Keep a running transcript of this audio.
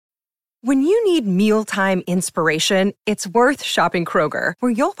When you need mealtime inspiration, it's worth shopping Kroger,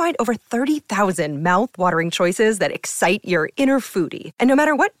 where you'll find over 30,000 mouth-watering choices that excite your inner foodie. And no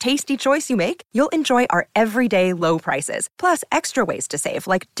matter what tasty choice you make, you'll enjoy our everyday low prices, plus extra ways to save,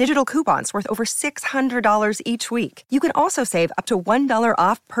 like digital coupons worth over $600 each week. You can also save up to $1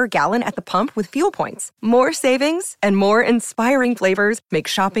 off per gallon at the pump with fuel points. More savings and more inspiring flavors make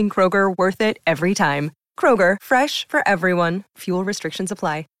shopping Kroger worth it every time. Kroger, fresh for everyone. Fuel restrictions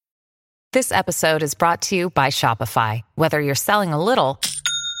apply. This episode is brought to you by Shopify. Whether you're selling a little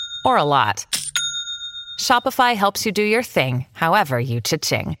or a lot, Shopify helps you do your thing, however you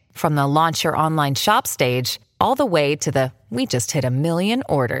cha-ching. From the launch your online shop stage, all the way to the we just hit 1 million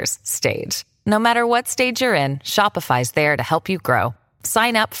orders stage. No matter what stage you're in, Shopify's there to help you grow.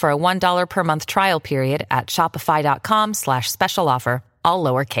 Sign up for a $1 per month trial period at shopify.com/special offer, all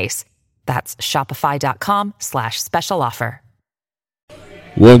lowercase. That's shopify.com/special offer.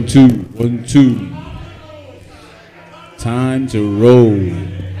 1 2 1 2. Time to roll.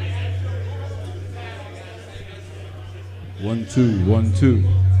 1 2 1 2.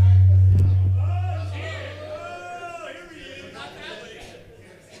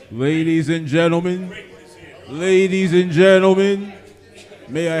 Ladies and gentlemen,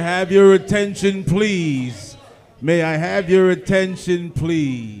 may I have your attention, please? May I have your attention,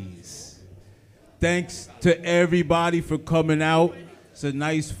 please? Thanks to everybody for coming out. It's a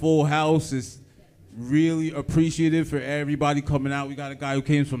nice full house. It's really appreciative for everybody coming out. We got a guy who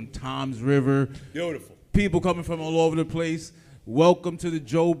came from Toms River. Beautiful. People coming from all over the place. Welcome to the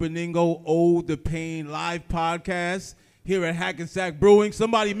Joe Benigno Ode the Pain live podcast here at Hackensack Brewing.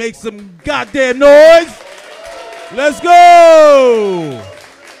 Somebody make some goddamn noise. Let's go.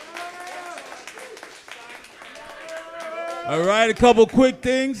 All right, a couple quick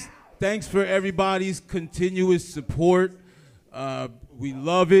things. Thanks for everybody's continuous support. We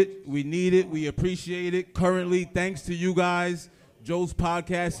love it. We need it. We appreciate it. Currently, thanks to you guys, Joe's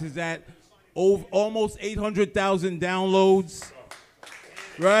podcast is at almost 800,000 downloads.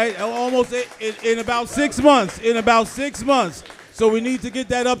 Right? Almost in about 6 months. So we need to get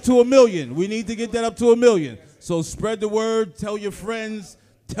that up to 1 million. So spread the word. Tell your friends.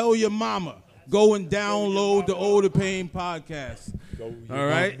 Tell your mama. Go and download the Ode the Pain podcast. All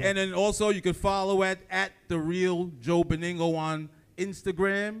right? And then also you can follow at The Real Joe Benigno on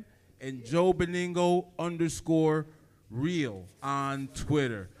Instagram and Joe Benigno _real on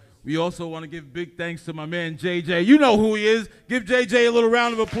Twitter. We also want to give big thanks to my man JJ. You know who he is. Give JJ a little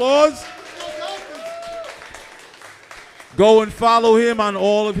round of applause. Go and follow him on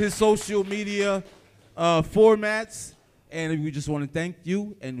all of his social media formats. And we just want to thank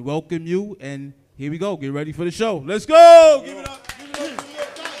you and welcome you. And here we go. Get ready for the show. Let's go. Give it up.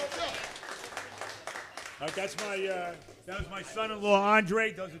 That was my son-in-law,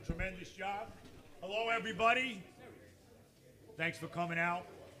 Andre. Does a tremendous job. Hello, everybody. Thanks for coming out.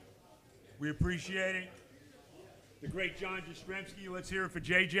 We appreciate it. The great John Jastrzemski. Let's hear it for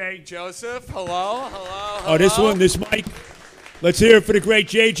JJ. Joseph, hello. Oh, this mic. Let's hear it for the great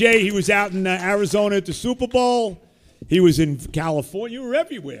JJ. He was out in Arizona at the Super Bowl. He was in California. You were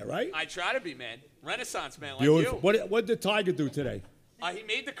everywhere, right? I try to be, man. Renaissance man like Beautiful. you. What did Tiger do today? He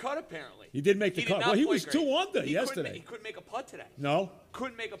made the cut, apparently. He did make the cut. Well, he was great. 2 under yesterday. He couldn't make a putt today. No?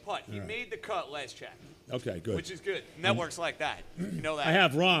 Couldn't make a putt. He made the cut last check. Okay, good. Which is good. Networks like that. You know that. I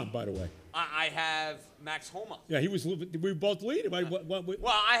have Ron, by the way. I have Max Homa. Yeah, we were both leading. Well,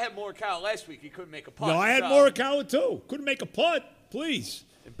 I had Morikawa last week. He couldn't make a putt. No, I had Morikawa, too. Couldn't make a putt. Please.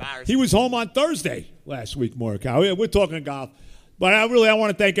 Embarrassing. He was home on Thursday last week, Morikawa. Yeah, we're talking golf. But I want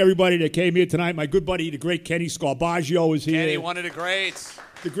to thank everybody that came here tonight. My good buddy, the great Kenny Scarbaggio, is here. Kenny, one of the greats.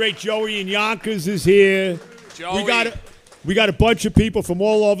 The great Joey in Yonkers is here. Joey. We got a bunch of people from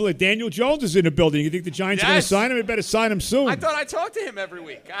all over. Daniel Jones is in the building. You think the Giants are going to sign him? We better sign him soon. I thought I talked to him every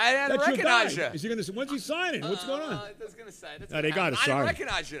week. I hadn't That's recognized you. Is he going to? When's he signing? What's going on? I was going to say. They got to sign him. I didn't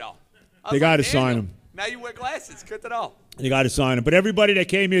recognize you, though. They got to sign him. Now you wear glasses. Good to know. They got to sign him. But everybody that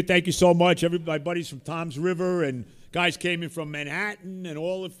came here, thank you so much. My buddies from Toms River and guys came in from Manhattan and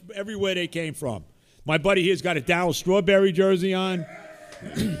everywhere they came from. My buddy here's got a Darryl Strawberry jersey on.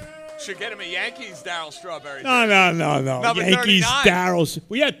 Should get him a Yankees Darryl Strawberry. No. Number Yankees 39. Darryl.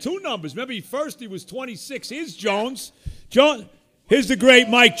 We had 2 numbers. Remember, first he was 26. Here's Jones. Here's the great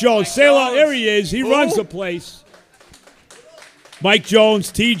Mike Jones. Say hello. There he is. He runs the place. Mike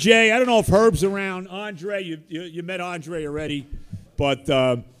Jones, TJ. I don't know if Herb's around. Andre, you met Andre already. But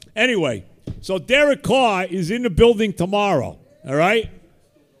anyway, so Derek Carr is in the building tomorrow. All right?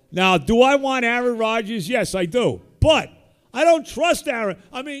 Now, do I want Aaron Rodgers? Yes, I do. But I don't trust Aaron.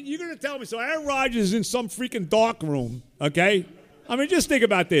 I mean, you're going to tell me, so Aaron Rodgers is in some freaking dark room, okay? I mean, just think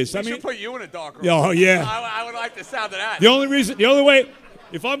about this. We should put you in a dark room. Oh, yeah. I would like the sound of that. The only way,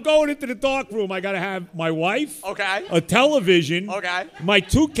 if I'm going into the dark room, I got to have my wife, Okay. a television, Okay. my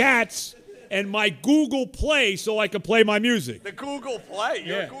 2 cats, and my Google Play so I can play my music. The Google Play.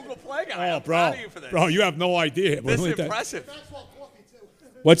 You're Yeah. a Google Play guy. Oh, I'm bro. proud of you for this. Bro, you have no idea. This is impressive.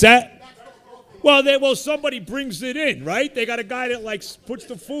 What's that? Well, somebody brings it in, right? They got a guy that, like, puts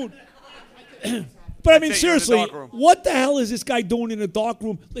the food. But, I mean, it, you're in the seriously, dark room. what the hell is this guy doing in the dark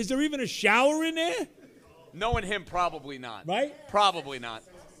room? Is there even a shower in there? Knowing him, probably not. Right? Probably not.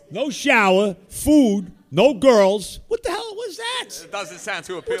 No shower, food, no girls. What the hell was that? It doesn't sound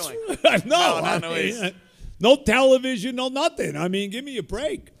too appealing. No television, no nothing. I mean, give me a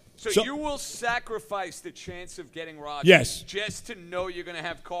break. So you will sacrifice the chance of getting Rodgers Yes. just to know you're going to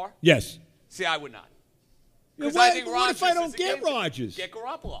have Carr? Yes. See, I would not. What, Because I think what if I Rodgers don't is a get game changer. Rodgers? Get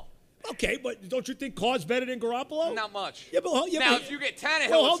Garoppolo. Okay, but don't you think Carr's better than Garoppolo? Not much. Yeah, but now, if you get Tannehill,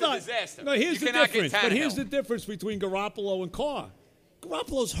 well, hold it's on. a disaster. No, here's you the cannot difference. Get But here's Tannehill. the difference between Garoppolo and Carr.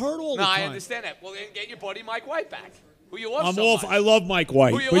 Garoppolo's hurt all the No, time. I understand that. Well, then get your buddy Mike White back, who you love I'm so off. much. I love Mike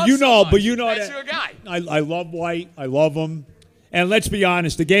White, Who you but love you so know, much. but you know That's that your guy. I love White. I love him. And let's be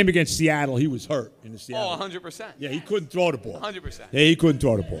honest, the game against Seattle, he was hurt in the Seattle. Oh, 100%. Yeah, he couldn't throw the ball. 100%. Yeah, he couldn't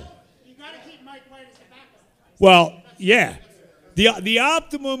throw the ball. You got to keep Mike White as the backup. Well, yeah. The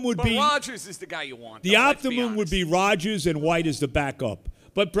optimum would But be Rodgers is the guy you want. the though, let's be optimum would honest. be Rodgers and White as the backup.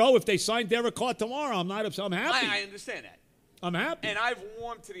 But bro, if they sign Derek Carr tomorrow, I'm happy. I understand that. I'm happy. And I've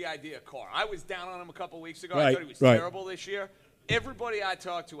warmed to the idea of Carr. I was down on him a couple weeks ago. Right, I thought he was right. terrible this year. Everybody I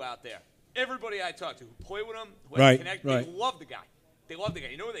talked to out there, everybody I talked to who played with him, who Right, connect, right. they love the guy. They love the guy.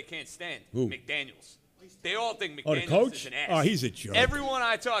 You know who they can't stand? Who? McDaniels. They all think Oh, the McDaniels coach? is an ass. Oh, he's a joke. Everyone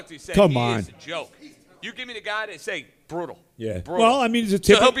I talked to said Come he on. is a joke. You give me the guy that say brutal. Yeah. Brutal. Well, I mean, he's a So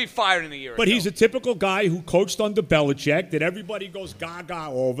typical. he'll be fired in a year. But or he's so. a typical guy who coached under Belichick that everybody goes gaga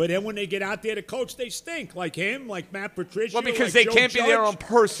over. Then when they get out there to coach, they stink. Like him, like Matt Patricia. Well, because like they Joe can't be their Judge, own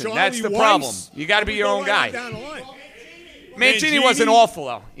person. Charlie That's the Weiss. problem. You got to be We your go own right guy. on down the line. Mangini wasn't awful,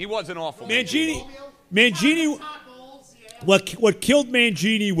 though. He wasn't awful. Mangini. What killed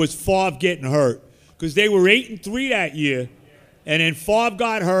Mangini was Favre getting hurt because they were 8-3 that year, and then Favre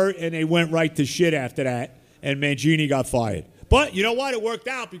got hurt, and they went right to shit after that, and Mangini got fired. But you know what? It worked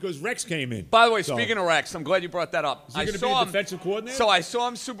out because Rex came in. By the way, So- speaking of Rex, I'm glad you brought that up. Is he I gonna be saw a him. defensive coordinator? So I saw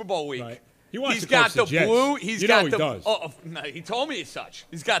him Super Bowl week. Right. He wants He's to got coach the the Jets. blue. He's You got know he the. does. No, he told me as such.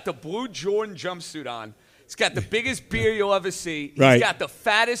 He's got the blue Jordan jumpsuit on. He's got the biggest beer you'll ever see. Right. He's got the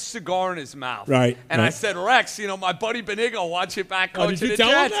fattest cigar in his mouth. Right, And I right. said, Rex, my buddy Benigo wants you back Oh, did coaching you the tell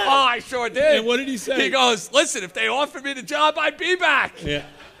him Jets. that? Oh, I sure did. And what did he say? He goes, listen, if they offered me the job, I'd be back. Yeah.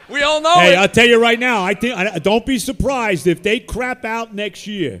 We all know Hey, it. I'll tell you right now. Don't be surprised if they crap out next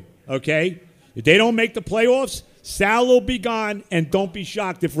year. Okay, if they don't make the playoffs, Sal will be gone, and don't be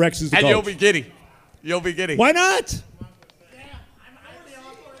shocked if Rex is the And coach. you'll be giddy. You'll be giddy. Why not?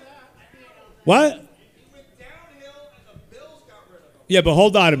 What? Yeah, but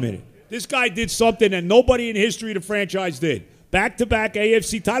hold on a minute. This guy did something that nobody in the history of the franchise did. Back-to-back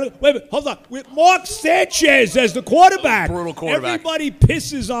AFC title. Wait a minute, hold on. With Mark Sanchez as the quarterback. Brutal quarterback. Everybody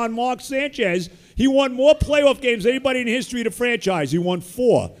pisses on Mark Sanchez. He won more playoff games than anybody in the history of the franchise. He won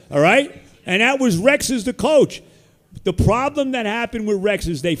 4, all right? And that was Rex as the coach. The problem that happened with Rex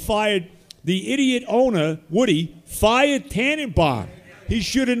is they fired the idiot owner, Woody, fired Tannenbaum. He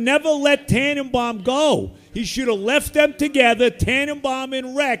should have never let Tannenbaum go. He should have left them together, Tannenbaum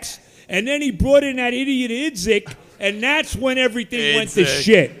and Rex, and then he brought in that idiot Idzik, and that's when everything went to Idzik.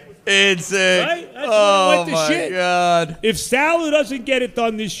 shit. Idzik. Right? That's Oh, when it went to my shit. God. If Salah doesn't get it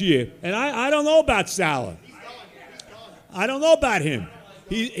done this year, and I don't know about Salah. I don't know about him.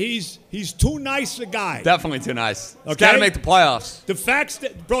 He's too nice a guy. Definitely too nice. He's Okay. got to make the playoffs. The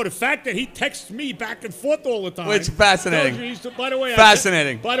fact that he texts me back and forth all the time. Which is fascinating. tells you he's- By the way,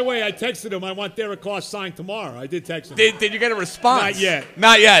 Fascinating. by the way, I texted him. I want Derek Carr signed tomorrow. I did text him. Did you get a response? Not yet.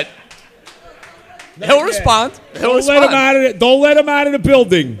 Not yet. He'll yet. respond. He'll Don't respond. let him out of it. Don't let him out of the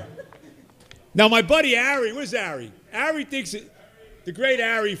building. Now, my buddy Ari, where's Ari? Ari thinks the great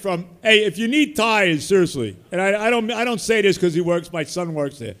Ari from. Hey, if you need tires, seriously, and I don't say this because he works. My son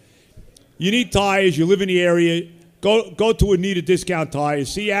works there. You need tires. You live in the area. Go to Anita Discount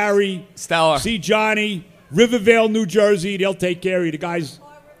Tires. See Ari. Stellar. See Johnny. Rivervale, New Jersey. They'll take care of you. The guy's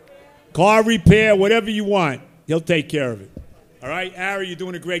car repair, whatever you want, he'll take care of it. All right, Ari, you're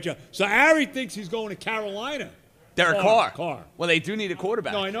doing a great job. So Ari thinks he's going to Carolina. Derek Carr. Carr. Well, they do need a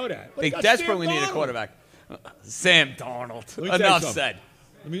quarterback. No, I know that. But They he got desperately Sam need a Darnold. quarterback. Sam Darnold. Let me tell you Enough something. said.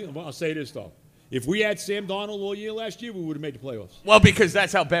 I'll say this, though. If we had Sam Darnold all year last year, we would have made the playoffs. Well, because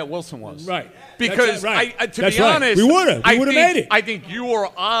that's how bad Wilson was. Right. Because, right. to That's be right. honest, We would have made it. I think you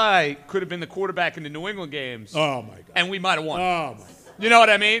or I could have been the quarterback in the New England games. Oh, my God. And we might have won. Oh, my God. You know what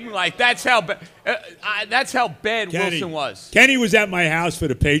I mean? Like, that's how bad Wilson was. Kenny was at my house for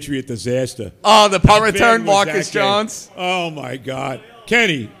the Patriot disaster. Oh, the punt How bad return, was Marcus that game? Jones. Oh, my God.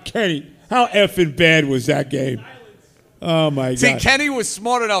 Kenny, how effing bad was that game? Oh, my God. See, Kenny was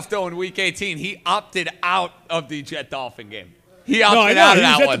smart enough, though, in Week 18. He opted out of the Jet-Dolphin game. He opted out of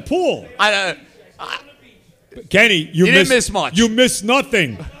that he was one. at the pool. I Kenny, you didn't miss much. You missed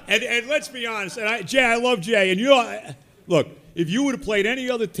nothing. And let's be honest. And Jay, I love Jay. And look, if you would have played any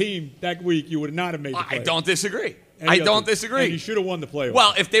other team that week, you would not have made the playoffs. I don't disagree. I don't disagree. And you should have won the playoffs.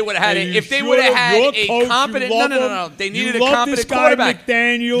 Well, if they would have had And if they you would have should had your a coach, competent you love no. him. They needed You a love competent this guy, quarterback.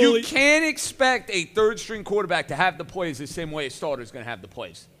 McDaniel. You can't expect a third-string quarterback to have the plays the same way a starter is going to have the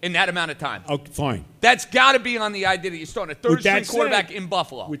plays in that amount of time. Oh, fine. That's got to be on the idea that you're starting a third-string quarterback in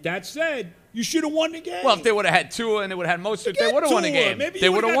Buffalo. With that said, you should have won the game. Well, if they would have had Tua and they would have had Mostert, they would have won the game. Maybe they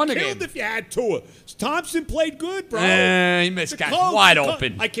would have won the killed game. if you had Tua. Thompson played good, bro. He missed guys wide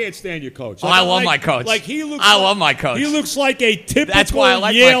open. I can't stand your coach. Oh, I love my coach. Like he looks. I love my coach. He looks like a typical That's why I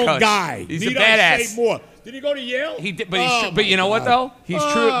like my Yale coach. guy. He's Need a I badass. say more? Did he go to Yale? He did, but Oh, but you know what though? He's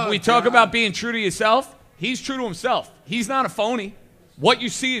true. Oh, We talk God. about being true to yourself. He's true to himself. He's not a phony. What you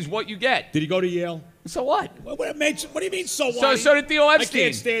see is what you get. Did he go to Yale? So what? What do you mean? So what? So did Theo Epstein. I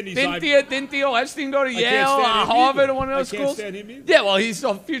can't stand these. Didn't Theo Epstein go to can't Yale, stand him Harvard, either. or one of those I can't schools? stand him either. Yeah, well, he's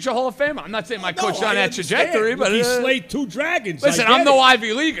a future Hall of Famer. I'm not saying my coach on that trajectory, but he slayed 2 dragons. listen, I'm no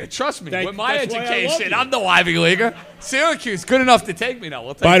Ivy Leaguer. Trust me. With my that's why I love education, you. I'm no Ivy Leaguer. Syracuse, good enough to take me now.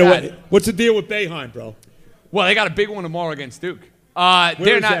 We'll take By the that. way, what's the deal with Boeheim, bro? Well, they got a big one tomorrow against Duke. Where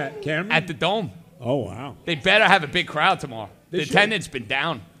They're is not that, Cameron? at the Dome. Oh wow. They better have a big crowd tomorrow. The should. attendance been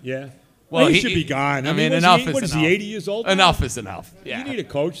down. Yeah. Well, he should be gone. I mean, what is enough he, is what is enough. he, 80 years old? now? Enough is enough. Yeah. You need a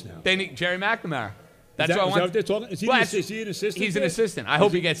coach now. They need Jerry McNamara. That's Is what I want. that what they're talking? Is he, Well, is he an assistant? He's an there? assistant. I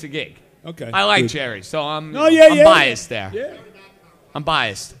hope he gets a gig. Okay. I like Good. Jerry, so I'm yeah. biased there. Yeah. I'm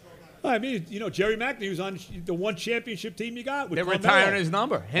biased. I mean, Jerry McNamara was on the one championship team you got with They're Carmelo. retiring his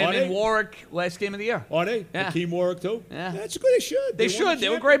number. Him Are they? and Warwick, last game of the year. Are they? Yeah. Hakeem Warwick too? Yeah. That's good. They should. They won should. the They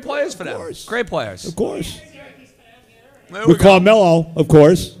were great championship. players for Of them. course. Great players. Of course. There we With go. Carmelo, of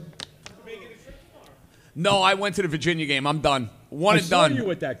course. No, I went to the Virginia game. I'm done. One I and saw done.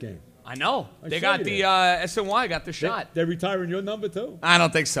 you at that game. I know. They saw got you the SNY got the shot. They're retiring your number too. I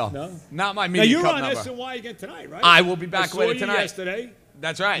don't think so. No? Not my Now media you're cup on number. SNY again tonight, right? I will be back I saw later you tonight. yesterday.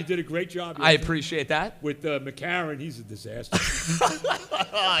 That's You right. did a great job. I yesterday. appreciate that. With McCarron, he's a disaster.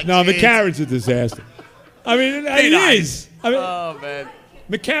 Oh, No, geez. McCarron's a disaster. I mean, Be he nice. is. I mean, Oh man.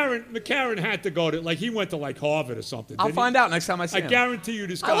 McCarron had to go to he went to Harvard or something. I'll didn't find he? out next time I see I him. guarantee you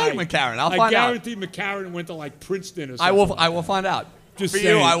this I guy. like McCarron. I'll I find out. guarantee McCarron went to Princeton or something. I will find out. Just For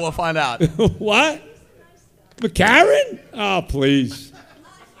saying. you, I will find out. What? McCarron? Oh, please.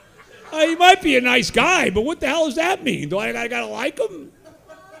 He might be a nice guy, but what the hell does that mean? Do I gotta like him?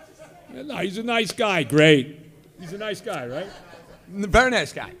 No, he's a nice guy. Great. He's a nice guy, right? Very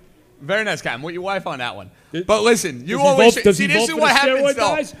nice guy. Very nice guy. I'm with your wife on that one. Did- But listen, you Does he always vote- does see he this vote is for what the happens steroid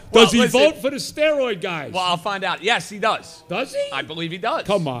though. guys? Well, Does he listen, vote for the steroid guys? Well, I'll find out. Yes, he does. Does he? I believe he does.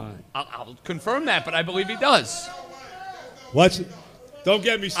 Come on. I'll confirm that, but I believe he does. Don't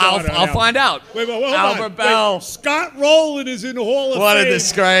get me started. I'll find out. Wait, hold on. Albert Bell. Wait, Scott Rowland is in the Hall of What a Fame.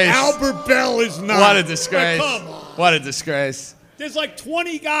 disgrace. Albert Bell is not. What a disgrace. Come on. What a disgrace. There's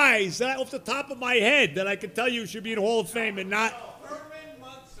 20 guys that off the top of my head that I can tell you should be in the Hall of Fame and not.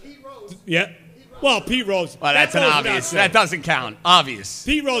 Yeah. Well, Pete Rose. Well, that's an goes without obvious. saying. That doesn't count. Obvious.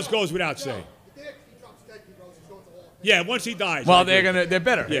 Pete Rose goes without saying. Yeah, once he dies. Well, I agree. they're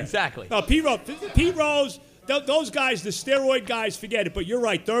better. Yeah. Exactly. No, Pete Rose, those guys, the steroid guys, forget it. But you're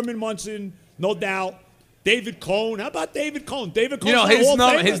right. Thurman Munson, no doubt. David Cohn. How about David Cohn? David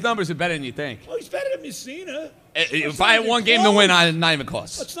Cohn's His numbers are better than you think. Oh, he's better than Messina. If not I had even one game to close. win, I'm not even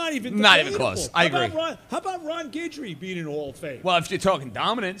close. That's not even even debatable. close. I agree. How about Ron Guidry being in the Hall of Fame? Well, if you're talking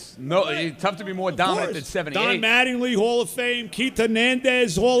dominance, no, it's tough to be more dominant than 78. Don Mattingly, Hall of Fame. Keith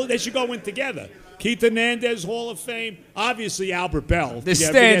Hernandez, they should go in together. Keith Hernandez, Hall of Fame. Obviously, Albert Bell. The Forget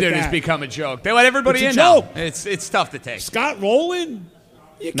standard has that. become a joke. They let everybody It's in a now. joke. It's tough to take. Scott Rowland.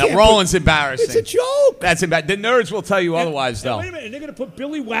 You Now, can't Roland's put- embarrassing. It's a joke. That's embarrassing. The nerds will tell you otherwise, And though. wait a minute, and they're going to put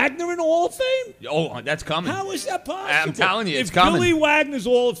Billy Wagner in the Hall of Fame? Oh, that's coming. How is that possible? I'm telling you, it's if coming. Billy Wagner's a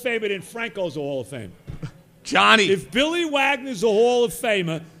Hall of Famer, then Franco's a Hall of Fame. Johnny. If Billy Wagner's a Hall of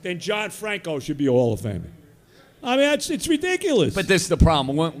Famer, then John Franco should be a Hall of Famer. I mean, it's ridiculous. But this is the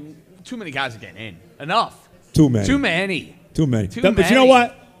problem. Too many guys are getting in. Enough. Too many. Too many. Too many. Too But you know many.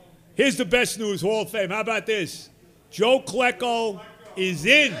 what? Here's the best news, Hall of Fame. How about this? Joe Klecko is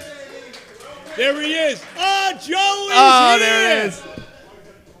in. There he is. Oh, Joe is here. There he is.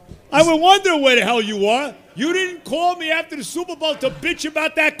 I would wonder where the hell you are. You didn't call me after the Super Bowl to bitch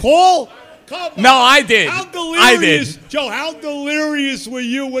about that call? Come on. No, I did. How delirious, I did. Joe, how delirious were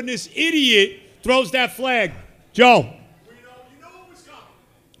you when this idiot throws that flag? Joe. You know what was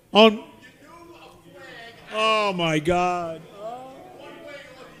coming. On. Oh, my God.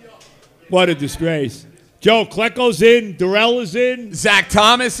 What a disgrace. Joe, Klecko's in. Darrell is in. Zach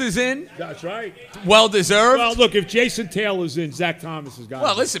Thomas is in. That's right. Well deserved. Well, look, if Jason Taylor's in, Zach Thomas has got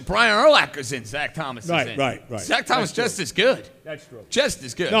Well, it. listen, Brian Urlacher's in. Zach Thomas is in. Right. Zach Thomas That's just as good. That's true. Just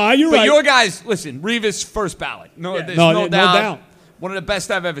as good. No, you're but right. your guys, listen, Revis first ballot. No, Yeah. there's No no doubt. doubt. One of the best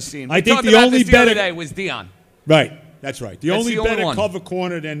I've ever seen. I We think talked the about only this the other better- day was Dion. Right. That's right. The That's only the only better one. cover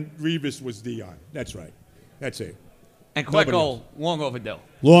corner than Revis was Dion. That's right. That's it. And Nobody Klecko, else. long overdue.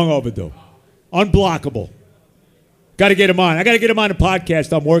 Long overdue. Unblockable. Got to get him on. I got to get him on the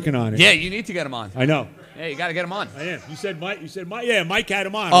podcast. I'm working on it. Yeah, you need to get him on. I know. Yeah, you got to get him on. I am. You said Mike. Yeah, Mike had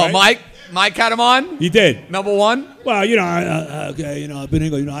him on. Oh, right? Mike had him on? He did. Number one? Well, okay, I've been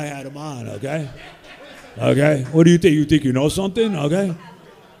English. I had him on, okay? Okay? What do you think? You think you know something? Okay?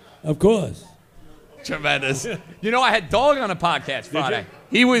 Of course. Tremendous. I had Dog on a podcast Friday.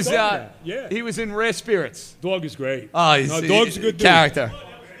 He was Yeah. he was in rare spirits. Dog is great. Oh, Dog's a good dude. character.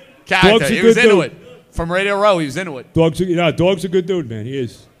 Dog's a He was good into dude. it. From Radio Row, he was into it. Dog's a good dude, man. He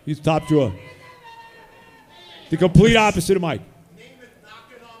is. He's top drawer. The complete opposite of Mike.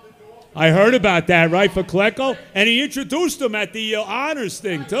 I heard about that, right, for Klecko? And he introduced him at the honors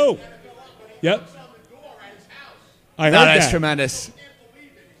thing, too. Yep. I heard That's that. tremendous.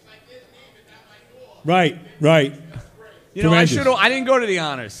 Right. Tremendous. I didn't go to the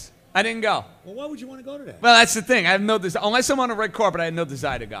honors. I didn't go. Well, why would you want to go to that? Well, that's the thing. I have no desire. Unless I'm on a red carpet, I had no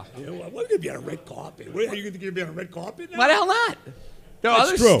desire to go. What are you going to be on a red carpet? What, are you going to be on a red carpet now? Why the hell not? There are That's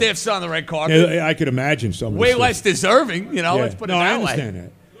other true. stiffs on the red carpet. Yeah, I could imagine some. of the Way stuff. less deserving, Yeah. let's put it No, that I way. understand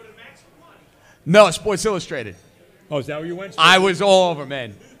that. No, Sports Illustrated. Oh, is that where you went? I was all over,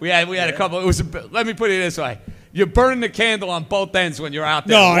 man. We had a couple. Let me put it this way: you're burning the candle on both ends when you're out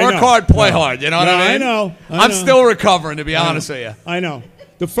there. No, I Work know. hard, play No. hard. You know what No, I mean? I know. I'm still recovering, to be honest with you. I know.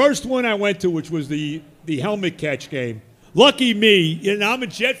 The first one I went to, which was the helmet catch game. Lucky me, I'm a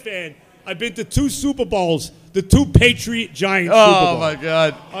Jet fan. I've been to 2 Super Bowls, the 2 Patriot Giants Super Oh Bowls. my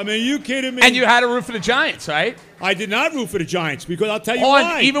God! I mean, you kidding me? And you had a root for the Giants, right? I did not root for the Giants because I'll tell you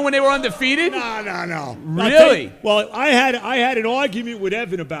why. Even when they were undefeated. No. Really? Well, I had an argument with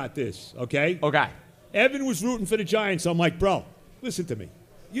Evan about this. Okay. Okay. Evan was rooting for the Giants. I'm like, bro, listen to me.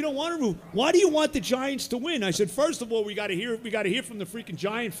 You don't want to root. Why do you want the Giants to win? I said, first of all, we got to hear from the freaking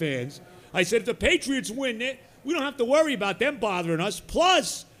Giant fans. I said, if the Patriots win, we don't have to worry about them bothering us.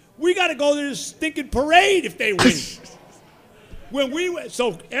 Plus, we got to go to this stinking parade if they win.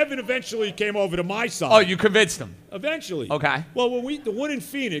 So Evan eventually came over to my side. Oh, you convinced them. Eventually. Okay. Well, the one in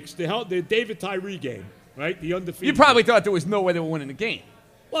Phoenix, the David Tyree game, right? The undefeated. You probably thought there was no way they were winning the game.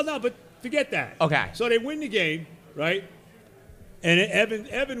 Well, no, but forget that. Okay. So they win the game, right? And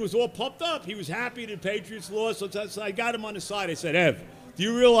Evan was all pumped up. He was happy the Patriots lost. So I got him on the side. I said, Ev, do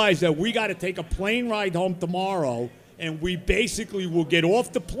you realize that we got to take a plane ride home tomorrow, and we basically will get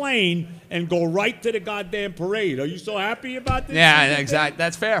off the plane and go right to the goddamn parade? Are you so happy about this? Yeah, exactly.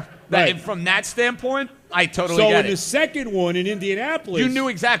 That's fair. Right. From that standpoint, I totally So get in it. the second one in Indianapolis, You knew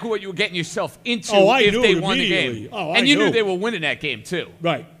exactly what you were getting yourself into I if knew they it won the immediately. game. Oh, I and you knew knew. they were winning that game, too.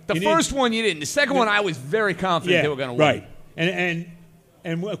 Right. The You first didn't- one you didn't. The second one, I was very confident they were going to win. Right.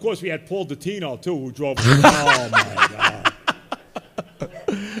 And of course we had Paul Dottino too, who drove. Oh my God!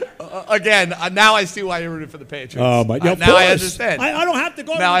 Again, now I see why you're rooting for the Patriots. Oh my! Now Of I course. understand. I don't have to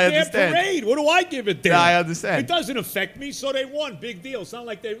go Now I to the damn understand. parade. What do I give a damn? Now I understand. It doesn't affect me. So they won. Big deal. It's not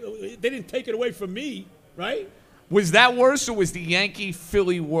like they didn't take it away from me, right? Was that worse, or was the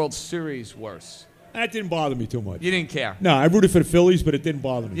Yankee-Philly World Series worse? That didn't bother me too much. You didn't care. No, I rooted for the Phillies, but it didn't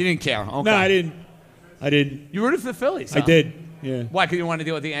bother me. You didn't care. Okay. No, I didn't. You rooted for the Phillies. I huh? did. Yeah. Why? Because you wanted to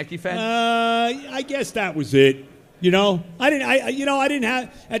deal with the Yankee fan? I guess that was it. I didn't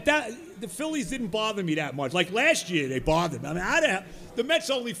have at that. The Phillies didn't bother me that much. Like last year, they bothered me. I mean, the Mets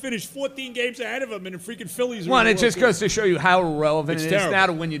only finished 14 games ahead of them, and the freaking Phillies. Well, are it just goes goes to show you how irrelevant It's it is terrible. now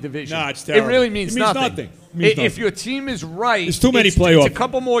to win your division. No, it's terrible. It really means It means nothing. nothing. It means If nothing. your team is right, There's too many it's playoff- a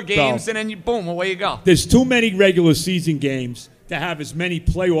couple more games, No. and then boom, away you go. There's too many regular season games to have as many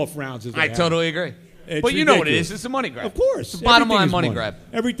playoff rounds as they I have. totally agree. It's But you know what it ridiculous. is. It's a money grab. Of course. It's a bottom Everything line is money grab.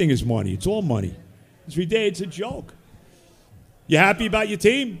 Everything is money. It's all money. It's ridiculous. It's a joke. You happy about your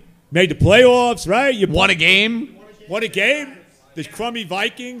team? Made the playoffs, right? You Won a game. won a game. The crummy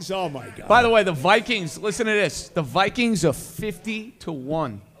Vikings. Oh my God. By the way, the Vikings. Listen to this. The Vikings are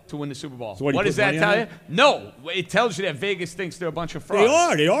 50-1 to win the Super Bowl. So what does that tell you? No, it tells you that Vegas thinks they're a bunch of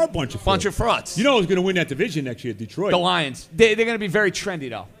frauds. They are a bunch of frauds. Bunch of frauds. You know who's going to win that division next year? Detroit. The Lions. They're going to be very trendy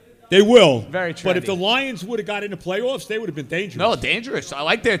though. They will. Very trendy. But if the Lions would have got in the playoffs, they would have been dangerous. No, dangerous. I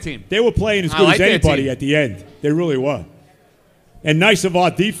like their team. They were playing as good as anybody at the end. They really were. And nice of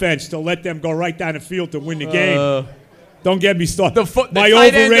our defense to let them go right down the field to win the game. Don't get me started. The My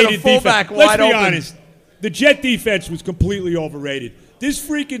tight end and the overrated fullback defense. Let's wide be open. honest. The Jet defense was completely overrated. This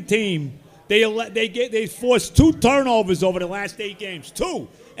freaking team, they forced 2 turnovers over the last 8 games. 2.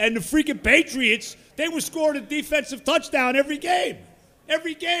 And the freaking Patriots, they were scoring a defensive touchdown every game.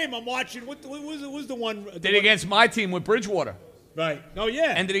 Every game I'm watching. What was the one? Did against my team with Bridgewater. Right. Oh,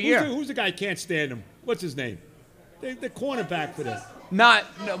 yeah. End of the year. Who's the guy who can't stand him? What's his name? The cornerback for that. Not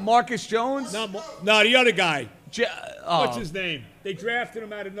Marcus Jones? No, the other guy. Oh. What's his name? They drafted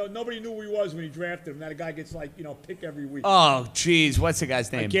him out of nobody knew who he was when he drafted him. That guy gets pick every week. Oh, jeez. What's the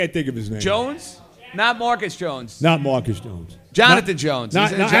guy's name? I can't think of his name. Jones? Not Marcus Jones. Not Marcus Jones. Jonathan Jones.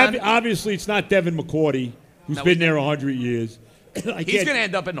 Obviously, it's not Devin McCourty, who's been there 100 years. He's going to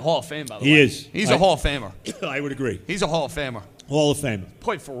end up in the Hall of Fame, by the way. He is. He's a Hall of Famer. I would agree. He's a Hall of Famer. Hall of Famer.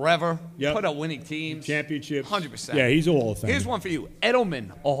 Played forever. Yep. Put out winning teams. Championships. 100%. Yeah, he's a Hall of Famer. Here's one for you.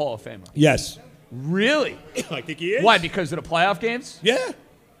 Edelman, a Hall of Famer. Yes. Really? I think he is. Why? Because of the playoff games? Yeah.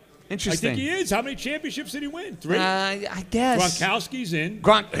 Interesting. I think he is. How many championships did he win? 3? I guess. Gronkowski's in.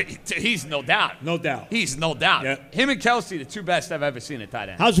 He's no doubt. No doubt. He's no doubt. Yeah. Him and Kelsey, the 2 best I've ever seen at tight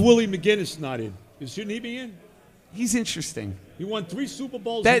end. How's Willie McGinnis not in? Shouldn't he be in? He's interesting. He won 3 Super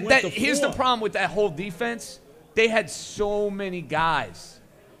Bowls. Here's the problem with that whole defense. They had so many guys.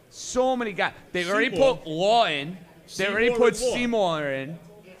 So many guys. They already put Law in. They already put Seymour in.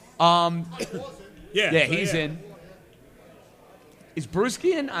 Yeah, he's in. Is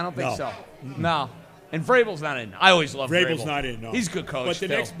Brewski in? I don't think so. No. And Vrabel's not in. I always love Vrabel. Vrabel's not in, no. He's a good coach.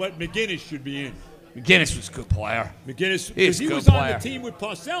 But McGinnis should be in. McGinnis was a good player. McGinnis, He's he a good was player. on the team with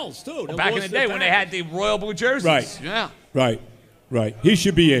Parcells, too. Well, back in the day when they had the royal blue jerseys. Right. Yeah. Right. He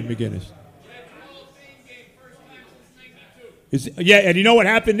should be in, McGinnis. And you know what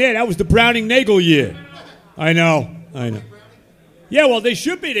happened there? That was the Browning-Nagel year. I know. Yeah, well, they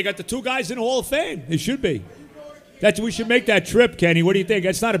should be. They got the 2 guys in the Hall of Fame. They should be. We should make that trip, Kenny. What do you think?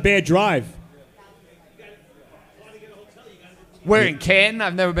 That's not a bad drive. We're in Canton?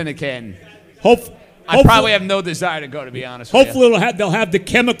 I've never been to Canton. I probably have no desire to go, to be honest with you. Hopefully they'll have the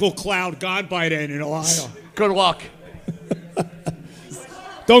chemical cloud gone by then in Ohio. Good luck.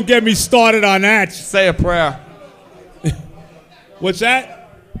 Don't get me started on that. Say a prayer. What's that?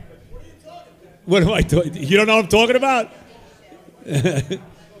 What am I talking? You don't know what I'm talking about?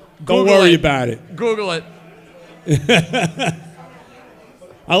 Don't worry about it. Google it.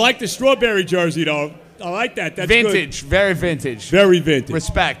 I like the strawberry jersey, though. I like that. That's vintage. Good. Very vintage. Very vintage.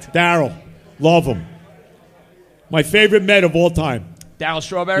 Respect. Darryl. Love him. My favorite Met of all time. Darryl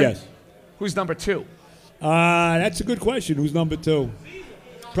Strawberry? Yes. Who's number 2? That's a good question. Who's number 2?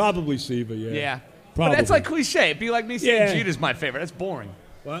 Probably Seaver, Yeah. Probably. But that's like cliche. It'd be like me saying Yeah. Jeter's my favorite. That's boring.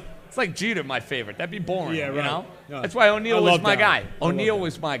 What? It's like Jeter my favorite. That'd be boring. Yeah, right. You know? No. That's why O'Neal was my Darryl. guy. I love O'Neal Darryl.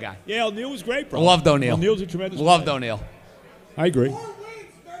 was my guy. Yeah, O'Neal was great, bro. Loved O'Neal. O'Neal's a tremendous Loved player. O'Neal. I agree.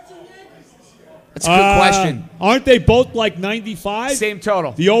 That's a good question. Aren't they both like 95? Same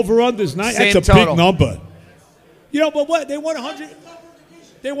total. The over-under's 9. Same That's a total. big number. But what? They won 100.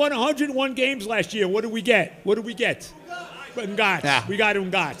 They won 101 games last year. What did we get? Ungats. Yeah. We got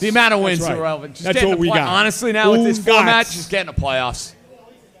Ungats. The amount of wins That's right. are relevant. Just That's get in what the we play- got. Honestly, now with this Ungats. format, just get in the playoffs.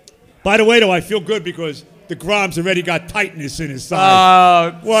 By the way, though, I feel good because the Grom's already got tightness in his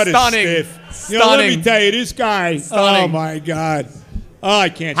side. What stunning. a stiff. Stunning. Let me tell you, this guy. Stunning. Oh, my God. Oh, I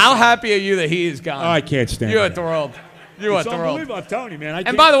can't How stand happy are you that he is gone? it. Oh, I can't stand You're it. at the world. You're It's at the world. unbelievable. I'm telling you, man.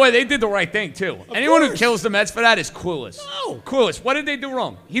 And by the way, they did the right thing, too. Anyone who course. kills the Mets for that is clueless. No. Clueless. What did they do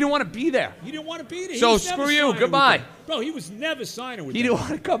wrong? He didn't want to be there. He didn't want to be there. So He was never screw you. signing with Goodbye. them. Bro, he was never signing with He them. didn't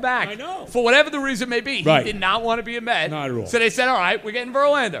want to come back. I know. For whatever the reason may be, Right. he did not want to be a Met. Not at all. So they said, all right, we're getting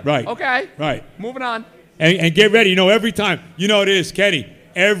Verlander. Right. Okay. Right. Moving on. And get ready. Every time. This, Kenny.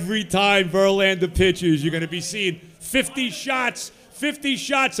 Every time Verlander pitches, you're going to be seeing 50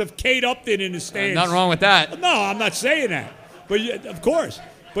 shots of Kate Upton in the stands. Nothing wrong with that. No, I'm not saying that. But of course.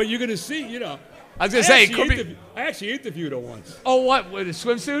 But you're going to see, I was going to say, it could be. I actually interviewed her once. Oh, what? With a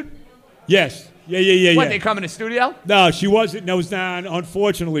swimsuit? Yes. Yeah. What, they come in the studio? No, she wasn't. No,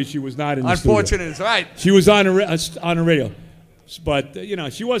 unfortunately, she was not in the studio. Unfortunate is right. She was on a radio. But,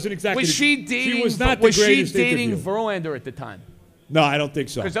 she wasn't exactly. Was she dating? She was not was the she greatest dating interview. Verlander at the time? No, I don't think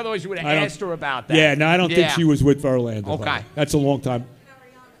so. Because otherwise you would I have don't- asked her about that. Yeah, no, I don't think she was with Verlander. Okay. That's a long time.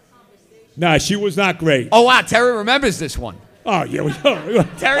 No, she was not great. Oh, wow. Terry remembers this one. Oh, yeah.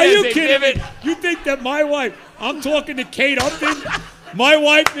 Terry Are you has a kidding me? vivid- You think that my wife, I'm talking to Kate Upton, my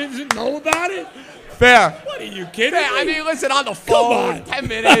wife doesn't know about it? Fair. What are you kidding Fair. me? I mean, listen, on the phone, on. 10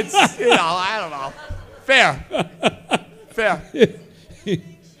 minutes. I don't know. Fair. Fair.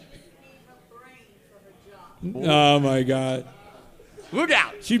 Oh, my God. Look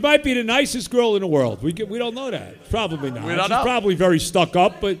out. She might be the nicest girl in the world. We don't know that. Probably not. We don't She's know. probably very stuck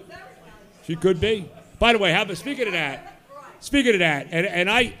up, but she could be. By the way, speaking of that, and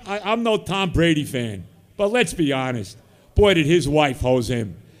I'm no Tom Brady fan, but let's be honest. Boy, did his wife hose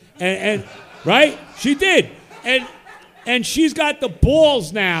him. And right? She did. And she's got the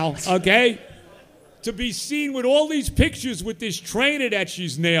balls now, okay, to be seen with all these pictures with this trainer that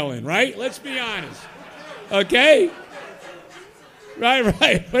she's nailing, right? Let's be honest. Okay?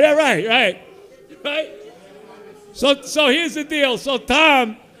 Right. So here's the deal. So,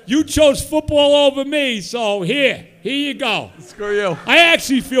 Tom, you chose football over me, so here you go. Screw you. I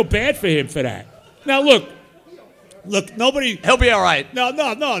actually feel bad for him for that. Now, look, nobody... He'll be all right. No,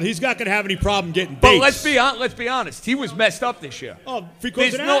 he's not going to have any problem getting But dates. let's be honest. He was messed up this year. Oh,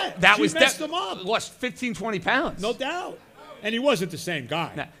 because There's of that? She Messed him up. Lost 15, 20 pounds. No doubt. And he wasn't the same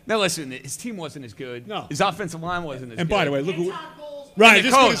guy. Now, listen, his team wasn't as good. No. His offensive line wasn't as good. And by the way, look who... Right, And the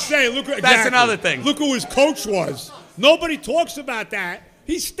just going to coach. say, look... That's exactly. another thing. Look who his coach was. Nobody talks about that.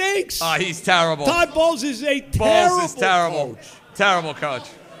 He stinks. Oh, he's terrible. Todd Bowles is a terrible Bowles is terrible. coach. Terrible coach.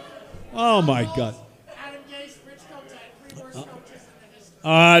 Oh, my God.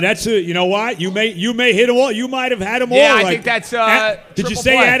 That's it. You know what? You may hit them all. You might have had them all. Yeah, I like- think that's Did you triple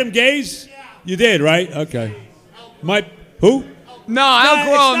say play. Adam Gase? You did, right? Okay. Who? No, Al It's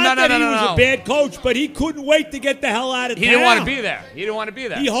Groh. not No. that he was a bad coach, but he couldn't wait to get the hell out of He town. didn't want to be there. He didn't want to be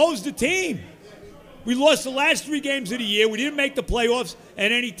there. He hosed the team. We lost the last 3 games of the year. We didn't make the playoffs,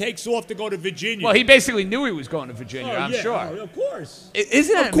 and then he takes off to go to Virginia. Well, he basically knew he was going to Virginia, I'm yeah. sure. Oh, of course.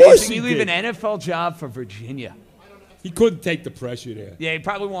 Isn't that Of course amazing? he You leave did. an NFL job for Virginia. He couldn't take the pressure there. Yeah, he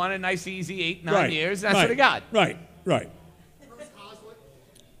probably wanted a nice, easy 8, 9 years. That's what he got. Right.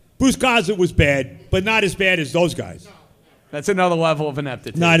 Bruce Coslet was bad, but not as bad as those guys. That's another level of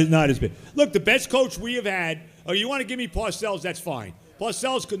ineptitude. Not as bad. Look, the best coach we have had. Oh, you want to give me Parcells? That's fine.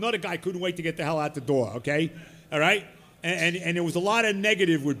 Parcells, another guy, couldn't wait to get the hell out the door. Okay, all right. And there was a lot of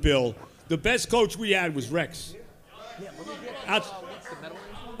negative with Bill. The best coach we had was Rex.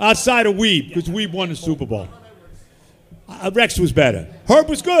 Outside of Weeb, because Weeb won the Super Bowl. Rex was better. Herb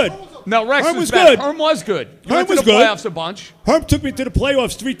was good. No, Rex Herb was was better. good. Herb was good. He Herb went to was the good. playoffs a bunch. Herb took me to the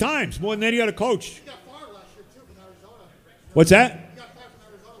playoffs 3 times, more than any other coach. What's that?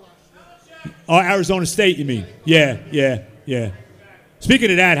 Oh, Arizona State, you mean? Yeah.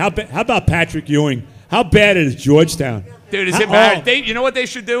 Speaking of that, how about Patrick Ewing? How bad is Georgetown? Dude, is it bad? You know what they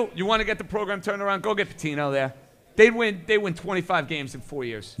should do? You want to get the program turned around? Go get Pitino there. They'd win 25 games in 4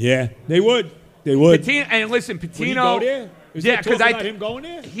 years. Yeah, they would. They would. Pitino, and listen, Pitino. Would he go there? Is there talk about him going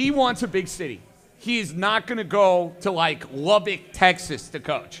there? He wants a big city. He's not going to go to like Lubbock, Texas to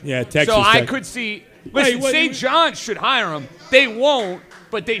coach. Yeah, Texas. So I could see. Listen, Hey, St. John's should hire him. They won't,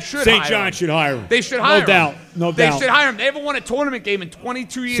 but they should hire him. St. John's should hire him. They should hire him. No They doubt. should hire him. They haven't won a tournament game in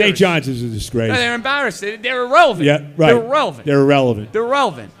 22 years. St. John's is a disgrace. No, they're embarrassed. They're irrelevant. Yeah, right. They're irrelevant. They're irrelevant. They're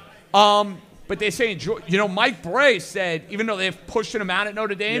relevant. But they're saying, Mike Bray said, even though they've pushed him out at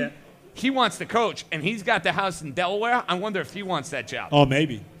Notre Dame, Yeah. he wants to coach, and he's got the house in Delaware. I wonder if he wants that job. Oh,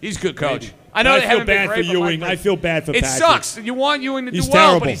 maybe. He's a good coach. Maybe. I know I they feel haven't been bad great, for but Mike Ewing. Bray- I feel bad for It Patrick. sucks. You want Ewing to He's do well,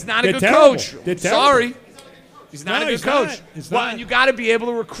 terrible. but he's not a They're good terrible. coach. They're terrible. Sorry. He's not No, a good he's coach. not. He's Well, not. and you got to be able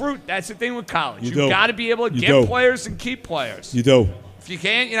to recruit. That's the thing with college. You You do. got to be able to You get do. players and keep players. You do. If you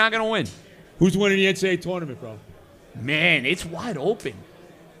can't, you're not going to win. Who's winning the NCAA tournament, bro? Man, it's wide open.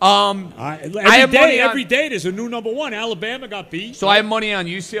 Every day there's a new number 1. Alabama got beat. So I have money on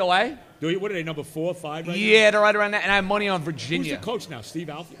UCLA. What are they, number 4 or 5 right now? Yeah, they're right around that. And I have money on Who's Virginia. the coach now? Steve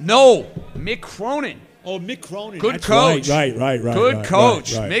Alford? No, Mick Cronin. Oh, Mick Cronin. Good That's coach. Right. Good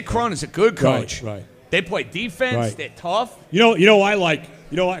coach. Right. Mick Cronin's a good coach. Right. They play defense. Right. They're tough. You know, I like.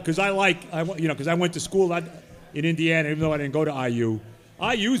 You know, because because I went to school in Indiana, even though I didn't go to IU.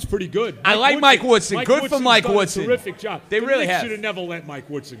 IU's pretty good. I like Mike Woodson. Good for Mike done a Woodson. Terrific job. They really have. should have never let Mike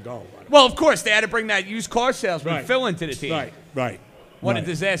Woodson go. Well, of course, they had to bring that used car salesman Right. Phil into the team. Right. What a right.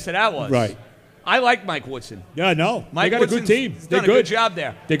 disaster that was. Right. I like Mike Woodson. Yeah, no. Mike they got a good Woodson's team. done They're a good. good job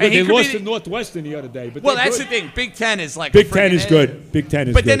there. They're And good. he They could lost be to Northwestern the other day, but Well, they're that's good. the thing. Big Ten is like Big a Ten freaking is good. Big Ten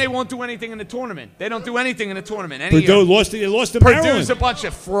is But good. then they won't do anything in the tournament. They don't do anything in the tournament. Purdue lost. They lost to Purdue's Maryland a bunch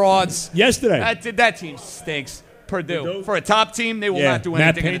of frauds. yesterday. That team stinks. Purdue. For a top team, they will not do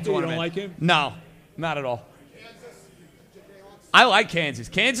Matt anything in the Painter, you tournament. don't like him? No, not at all. I like Kansas.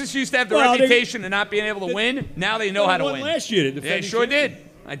 Kansas used to have the Well, reputation of not being able to win. Now they know how to won win. last year. They sure did.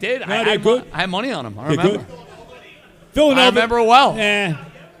 I did. No, they're good. I had money on them. I They're remember. good. Villanova. I remember it well.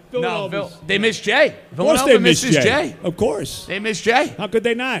 No, they missed Jay. Of course they missed misses Jay. Of course. They missed Jay. How could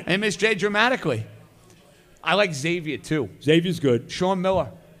they not? They missed Jay dramatically. I like Xavier, too. Xavier's good. Sean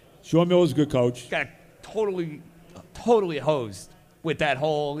Miller. Sean Miller's a good coach. Got totally hosed with that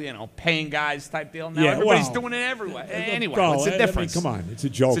whole, paying guys type deal. Now everybody's doing it everywhere. Anyway, what's the difference? Come on. It's a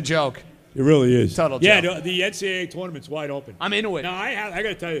joke. It's a joke. It really is. Total joke. Yeah, the NCAA tournament's wide open. I'm into it. Now, I got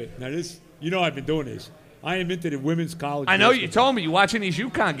to tell you, I've been doing this. I am into the women's college. I know basketball. you told me you're watching these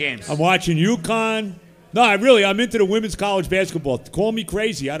UConn games. I'm watching UConn. No, I'm into the women's college basketball. Call me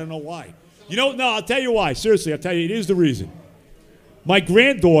crazy. I don't know why. I'll tell you why. Seriously, I'll tell you. It is the reason. My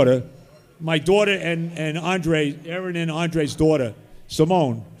daughter and Erin and Andre's daughter,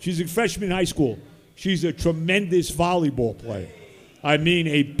 Simone, she's a freshman in high school. She's a tremendous volleyball player. I mean,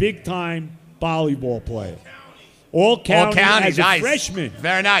 a big-time volleyball player. All county as a nice. freshman.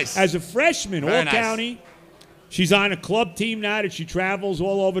 Very nice. As a freshman, Very all nice. county. She's on a club team now that she travels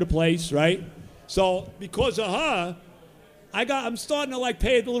all over the place, right? So because of her, I'm starting to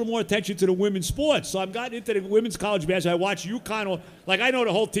pay a little more attention to the women's sports. So I've gotten into the women's college basketball. I watch UConn. I know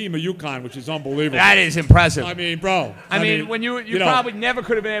the whole team of UConn, which is unbelievable. That is impressive. I mean, bro. I mean, when you probably never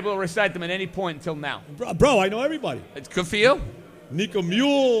could have been able to recite them at any point until now. Bro, I know everybody. It's good for you. Nika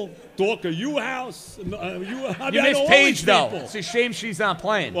Mule, Dorka Uhouse. You missed Paige, though. It's a shame she's not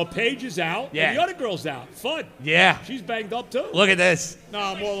playing. Well, Paige is out. Yeah. And the other girl's out. Fud. Yeah. She's banged up, too. Look at this. No,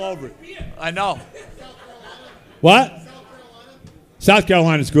 I'm all over it. I know. What? South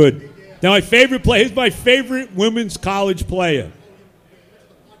Carolina's good. Now, my favorite player, here's my favorite women's college player.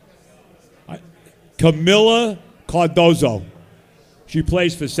 Camila Cardozo. She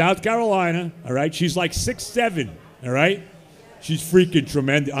plays for South Carolina, all right? She's like 6'7", all right? She's freaking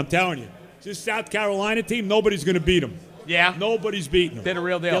tremendous. I'm telling you. This South Carolina team, nobody's going to beat them. Yeah. Nobody's beating them. They're the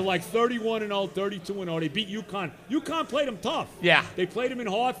real deal. They're like 31-0, 32-0. They beat UConn. UConn played them tough. Yeah. They played them in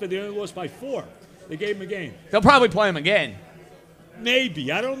Hartford. They only lost by 4. They gave them a game. They'll probably play him again.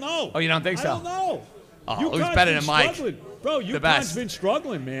 Maybe. I don't know. Oh, you don't think so? I don't know. Oh, UConn's who's better been than Mike? struggling. Bro, UConn's been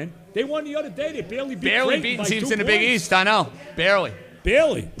struggling, man. They won the other day. They barely beat Creighton beating by teams 2 in the Big points. East, I know. Barely.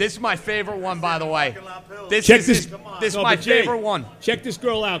 This is my favorite one, by the way. This is my favorite one. Check this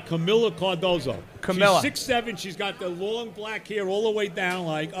girl out, Camila Cardozo. Camila. She's 6'7". She's got the long black hair all the way down,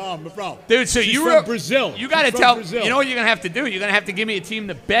 bro. Dude, so she's you're from Brazil. You got to She's tell. from Brazil. You know what you're gonna have to do? You're gonna have to give me a team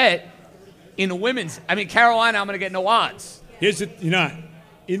to bet in the women's. I mean, Carolina, I'm gonna get no odds.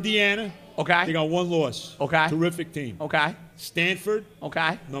 Indiana. Okay. They got 1 loss. Okay. Terrific team. Okay. Stanford.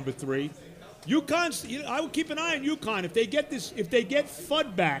 Okay. Number 3. UConn's. I would keep an eye on UConn if they get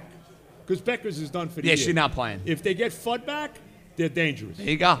Fudd back, because Beckers is done for the year. Yeah, she's not playing. If they get Fudd back, they're dangerous. There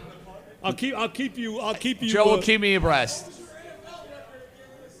you go. I'll keep you. Joe will keep me abreast.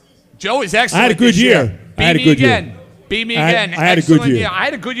 Joe is excellent. I had a good year. I had a good year. Beat me again. I had a good year. I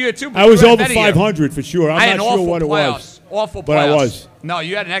had a good year too. I was over 500 for sure. I had I'm not sure what it was. Awful playoffs. But I was. No,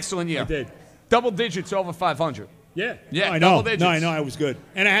 you had an excellent year. I did. Double digits over 500. Yeah. Yeah, no, I know. double digits. No, I know. I was good.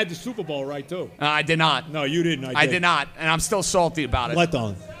 And I had the Super Bowl right, too. I did not. No, you didn't. I did not. And I'm still salty about it. Let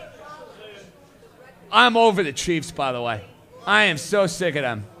on. I'm over the Chiefs, by the way. I am so sick of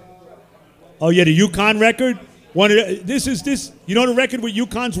them. Oh, yeah, the UConn record? You know the record with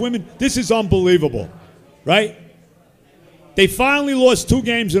UConn's women? This is unbelievable, right? They finally lost 2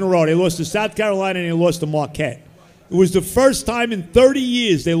 games in a row. They lost to South Carolina and they lost to Marquette. It was the first time in 30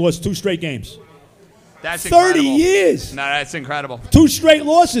 years they lost 2 straight games. That's 30 incredible. years. No, that's incredible. 2 straight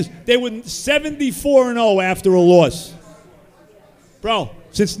losses. They were 74-0 after a loss. Bro,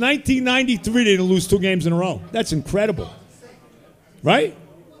 since 1993, they didn't lose 2 games in a row. That's incredible. Right?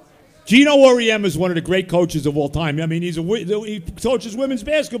 Gino Auriemma is one of the great coaches of all time. I mean, he coaches women's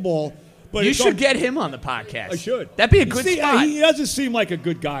basketball. But you should get him on the podcast. I should. That'd be a good spot. He doesn't seem like a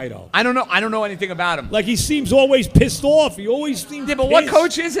good guy, though. I don't know anything about him. Like, he seems always pissed off. He always seems Yeah, but pissed. what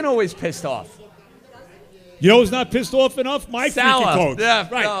coach isn't always pissed off? You know who's not pissed off enough? My freaking coach. Yeah,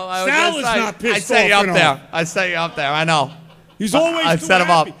 right. No, Salah's not pissed off enough. I set you up there. I set you up there. I know. He's always I too set him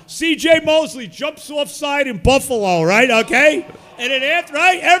happy. up. C.J. Mosley jumps offside in Buffalo, right? Okay? And then after,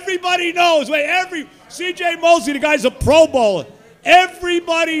 right? Everybody knows. C.J. Mosley, the guy's a Pro Bowler.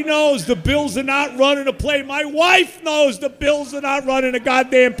 Everybody knows the Bills are not running a play. My wife knows the Bills are not running a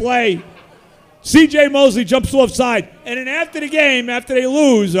goddamn play. C.J. Mosley jumps offside. And then after the game, after they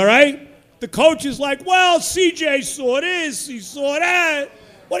lose, all right, the coach is like, well, C.J. saw this, he saw that.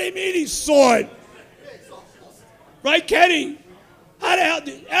 What do you mean he saw it? Right, Kenny? How the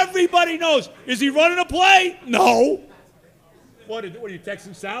hell? Everybody knows. Is he running a play? No. What are you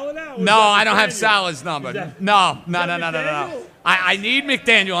texting Sal now? No, I don't have Sal's number. No. I need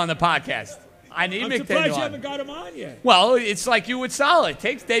McDaniel on the podcast. I'm surprised you haven't got him on yet. Well, it's like you with Sal.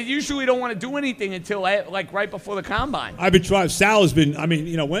 They usually don't want to do anything until like right before the combine. I've been trying. Sal has been. I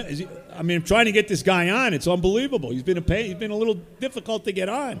mean, I'm trying to get this guy on. It's unbelievable. He's been a little difficult to get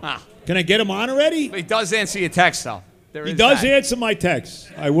on. Can I get him on already? He does answer your text, though. He does answer my texts.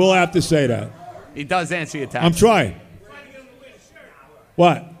 I will have to say that. He does answer your text. I'm trying.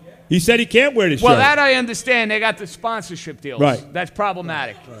 What? He said he can't wear the shirt. Well, that I understand. They got the sponsorship deals. Right. That's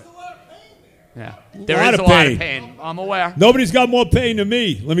problematic. Right. Yeah. There is a lot of pain. I'm aware. Nobody's got more pain than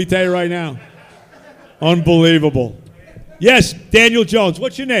me. Let me tell you right now. Unbelievable. Yes, Daniel Jones.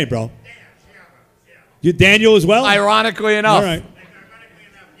 What's your name, bro? You Daniel as well? Ironically enough. All right.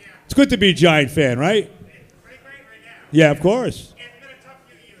 It's good to be a Giant fan, right? Yeah, of course.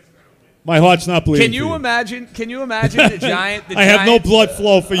 My heart's not bleeding. Can you imagine the Giant? I have no blood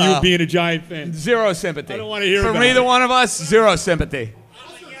flow for you being a Giant fan. Zero sympathy. I don't want to hear from about it. From either one of us, zero sympathy.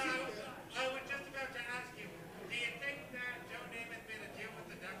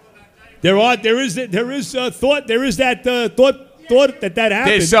 There is thought that happened.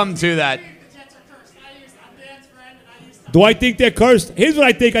 There's something to that. Do I think they're cursed? Here's what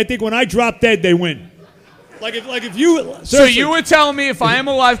I think. I think when I drop dead, they win. Like if you. So you were telling me if I am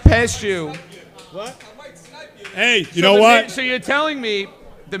alive past you. What? Hey, you know what? So you're telling me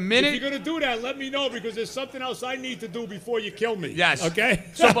the minute if you're gonna do that, let me know because there's something else I need to do before you kill me. Yes. Okay.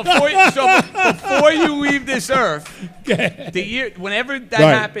 So before you leave this earth, whenever that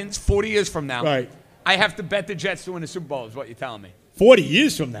happens, 40 years from now, right? I have to bet the Jets to win the Super Bowl. Is what you're telling me? 40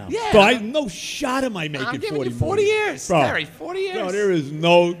 years from now? Yeah. Bro, no shot am I making 40 giving you 40 years. Bro. Larry, 40 years. No, there is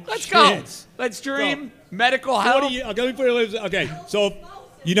no chance. Go. Let's dream. Bro. Medical help. Okay, so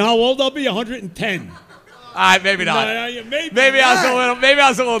you know how old I'll be? 110. Maybe not. No, maybe I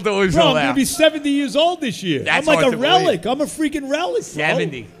was a little delusional. Bro, I'm there. going to be 70 years old this year. That's I'm like a relic. Believe. I'm a freaking relic, bro.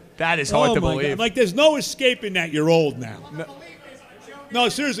 70. That is hard to believe. God. Like, there's no escaping that you're old now. No,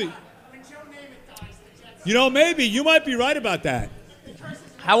 seriously. You know, maybe. You might be right about that.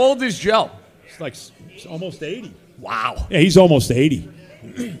 How old is Joe? It's almost 80. Wow. Yeah, he's almost 80.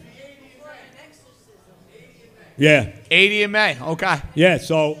 Yeah. 80 in May. Okay. Yeah,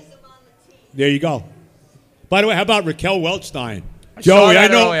 so there you go. By the way, how about Raquel Welchstein? Joey, I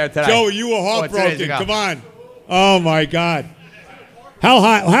know. Joey, you were heartbroken. Come on. Oh, my God. How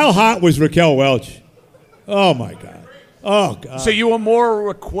hot was Raquel Welch? Oh, my God. Oh, God. So you were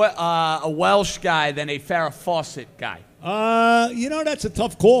more a Welsh guy than a Farrah Fawcett guy? That's a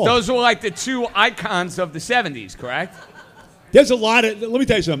tough call. Those were like the two icons of the 70s, correct? There's a lot of, let me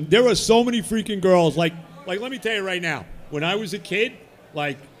tell you something. There are so many freaking girls. Like let me tell you right now. When I was a kid,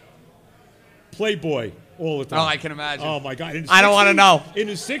 Playboy all the time. Oh, I can imagine. Oh, my God. I don't want to know. In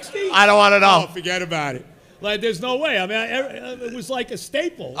the 60s? I don't want to know. Oh, forget about it. There's no way. I mean, it was like a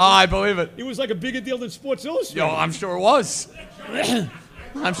staple. Oh, I believe it. It was like a bigger deal than Sports Illustrated. Yo, I'm sure it was.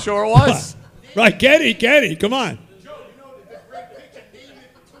 I'm sure it was. Right, Kenny, come on. Joe, you know the great picture David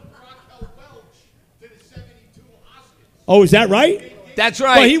took Raquel Welch to the 72 Oscars. Oh, is that right? That's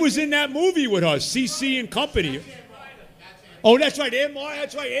right. Well, he was in that movie with us, CC and Company. Oh, that's right. Ann Mark.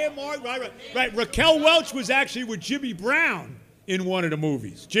 That's right. Ann Mark. Right. Raquel Welch was actually with Jimmy Brown in one of the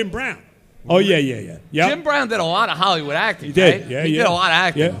movies. Jim Brown. Oh, yeah. Yep. Jim Brown did a lot of Hollywood acting. He did. Right? Yeah, he did a lot of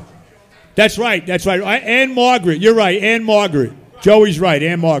acting. Yeah. That's right. Ann Margaret. You're right. Ann Margaret. Joey's right.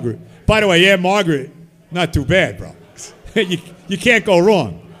 Ann Margaret. By the way, Ann Margaret, not too bad, bro. you can't go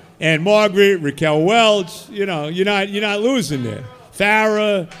wrong. Ann Margaret, Raquel Welch. You're not losing there.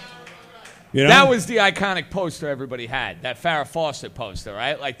 Farrah. That was the iconic poster everybody had. That Farrah Fawcett poster,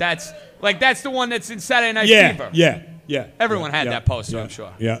 right? That's the one that's in Saturday Night Fever. Yeah. Everyone had that poster, I'm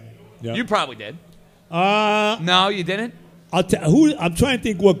sure. Yeah. You probably did. No, you didn't? I'm trying to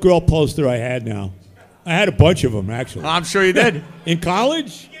think what girl poster I had now. I had a bunch of them, actually. I'm sure you did. In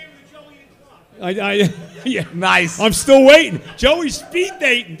college? Yeah. Nice. I'm still waiting. Joey's speed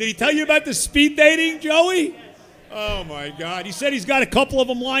dating. Did he tell you about the speed dating, Joey? Oh, my God. He said he's got a couple of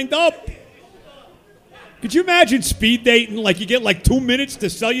them lined up. Could you imagine speed dating? You get 2 minutes to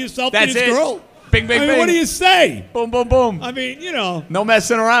sell yourself That's to this it. girl? Bing, bing, bing. What do you say? Boom, boom, boom. I mean, No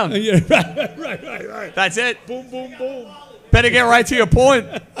messing around. Right. That's it. Boom, boom, boom. Better get right to your point.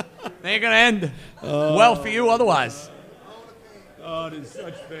 They ain't going to end well for you otherwise. Oh, there's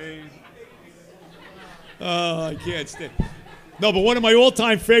such pain. Oh, I can't stand. No, but one of my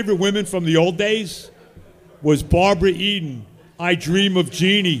all-time favorite women from the old days was Barbara Eden. I Dream of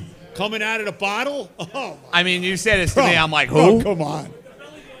Jeannie. coming out of the bottle. Oh, I mean, you said this to bro, me. I'm like, bro, who? come on.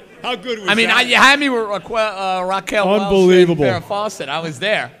 How good was I mean, that? you had me with Raquel Welch Unbelievable. and Farrah Fawcett. I was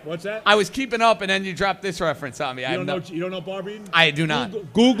there. What's that? I was keeping up, and then you dropped this reference on me. You don't know Barbara Eden? I do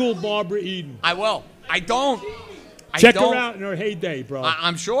not. Google Barbara Eden. I will. I don't. Check her out in her heyday, bro.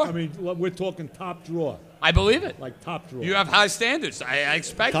 I'm sure. I mean, we're talking top drawer. I believe it. Like top drawer. You have high standards. I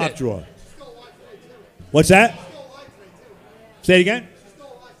expect top it. drawer. What's that? Say it again?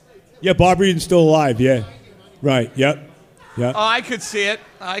 Yeah, Barbara Eden's still alive, yeah. Right, yep. Oh, I could see it.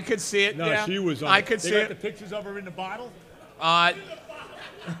 I could see it. No, yeah. she was on I could see got it. the pictures of her in the bottle? Uh,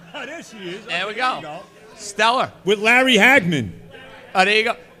 There she is. there we you go. Stellar. With Larry Hagman. Oh, there you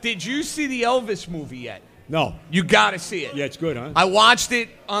go. Did you see the Elvis movie yet? No. You got to see it. Yeah, it's good, huh? I watched it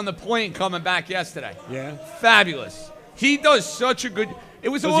on the plane coming back yesterday. Yeah. Fabulous. He does such a good. It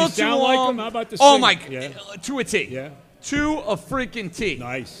was Does a little he sound too like long. him? How about the Oh sing? my! Yeah. To a T. Yeah. To a freaking T.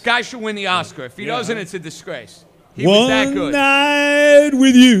 Nice. Guy should win the Oscar. If he Yeah. doesn't, it's a disgrace. He was that One good. night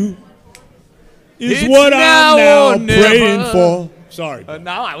with you is It's what now or I'm now praying never. for. Sorry.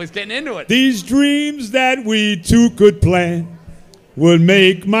 No, I was getting into it. These dreams that we two could plan would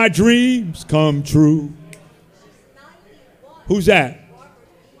make my dreams come true. Who's that?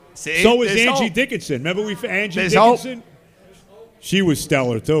 See, So is there's Angie hope. Dickinson. Remember Angie There's hope. Dickinson? She was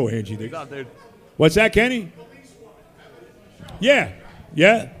stellar too, Angie Dickinson. Oh, dude. What's that, Kenny? Yeah.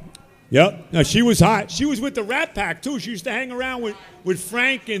 Yep. No, she was hot. She was with the Rat Pack too. She used to hang around with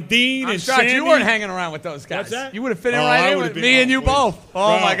Frank and Dean I'm and shocked Sammy. you weren't hanging around with those guys. What's that? You would have fit in Oh, I right in would've with been- me and you please. both.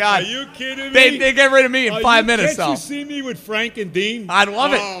 Oh, Bro, my God. Are you kidding me? They get rid of me in 5 minutes, Can't though. you see me with Frank and Dean? I'd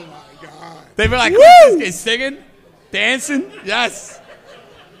love it. Oh, my God. They'd be like, Woo! who's this kid singing? Dancing? Yes.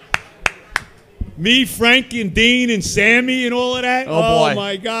 Me, Frank, and Dean, and Sammy, and all of that. Oh, boy.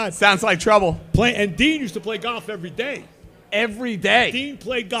 My God! Sounds like trouble. And Dean used to play golf every day. Every day. Dean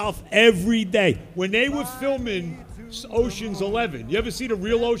played golf every day. When they were filming Ocean's 11, you ever see the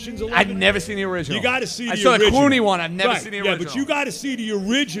real Ocean's 11? I've never seen the original. You got to see the I saw original. the Clooney one. I've never Right, seen the original. Yeah, but you got to see the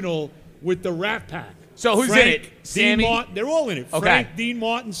original with the Rat Pack. So who's Frank, in it? Dean Sammy? Martin, they're all in it. Okay. Frank, Dean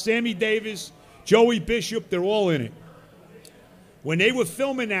Martin, Sammy Davis, Joey Bishop, they're all in it. When they were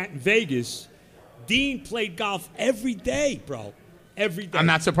filming that in Vegas, Dean played golf every day, bro. Every day. I'm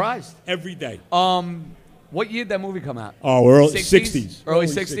not surprised. Every day. What year did that movie come out? Oh, early 60s? Early Early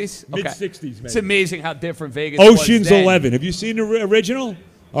 60s? Okay. Mid-60s, maybe. It's amazing how different Vegas was Ocean's then. 11. Have you seen the original?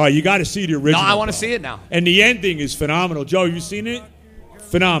 Oh, you got to see the No, original. I want to bro. see it now. And the ending is phenomenal. Joe, have you seen it?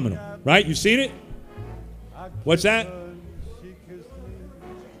 Phenomenal. Right? You seen it? What's that?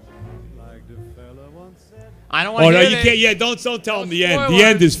 I don't want Oh, to no, hear you it. can't. Yeah, don't tell them the end. The spoilers.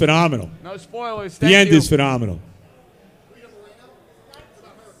 end is phenomenal. No spoilers. The Thank end you. is phenomenal.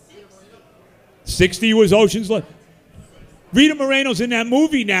 60 was Ocean's 11. Rita Moreno's in that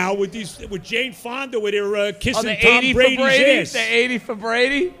movie now with Jane Fonda with her Oh, kissing the Tom 80 Brady's for Brady? ass. The 80 for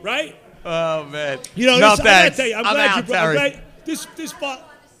Brady? Right? Oh, man. You know, no, this, I gotta thanks. tell you, I'm out, glad you Terry. brought this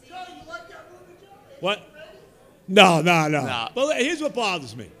What? No. No. Well, here's what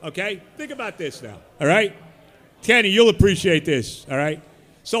bothers me, okay? Think about this now, all right? Kenny, you'll appreciate this, all right?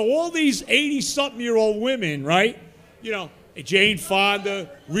 So all these 80-something-year-old women, right? You know, Jane Fonda,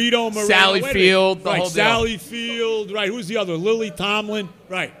 Rito Moreno. Sally wait a minute. Field, the right, whole deal. Sally Field, right. Who's the other? Lily Tomlin,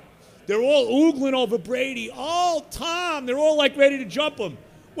 right. They're all oogling over Brady. Oh, Tom, they're all like ready to jump him.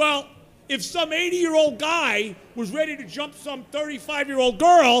 Well, if some 80-year-old guy was ready to jump some 35-year-old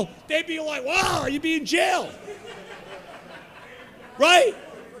girl, they'd be like, wow, you'd be in jail. Right?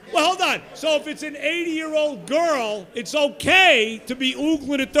 Well, hold on. So if it's an 80-year-old girl, it's okay to be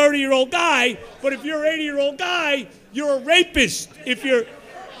oogling a 30-year-old guy, but if you're an 80-year-old guy, you're a rapist. If you're,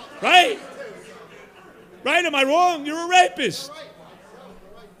 right? Right? Am I wrong? You're a rapist.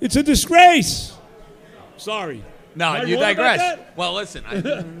 It's a disgrace. Sorry. No, Am I you wrong about digress. that? Well, listen. I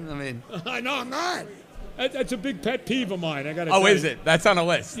mean, I know I'm not. That's a big pet peeve of mine. I got to. oh, is it? That's on the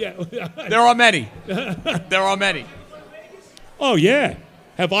list. Yeah. There are many. There are many. Oh yeah.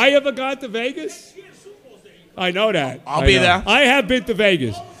 Have I ever gone to Vegas? I know that. I'll I be know. there. I have been to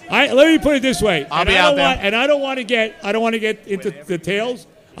Vegas. Let me put it this way. I'll And be I out don't there. want- and I don't want to get into details.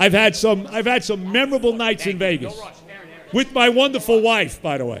 I've had some memorable nights in Vegas with my wonderful wife,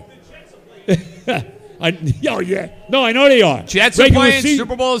 by the way. Oh yeah. No, I know they are. Jets are Regular playing.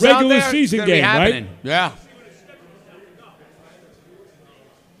 Super Bowl's out regular there. season it's gonna game, be happening. right? Yeah.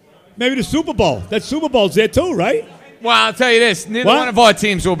 Maybe the Super Bowl. That Super Bowl's there too, right? Well, I'll tell you this. Neither What? one of our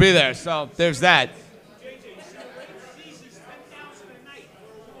teams will be there, so there's that.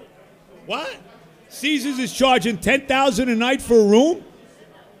 What? Caesars is charging $10,000 a night for a room?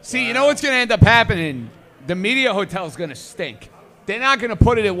 See, you know what's going to end up happening? The media hotel's going to stink. they're not going to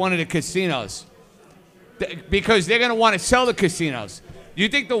put it at one of the casinos because they're going to want to sell the casinos. You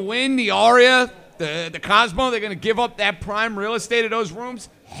think the Wynn, the Aria, the Cosmo, they're going to give up that prime real estate of those rooms?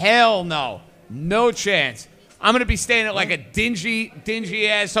 Hell no. No chance. I'm going to be staying at like a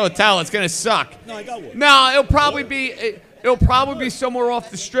dingy-ass hotel. It's going to suck. No, I got one. No, it'll probably be somewhere off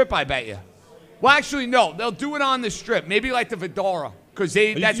the Strip, I bet you. Well, actually, no. They'll do it on the Strip. Maybe like the Fedora because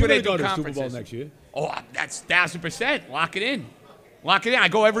that's where they do go to conferences. Super Bowl next year. Oh, that's 1,000%. Lock it in. I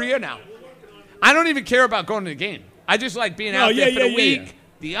go every year now. I don't even care about going to the game. I just like being out there for the week,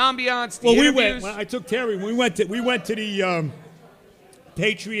 the ambiance, the interviews. We went. When I took Terry. We went to the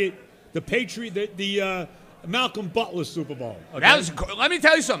the Malcolm Butler Super Bowl. Okay? Let me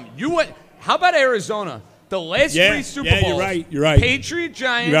tell you something. How about Arizona? The last three Super Bowls. You're right. Patriot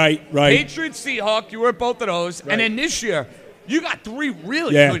Giant. Right. Patriot Seahawk. You were at both of those. Right. And then this year, you got three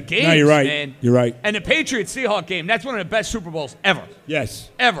really good games. No, you're right. Man. You're right. And the Patriot Seahawk game, that's one of the best Super Bowls ever. Yes.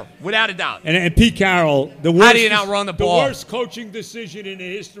 Ever, without a doubt. And Pete Carroll, the worst. How do you not run the ball? The worst coaching decision in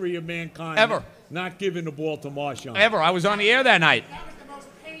the history of mankind. Ever. Not giving the ball to Marshawn. Ever. I was on the air that night. That was the most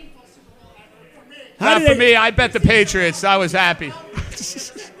painful Super Bowl ever for me. Not for me. I bet the Patriots. I was happy.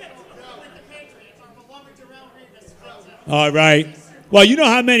 All right. Well, you know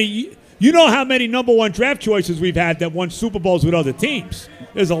how many number one draft choices we've had that won Super Bowls with other teams.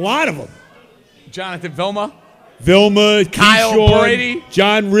 There's a lot of them. Jonathan Vilma, Kyle Keyshawn, Brady,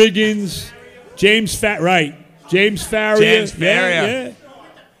 John Riggins, James Farrier. Yeah.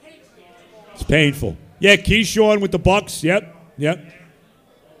 It's painful. Yeah, Keyshawn with the Bucks. Yep.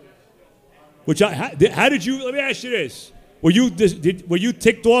 How did you? Let me ask you this. Were you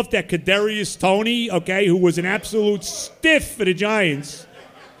ticked off that Kadarius Toney, okay, who was an absolute stiff for the Giants?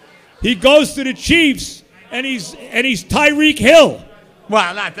 He goes to the Chiefs and he's Tyreek Hill.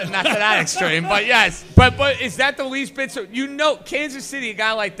 Well, not to that extreme, but yes. But is that the least bit? So Kansas City, a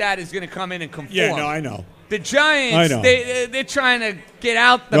guy like that is going to come in and conform. Yeah, no, I know. The Giants, they're trying to get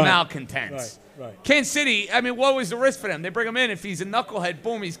out the malcontents. Right. Kansas City, I mean, what was the risk for them? They bring him in. If he's a knucklehead,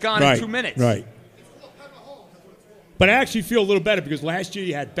 boom, he's gone in 2 minutes. Right. But I actually feel a little better because last year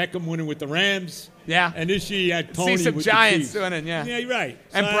you had Beckham winning with the Rams. Yeah. And this year you had Tony See some with Giants the Chiefs. doing it, yeah. Yeah, you're right.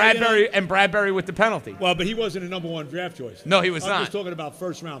 And Bradbury with the penalty. Well, but he wasn't a number one draft choice. No, he was not. I'm just talking about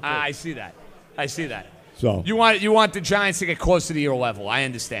first round picks. I see that. So you want the Giants to get close to your level. I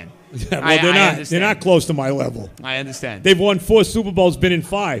understand. Well, they're not. They're not close to my level. I understand. They've won 4 Super Bowls, been in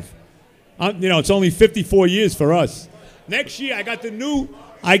 5. It's only 54 years for us. Next year, I got the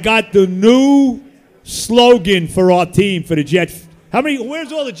new slogan for our team for the Jets.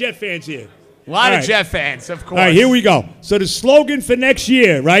 Where's all the Jet fans here? A lot of Jet fans, of course. All right, here we go. So the slogan for next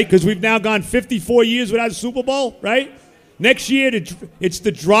year, right? Because we've now gone 54 years without a Super Bowl, right? Next year, it's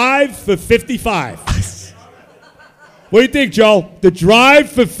the drive for 55. What do you think, Joe? The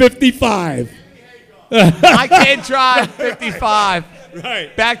drive for 55. I can't drive 55.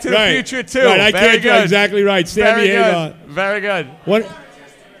 Right. Back to the Future, too. Right, I Very can't good. Exactly right. Sammy Hagar. Very good.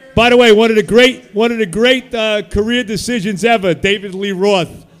 By the way, one of the great career decisions ever, David Lee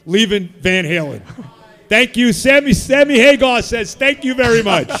Roth leaving Van Halen. Thank you. Sammy Hagar says thank you very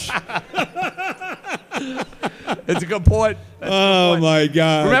much. It's a good point. My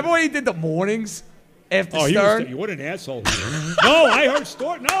God. Remember when he did the mornings after Stern? What an asshole. No, I heard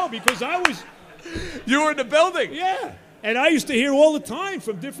Stern. No, because I was. You were in the building. Yeah. And I used to hear all the time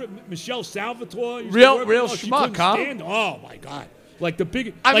from different Michelle Salvatore. Real schmuck, huh? Oh, my God. Like the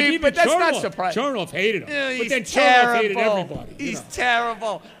big. I like mean, even but that's Chernoff. not surprising. Chernoff hated him. Yeah, but then terrible. Chernoff hated everybody. He's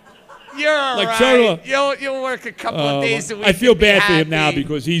terrible. You're like right. You'll work a couple of days a week. I feel bad for him happy. now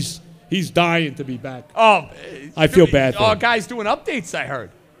because he's dying to be back. Oh, I feel bad for him. Guy's doing updates, I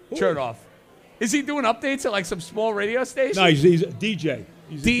heard. Chernoff. Is he doing updates at like some small radio station? No, he's a DJ.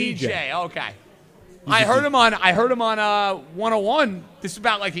 He's a DJ. Okay. I heard him on 101. This is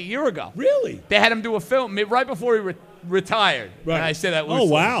about like a year ago. Really? They had him do a film right before he retired. Right. And I said that loosely. Oh,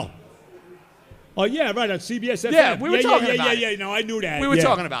 wow. Oh, yeah, right, on CBS FM. Yeah, we were talking about it. Yeah, no, I knew that. We were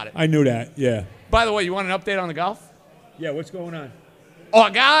talking about it. I knew that, yeah. By the way, you want an update on the golf? Yeah, what's going on? Our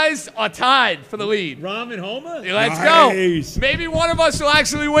guys are tied for the lead. Rom and Homer? Let's nice. go. Maybe one of us will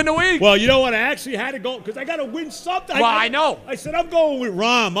actually win the week. Well, you know what? I actually had to go because I got to win something. Well, I know. I said, I'm going with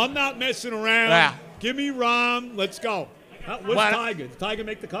Rom. I'm not messing around. Yeah. Give me Rom. Let's go. What's Tiger? Did Tiger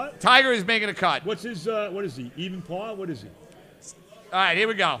make the cut? Tiger is making a cut. What's his, what is he? Even par? What is he? All right, here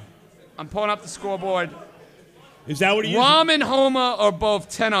we go. I'm pulling up the scoreboard. Is that what he is? Rom and Homer are both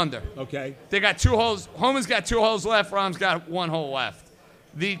 10 under. Okay. They got 2 holes. Homer's got 2 holes left. Rom's got 1 hole left.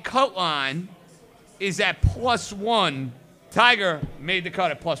 The cut line is at +1 Tiger made the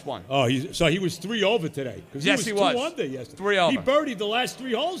cut at +1. Oh, so he was 3 over today. Yes, he was. 2 under yesterday. 3 over. He birdied the last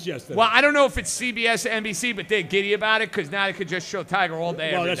 3 holes yesterday. Well, I don't know if it's CBS or NBC, but they're giddy about it because now they could just show Tiger all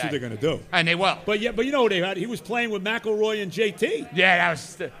day, well, every that's day. what they're going to do. And they will. But you know what they had? He was playing with McIlroy and JT. Yeah, that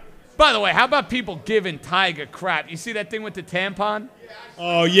was. By the way, how about people giving Tiger crap? You see that thing with the tampon?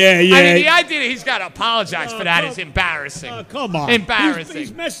 Oh, yeah. I mean, the idea that he's got to apologize for that is embarrassing. Come on. Embarrassing.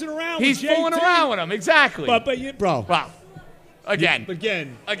 He's messing around He's with JT. fooling around with him, exactly. Bro. Wow. Again.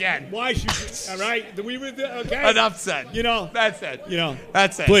 Again. Why should you? All right. Okay. Enough said. That's it.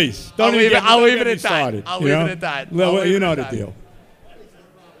 That's it. Please. I'll leave it at that. I'll leave it at that. You know the deal.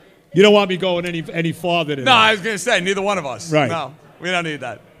 You don't want me going any farther than that. No, I was going to say, neither one of us. Right. No, we don't need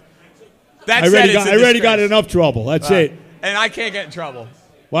that. I already got enough trouble. That's it. And I can't get in trouble.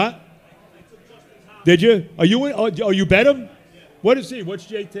 What? Did you? Are you in? Oh, you bet him? What is he? What's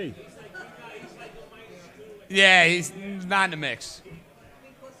JT? Yeah, he's not in the mix.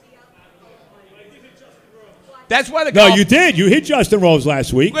 That's why the golf. No, you did. You hit Justin Rose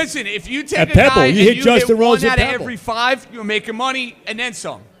last week. Listen, if you take at a guy Pebble, and you hit Justin hit Rose one at out of Pebble. every 5, you're making money, and then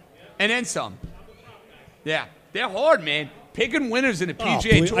some. And then some. Yeah. They're hard, man. Picking winners in the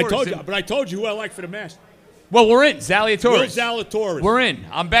PGA Tour. I told you who I like for the Masters. Well, we're in. Zalatoris. Will Zalatoris. We're in.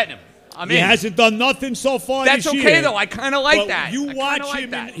 I'm betting him. He hasn't done nothing so far That's this year. okay, though. I kind of like that. You watch like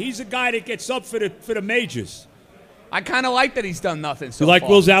him, that. and he's a guy that gets up for the majors. I kind of like that he's done nothing so You like far.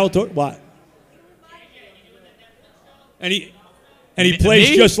 Will Zalatoris? What? And he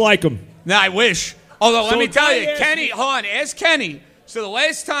plays me? just like him. No, I wish. Although, let So me tell you, ask Kenny, me- hold on, ask Kenny. So the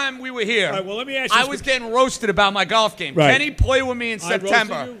last time we were here, All right, well, let me ask you I was getting roasted about my golf game. Right. Kenny played with me in I roasted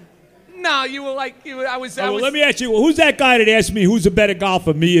September. you? No, you were like, I was. Well, let me ask you, who's that guy that asked me who's a better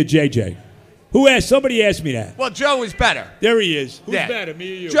golfer, me or JJ? Who asked? Somebody asked me that. Well, Joe was better. There he is. Who's Yeah. better,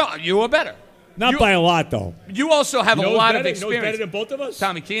 me or you? Joe, you were better. Not you- by a lot, though. You also have You know a who's lot better? of You know who's experience. better than both of us?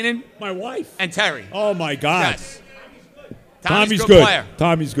 Tommy Keenan My wife. and Terry. Oh, my God. Yes. Tommy's a good. player.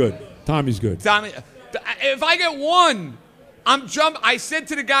 Tommy's good. Tommy's good. Tommy, if I get one, I said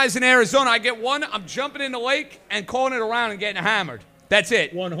to the guys in Arizona, I get one, I'm jumping in the lake and calling it around and getting hammered. That's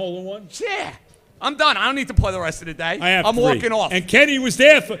it. 1 hole in 1? Yeah. I'm done. I don't need to play the rest of the day. I have I'm 3. walking off. And Kenny was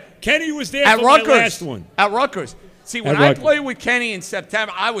there for At my Rutgers. last one. At Rutgers. See, when At I Rutgers. played with Kenny in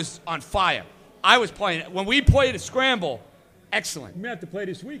September, I was on fire. I was playing. When we played a scramble, excellent. We have to play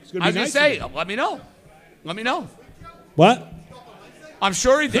this week. It's gonna I be was nice going to say, again. let me know. Let me know. What? I'm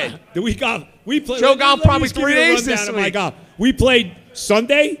sure he did. We played. Joe golf let me probably just give 3 you a days rundown this of my week. golf. We played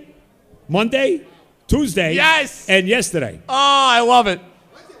Sunday, Monday, Tuesday, Yes. and yesterday. Oh, I love it.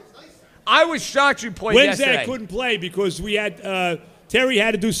 I was shocked you played Wednesday yesterday. I couldn't play because we had Terry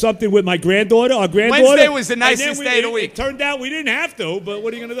had to do something with my granddaughter. Our granddaughter. Wednesday was the And then nicest day of the week. It turned out we didn't have to, but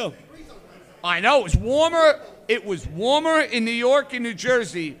what are you going to do? I know it was warmer. It was warmer in New York and New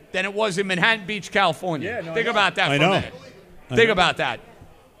Jersey than it was in Manhattan Beach, California. Yeah, no, Think I know. about that I for know. a minute. I Think know. about that.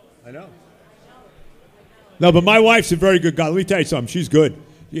 I know. No, but my wife's a very good guy. Let me tell you something. She's good.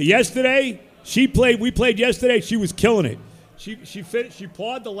 Yesterday, she played. We played yesterday. She was killing it. She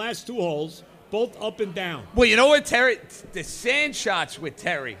pawed the last 2 holes, both up and down. Well, you know what, Terry? The sand shots with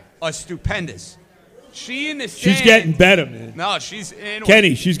Terry are stupendous. She in the sand. She's getting better, man. No, she's in.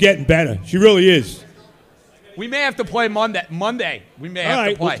 Kenny, she's getting better. She really is. We may have to play Monday. We may have All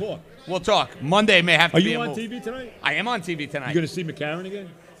right, to play. we'll talk. We'll talk. Monday may have to Are be you a on move. TV tonight? I am on TV tonight. You going to see McCarron again?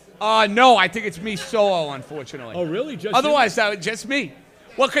 No, I think it's me solo, unfortunately. Oh, really? Just Otherwise, just me.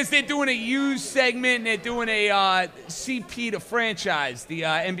 Well, because they're doing a used segment and they're doing a CP to franchise, the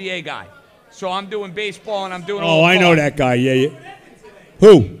NBA guy. So I'm doing baseball and I'm doing. Oh, I know that guy. Yeah, yeah.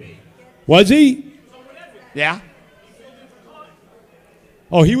 Who? Was he? Yeah.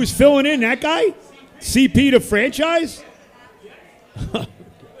 Oh, he was filling in, that guy? CP to franchise?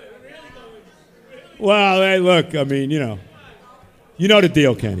 Well, hey, look, I mean, you know the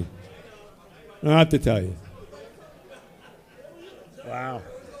deal, Kenny. I don't have to tell you. Wow.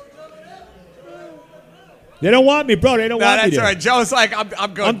 They don't want me, bro. They don't No, want me that's there. all right. Joe's like,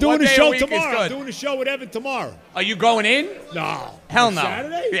 I'm good. I'm doing One a day show week is tomorrow. I'm good. doing a show with Evan tomorrow. Are you going in? No. Hell On no.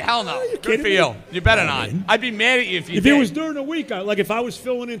 Saturday? Yeah, hell no. Are you Good kidding for me? you. You better I'm not. in. I'd be mad at you if you If did. it was during the week, like if I was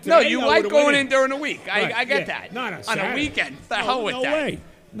filling in today, No, you I like would've going went in during the week. Right, I get yeah. that. Not on On a Saturday. weekend. The No, hell with no that. way.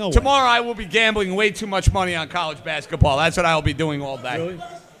 No way. Tomorrow I will be gambling way too much money on college basketball. That's what I will be doing all day. Really?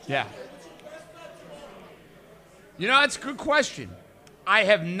 Yeah. You know, that's a good question. I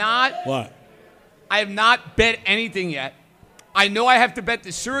have not What? bet anything yet. I know I have to bet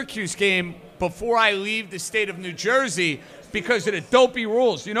the Syracuse game before I leave the state of New Jersey because of the dopey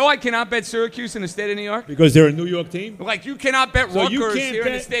rules. You know I cannot bet Syracuse in the state of New York? Because they're a New York team? Like, you cannot bet So you Rutgers can't here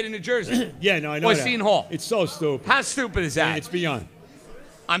in the bet- state of New Jersey. Yeah, no, I know Or that. Seton Hall. It's so stupid. How stupid is that? It's beyond.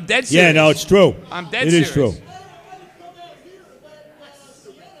 I'm dead serious. Yeah, no, it's true. I'm dead It serious. is true.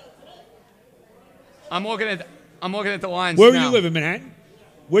 I'm looking at the lines Where do now. you live in Manhattan?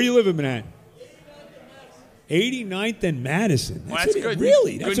 Where do you live in Manhattan? 89th and Madison. Well, that's good.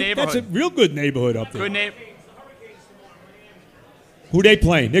 Really? Good That's a neighborhood. real good neighborhood up there. Good name. Who they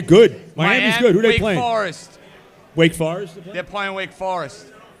playing? They're good. Miami's good. Who they Wake playing? Forest. Wake Forest? They're playing Wake Forest.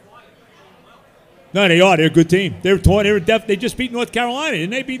 No, they are. They're a good team. They just beat North Carolina.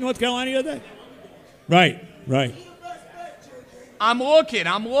 Didn't they beat North Carolina the other day? Right. I'm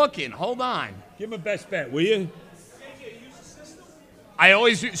looking. Hold on. Give them a best bet, will you? I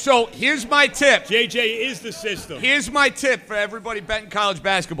always do. So here's my tip. JJ is the system. Here's my tip for everybody betting college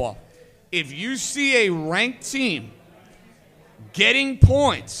basketball. If you see a ranked team getting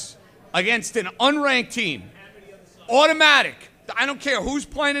points against an unranked team, automatic. I don't care who's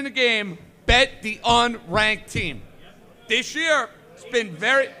playing in the game, bet the unranked team. This year, it's been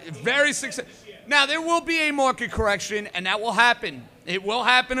very, very successful. Now, there will be a market correction, and that will happen. It will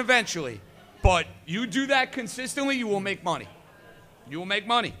happen eventually. But you do that consistently, you will make money. You will make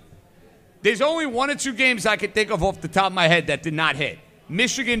money. There's only one or two games I could think of off the top of my head that did not hit.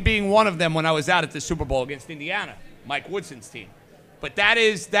 Michigan being one of them when I was out at the Super Bowl against Indiana, Mike Woodson's team. But that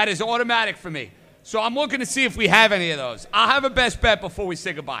is automatic for me. So I'm looking to see if we have any of those. I'll have a best bet before we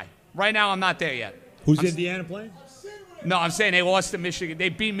say goodbye. Right now, I'm not there yet. Who's Indiana playing? No, I'm saying they lost to Michigan. They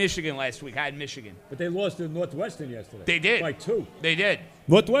beat Michigan last week. I had Michigan. But they lost to Northwestern yesterday. They did. By 2. They did.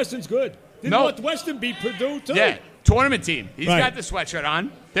 Northwestern's good. Did No. Northwestern beat Purdue, too? Yeah, tournament team. He's Right. got the sweatshirt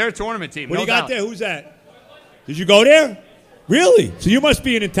on. They're a tournament team. What do no you got doubt. there? Who's that? Did you go there? Really? So you must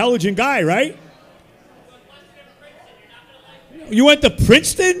be an intelligent guy, right? You went to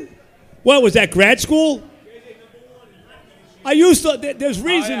Princeton? What, was that grad school? I used to, there's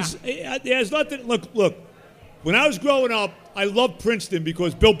reasons. There's nothing, look, when I was growing up, I loved Princeton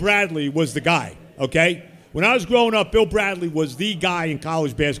because Bill Bradley was the guy, okay? When I was growing up, Bill Bradley was the guy in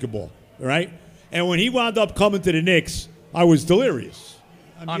college basketball, all right? And when he wound up coming to the Knicks, I was delirious.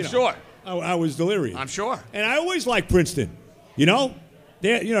 I'm sure. I was delirious. I'm sure. And I always liked Princeton, you know?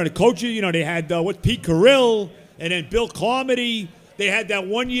 The coaches, they had, Pete Carrill, and then Bill Carmody. They had that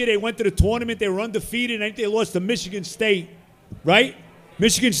one year they went to the tournament. They were undefeated. And I think they lost to Michigan State, right?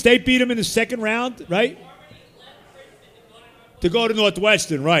 Michigan State beat them in the second round, right? To go to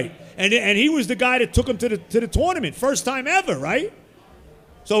Northwestern, right? And he was the guy that took them to the tournament, first time ever, right?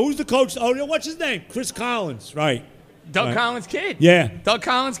 So who's the coach? Oh, what's his name? Chris Collins, right? Doug Right. Collins' kid. Yeah. Doug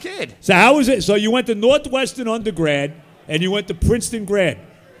Collins' kid. So how was it? So you went to Northwestern undergrad and you went to Princeton grad.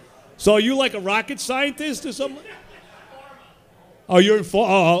 So are you like a rocket scientist or something? Oh, you're in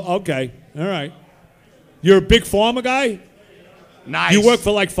okay. All right. You're a big pharma guy? Nice. You work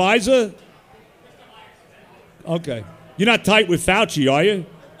for like Pfizer? Okay. You're not tight with Fauci, are you?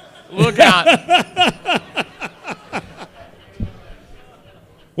 Look out.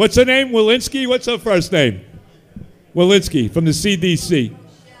 What's her name? Walensky? What's her first name? Walensky from the CDC.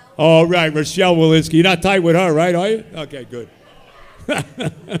 Oh, right. Rochelle Walensky. You're not tight with her, right? Are you? Okay, good.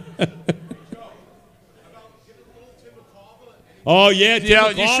 Oh, yeah. Tim You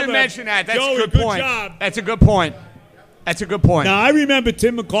McCarver. should mention that. That's Joey, a good good point. job. That's a good point. That's a good point. Now, I remember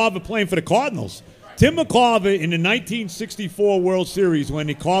Tim McCarver playing for the Cardinals. Tim McCarver in the 1964 World Series when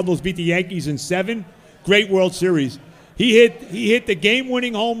the Cardinals beat the Yankees in 7, great World Series. He hit the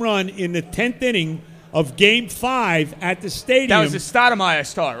game-winning home run in the 10th inning of Game 5 at the stadium. That was the Stoudemire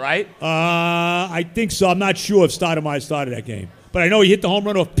start, right? I think so. I'm not sure if Stoudemire started that game. But I know he hit the home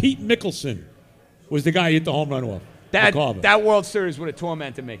run off. Pete Mickelson was the guy he hit the home run off. McCarver. That World Series would have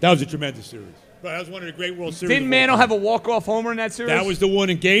tormented me. That was a tremendous series. Right, that was one of the great World Series. Didn't Mantle have a walk-off homer in that series? That was the one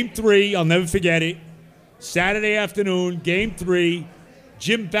in Game 3. I'll never forget it. Saturday afternoon, Game 3.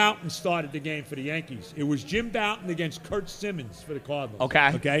 Jim Bouton started the game for the Yankees. It was Jim Bouton against Kurt Simmons for the Cardinals.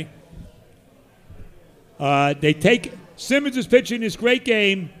 Okay. They take Simmons is pitching this great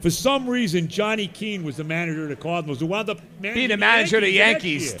game. For some reason, Johnny Keane was the manager of the Cardinals, who wound up being the manager of the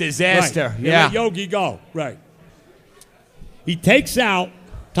Yankees. next year. Disaster. Right. Yeah. Let Yogi go. Right. He takes out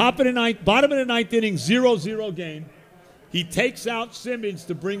bottom of the ninth inning, 0-0 game. He takes out Simmons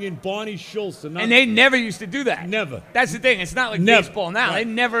to bring in Barney Schultz. And they never used to do that. Never. That's the thing. It's not like Never. baseball now. Right.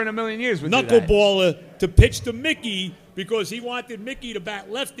 They never in a million years would do that. Knuckleballer to pitch to Mickey because he wanted Mickey to bat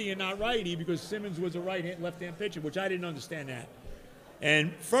lefty and not righty because Simmons was a left-hand pitcher, which I didn't understand that.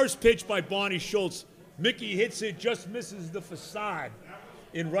 And first pitch by Barney Schultz, Mickey hits it, just misses the facade.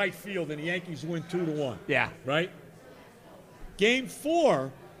 in right field, and the Yankees win 2-1. Yeah. Right? Game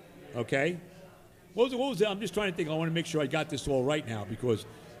 4, okay? What was it? I'm just trying to think. I want to make sure I got this all right now because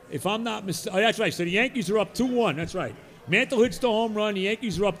if I'm not mistaken, that's right. So the Yankees are up 2-1. That's right. Mantle hits the home run. The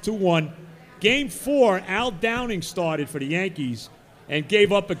Yankees are up 2-1. Game 4, Al Downing started for the Yankees and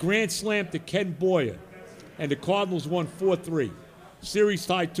gave up a grand slam to Ken Boyer. And the Cardinals won 4-3. Series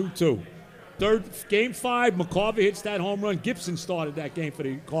tied 2-2. Game 5, McCarver hits that home run. Gibson started that game for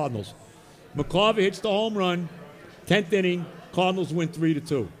the Cardinals. McCarver hits the home run. 10th inning, Cardinals win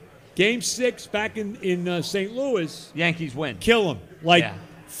 3-2. Game 6, back in St. Louis. Yankees win. Kill them,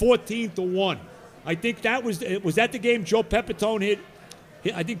 14-1. I think that was that the game Joe Pepitone hit.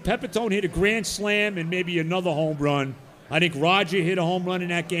 I think Pepitone hit a grand slam and maybe another home run. I think Roger hit a home run in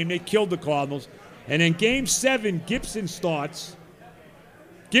that game. They killed the Cardinals. And then Game 7, Gibson starts.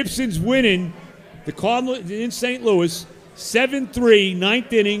 Gibson's winning. The Cardinals in St. Louis, 7-3,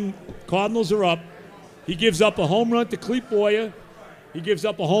 9th inning. Cardinals are up. He gives up a home run to Clete Boyer. He gives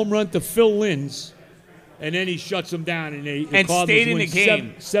up a home run to Phil Linz. And then he shuts them down, and the Cardinals stayed in win the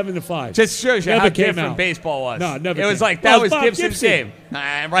game. 7-5. Just shows you Never how came different out. baseball was. No, never It was came. like that Well, was Bob Gibson's Gibson. game.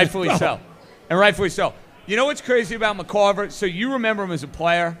 And rightfully so. And rightfully so. You know what's crazy about McCarver? So you remember him as a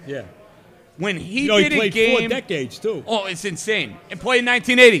player? Yeah. When he He did played a game. 4 decades, too. Oh, it's insane. And played in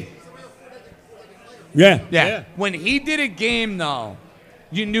 1980. Yeah. Yeah. When he did a game, though,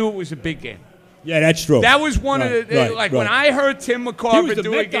 you knew it was a big game. Yeah, that's true. That was one Right, of the right, when right. I heard Tim He was McCarver the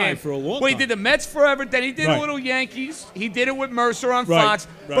do a Met guy game for a long Well, he time. did the Mets forever. Then he did Right. a little Yankees. He did it with Mercer on Right, Fox.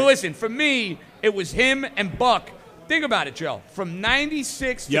 right. But listen, for me, it was him and Buck. Think about it, Joe. From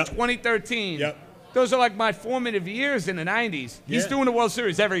 '96 to Yep. 2013. Yep. Those are like my formative years in the '90s. He's Yeah. doing the World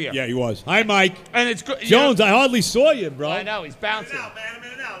Series every year. Yeah, he was. Hi, Mike. And it's good. Jones, I hardly saw you, bro. I know he's bouncing. I'm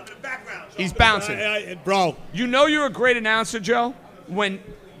in and out. I'm in the background. He's bouncing. Bro. You know you're a great announcer, Joe, when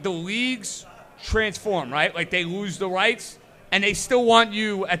the leagues transform, right? Like they lose the rights, and they still want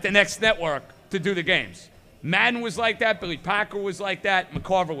you at the next network to do the games. Madden was like that. Billy Packer was like that.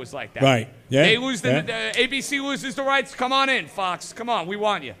 McCarver was like that. Right. Yeah. They lose Yeah. the ABC loses the rights. Come on in, Fox. Come on, we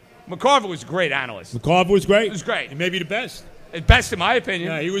want you. McCarver was a great analyst. McCarver was great. He was great. And maybe the best. Best in my opinion.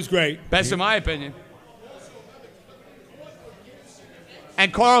 Yeah, he was great. Best in my opinion.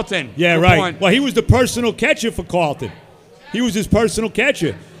 And Carlton. Yeah, good right. point. Well, he was the personal catcher for Carlton. He was his personal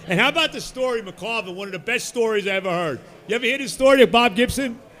catcher. And how about the story, McCarver? One of the best stories I ever heard. You ever hear this story of Bob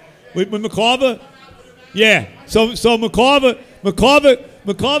Gibson with McCarver? Yeah. So McCarver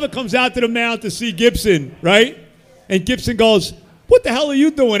comes out to the mound to see Gibson, right? And Gibson goes, "What the hell are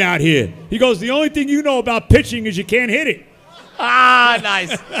you doing out here?" He goes, "The only thing you know about pitching is you can't hit it." Ah,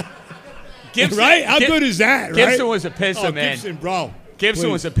 nice. Gibson, Right? How good is that, right? Gibson was a pisser, oh, man. Gibson, bro. Gibson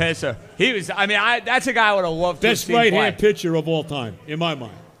Please. was a pisser. He was. I mean, that's a guy I would have loved to have Best seen right-hand play. pitcher of all time, in my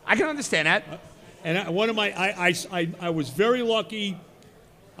mind. I can understand that. And I was very lucky.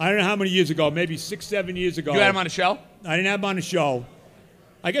 I don't know how many years ago, maybe 6, 7 years ago. You had him on the show? I didn't have him on the show.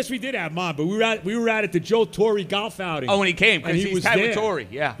 I guess we did have him on, but we were at the Joe Torre golf outing. Oh, when he came, And because he he's was tied with there. Torrey.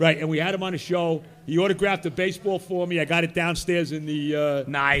 Yeah. Right, and we had him on the show. He autographed a baseball for me. I got it downstairs in the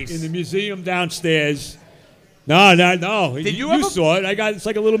Nice. in the museum downstairs. No. Did you you ever- saw it? It's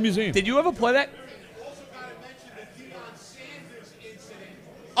like a little museum. Did you ever play that? Also got to mention the Deion Sanders incident.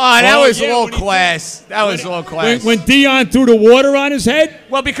 Oh, that Oh, was yeah, low when he- class. That was low class. when Dion threw the water on his head?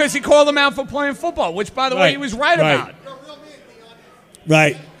 Well, because he called him out for playing football, which, by the way, Right, he was right right. about.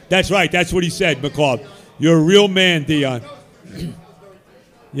 Right. That's right. That's what he said, McCall. You're a real man, Dion.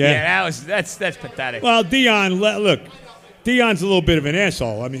 Yeah, that's pathetic. Well, Dion, look, Dion's a little bit of an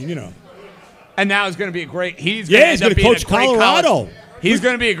asshole. I mean, you know. And now he's going to be a great. He's Yeah, going he's to gonna coach Colorado. He's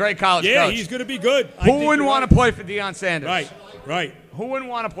going to be a great college Yeah, coach. he's going to be good. Who wouldn't want to play for Deion Sanders? Right. Who wouldn't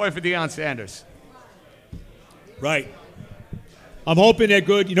want to play for Deion Sanders? Right. I'm hoping they're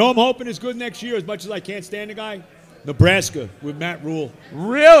good. You know I'm hoping is good next year as much as I can't stand the guy? Nebraska with Matt Rule.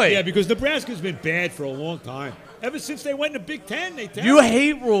 Really? Yeah, because Nebraska's been bad for a long time. Ever since they went in the Big Ten, they terrible. You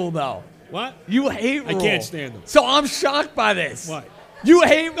hate Rule, though. What? You hate Rule. I can't stand them. So I'm shocked by this. What? You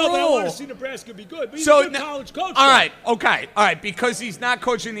hate No, Rule. but I want to see Nebraska be good. But he's So a good now- college coach. All though. right, okay, all right. Because he's not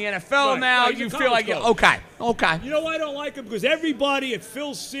coaching the NFL Right, now, right, he's a you feel college like coach. okay. You know why I don't like him? Because everybody at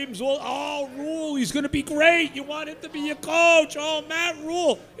Phil Simms, Rule, he's going to be great. You want him to be your coach. Oh, Matt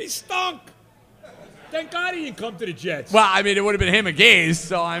Rule. He stunk. Thank God he didn't come to the Jets. Well, I mean, it would have been him against.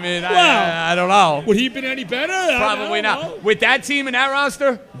 So I mean, Well, I don't know. Would he have been any better? Probably I don't know. not. With that team and that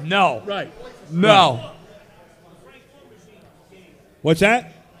roster, no. Right. No. What's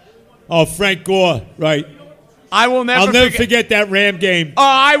that? Oh, Frank Gore. Right. I will never. I'll never forget that Ram game.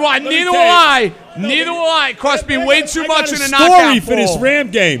 Oh, neither will I. No, Neither will I. It cost me way too much in a I got knockout a story for this pool.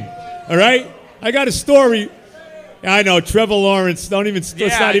 Ram game. All right, I got a story. I know Trevor Lawrence. Don't even.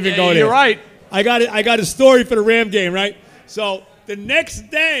 Let's not even go there. You're right. I got a story for the Ram game. Right. So the next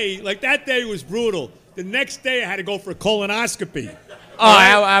day, like that day was brutal. The next day, I had to go for a colonoscopy.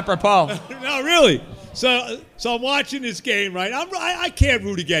 Oh, apropos. No, really. So I'm watching this game, right? I can't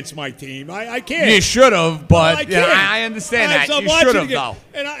root against my team. I can't. You should have, but I you know, can't. I understand that. So I'm You watching should the have, game.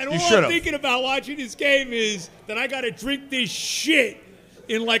 though. And You all should I'm have. thinking about watching this game is that I got to drink this shit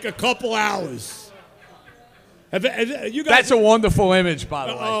in like a couple hours. You guys, That's a wonderful image, by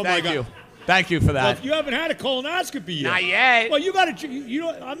the way. Oh, my Thank God. you. Thank you for that. You haven't had a colonoscopy yet. Not yet. Well, you got to. You know,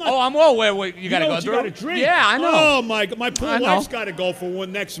 I'm not. Oh, I'm well aware what you got to know go what through. You got to drink. Yeah, I know. Oh my God, my poor I know. wife's got to go for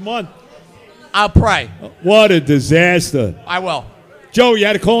one next month. I'll pray. What a disaster. I will. Joe, you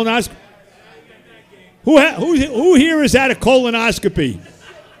had a colonoscopy? Who here has had a colonoscopy?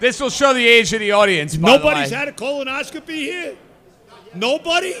 This will show the age of the audience. By Nobody's the way. had a colonoscopy here?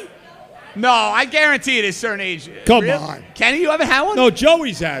 Nobody? No, I guarantee it is certain age. Come Really? on. Kenny, you haven't had one? No,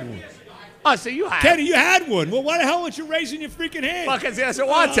 Joey's had one. Oh, so you have. Kenny, you had one. Well, why the hell aren't you raising your freaking hand? Because he doesn't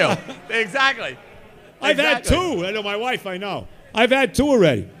want to. Exactly. I've had Exactly. two. I know my wife, I know. I've had two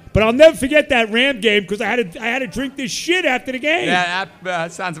already. But I'll never forget that Ram game because I had to drink this shit after the game. Yeah,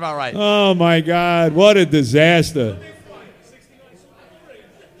 that sounds about right. Oh, my God. What a disaster.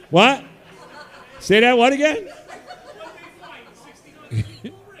 What? Say that what again?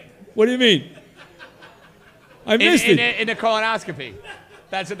 What do you mean? I missed it. In the colonoscopy.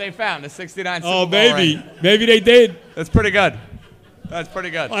 That's what they found, the 69 Super Oh, Bowl maybe. ring. Maybe they did. That's pretty good. That's pretty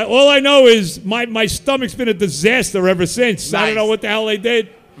good. All I know is my stomach's been a disaster ever since. I don't Nice. know what the hell they did.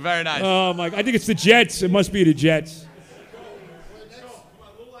 Very nice. Oh, my. I think it's the Jets. It must be the Jets.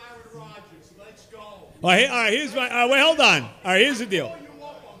 All right, here's my. Wait, hold on. All right, here's the deal. All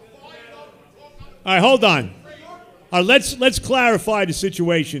right, hold on. All right, let's clarify the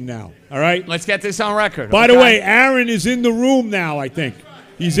situation now. All right. Let's get this on record. By the okay? way, Aaron is in the room now. I think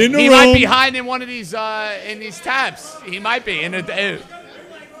he's in the He room. might be hiding in one of these in these tabs. He might be in a.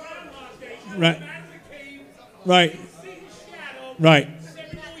 Right. Right. Right.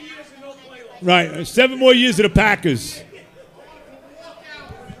 Right. 7 more years of the Packers.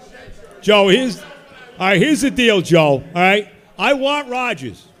 Joe, here's the deal, Joe. All right. I want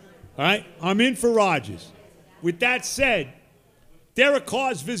Rodgers. All right. I'm in for Rodgers. With that said, Derek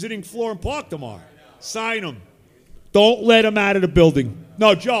Carr's visiting Florham Park tomorrow. Sign him. Don't let him out of the building.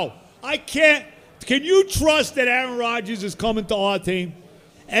 No, Joe, I can't. Can you trust that Aaron Rodgers is coming to our team?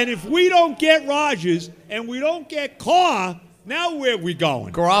 And if we don't get Rodgers and we don't get Carr, now where are we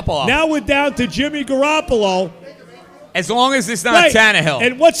going? Garoppolo. Now we're down to Jimmy Garoppolo. As long as it's not Right. Tannehill.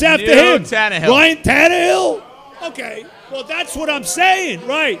 And what's after No him? Tannehill. Ryan Tannehill? Okay. Well, that's what I'm saying.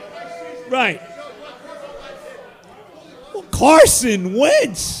 Right. Right. Well, Carson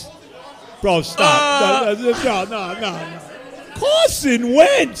Wentz. Bro, stop. No. Carson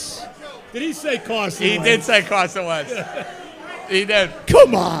Wentz. Did he say Carson He Wentz? did say Carson Wentz. He did.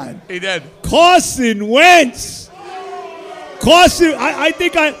 Come on. He did. Carson Wentz. Carson, I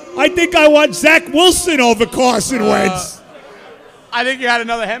think I want Zach Wilson over Carson Wentz. I think you had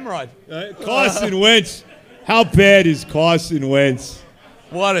another hemorrhoid. Carson Wentz. How bad is Carson Wentz?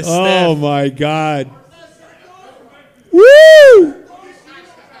 What a Oh stiff. my God. Woo!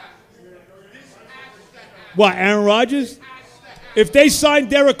 What, Aaron Rodgers? If they sign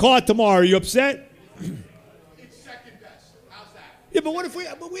Derek Carr tomorrow, are you upset? It's second best. How's that? Yeah, but what if we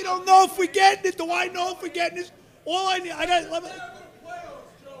don't know if we're getting it? Do I know if we're getting this? All I need,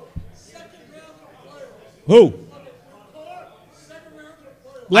 Who?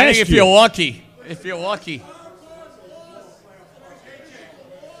 I think if year. you're lucky. If you're lucky.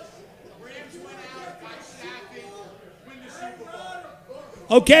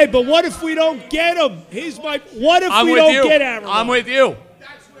 Okay, but what if we don't get him? What if I'm we with don't you. get Aaron? I'm with you.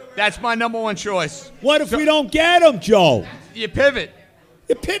 That's my number one choice. What if we don't get him, Joe? You pivot.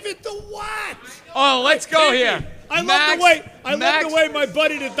 You pivot to what? Oh, let's go here. I Max, love Max. the way my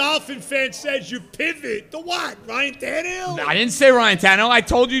buddy the Dolphin fan says you pivot to what? Ryan Tannehill? I didn't say Ryan Tannehill. I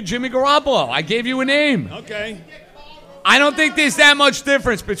told you Jimmy Garoppolo. I gave you a name. Okay. I don't think there's that much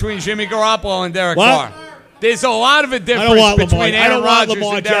difference between Jimmy Garoppolo and Derek What? Carr. There's a lot of a I don't difference want Lamar. between I Aaron don't want Rodgers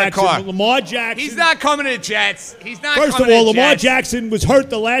Lamar and Derek Jackson. Carr. Lamar Jackson. He's not coming to the Jets. He's not First of coming all, to the Lamar Jets. Jackson was hurt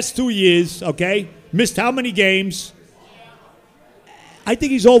the last 2 years, okay? Missed how many games? I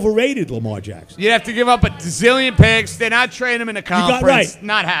think he's overrated, Lamar Jackson. You'd have to give up a zillion picks. They're not trading him in the conference. right.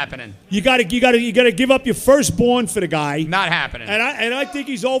 Not happening. You got to give up your firstborn for the guy. Not happening. And I think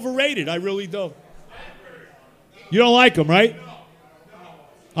he's overrated. I really do. You don't like him, right?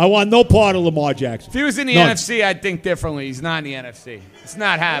 I want no part of Lamar Jackson. If he was in the None. NFC, I'd think differently. He's not in the NFC. It's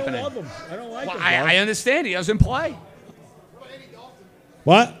not happening. I don't love him. I don't like Well, him. I understand he doesn't play.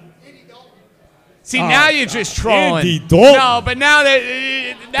 What? See, now you're just trolling. Andy Dalton. No, but now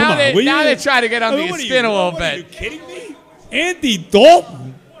Come on, will now you- they're trying to get under I mean, your what are skin you, a little what Are bit. you kidding me? Andy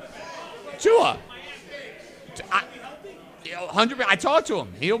Dalton. Tua. 100. I talked to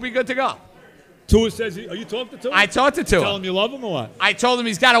him. He'll be good to go. Tua says, are you talking to Tua? I talked to Tell Tua. him you love him or what? I told him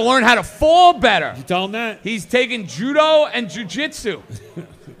he's got to learn how to fall better. You tell him that? He's taking judo and jujitsu.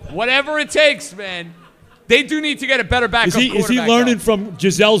 Whatever it takes, man. They do need to get a better backup Is he quarterback, learning though. from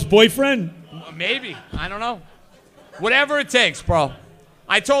Giselle's boyfriend? Maybe. I don't know. Whatever it takes, bro.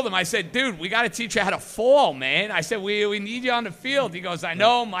 I told him, I said, dude, we got to teach you how to fall, man. I said, we need you on the field. He goes, I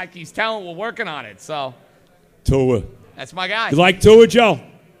know, Mikey's telling we're working on it. So Tua. that's my guy. You like Tua, Joe?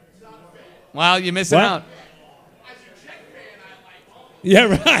 Well, you're missing What? out. Yeah,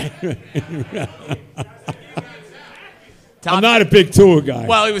 right. Top- I'm not a big Tua guy.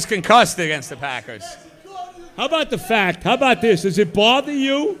 Well, he was concussed against the Packers. How about this? Does it bother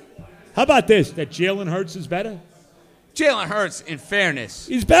you? How about this? That Jalen Hurts is better? Jalen Hurts, in fairness,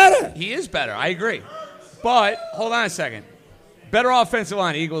 He's better. he is better. I agree. But hold on a second. Better offensive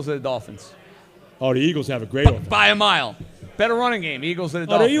line, Eagles or the Dolphins. Oh, the Eagles have a great offense. By a mile. Better running game, Eagles or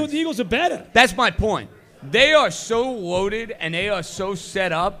the Oh, Dolphins. the Eagles are better. That's my point. They are so loaded and they are so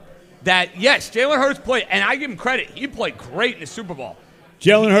set up that, yes, Jalen Hurts played, and I give him credit. He played great in the Super Bowl.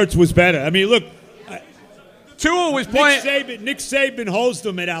 Jalen Hurts was better. I mean, look, Tua was playing. Nick Saban hosed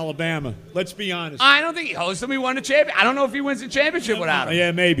them at Alabama. Let's be honest. I don't think he hosted him. He won the championship. I don't know if he wins the championship without him.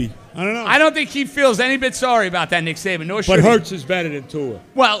 Yeah, maybe. I don't know. I don't think he feels any bit sorry about that, Nick Saban. Nor should But he. Hurts is better than Tua.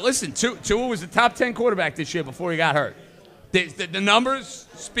 Well, listen, Tua was the top 10 quarterback this year before he got hurt. The numbers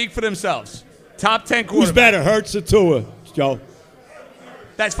speak for themselves. Top 10 quarterback. Who's better, Hurts or Tua, Joe?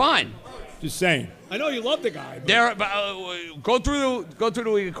 That's fine. Just saying. I know you love the guy. But Go through the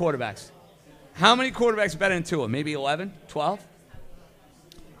league of quarterbacks. How many quarterbacks are better than Tua? Maybe 11, 12?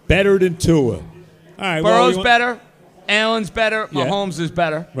 better than Tua. All right. Burrow's well, better. Allen's better. Yeah. Mahomes is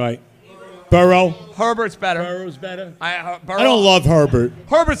better. Right. Burrow. Herbert's better. Burrow's better. Burrow, I don't love Herbert.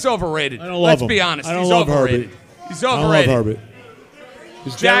 Herbert's overrated. I don't love Let's him. be honest. I don't He's love overrated. Herbert. He's I don't love overrated.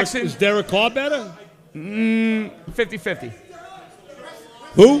 Herbert. Jackson. Is Derek Carr better? 50-50.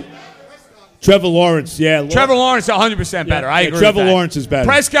 Who? Trevor Lawrence. Yeah. Trevor Lawrence 100% better. I agree Trevor with that. Lawrence is better.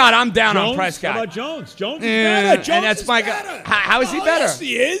 Prescott, I'm down on Jones? Prescott. How about Jones? Jones is Yeah, better. Jones and that's is my guy. better. How is he Oh, better? Yes,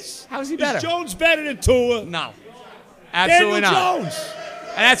 he is. How is he better? Is Jones better than Tua? No. Absolutely Daniel not. Jones.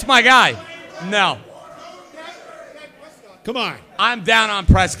 And that's my guy. No. Come on. I'm down on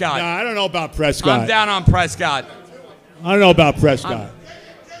Prescott. Nah, I don't know about Prescott. I'm down on Prescott. I don't know about Prescott.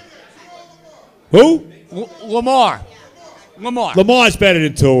 Who? Lamar. Lamar's better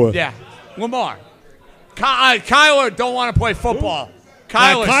than Tua. Yeah. Lamar. Kyler don't want to play football.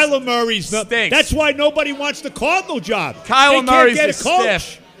 Kyler Murray's not. stinks. That's why nobody wants the Cardinal job. Kyler they Murray's can't get the a coach.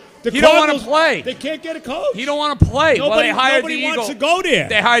 stiff. The He don't wanna Cardinals- play. They can't get a coach. He don't want to play. Well, they hired the nobody Eagle. wants to go there.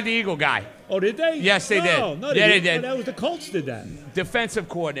 They hired the Eagle guy. Oh, did they? Yes, they did. No, Yeah, they didn't. did. Oh, that was the Colts did that. Defensive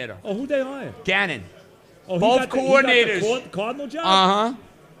coordinator. Oh, who they hired? Gannon. Oh, Both he got coordinators. The Cardinal job? Uh-huh.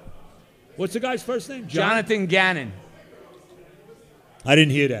 What's the guy's first name? Jonathan Gannon. I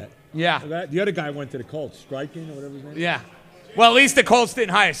didn't hear that. Yeah. The other guy went to the Colts, Striking or whatever his name is. Yeah. Well, at least the Colts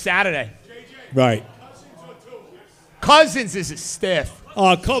didn't hire Saturday. Right. Cousins is a stiff.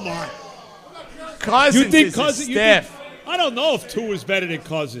 Oh, come on. Cousins You think is Cousins? a stiff. I don't know if Tua is better than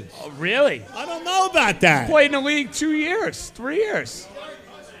Cousins. Oh, really? I don't know about that. Played in the league 2 years, 3 years.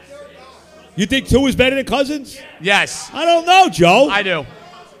 You think Tua is better than Cousins? Yes, I don't know, Joe. I do.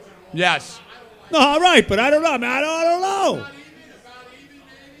 Yes. No, all right, but I don't know. I mean, I don't know.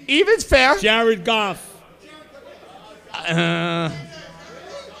 Even's fair. Jared Goff.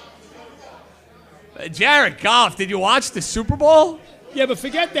 Jared Goff, did you watch the Super Bowl? Yeah, but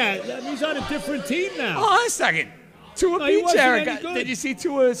forget that. He's on a different team now. Hold on a second. Tua No, he beat wasn't Jared any Goff. good. Did you see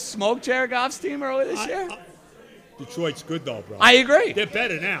Tua smoke Jared Goff's team earlier this year? Detroit's good though, bro. I agree. They're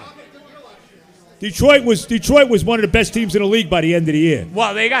better now. Detroit was one of the best teams in the league by the end of the year.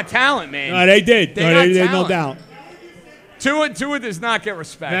 Well, they got talent, man. No, they did. They got no talent. doubt. Tua does not get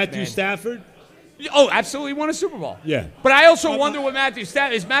respect, Matthew man. Stafford. Oh, absolutely won a Super Bowl. Yeah. But I also wonder what Matthew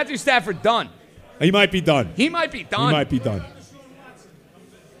Stafford is. Matthew Stafford done? He might be done. He might be done. He might be done.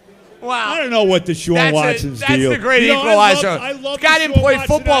 Wow. I don't know what the Sean Watson's that's deal. the great You know, equalizer. I love This guy the didn't Sean play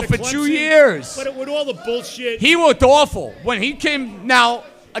Watson football out of for 2 Clemson, years. But with all the bullshit. He looked awful when he came. Now,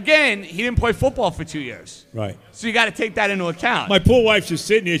 again, he didn't play football for 2 years. Right. So you got to take that into account. My poor wife's just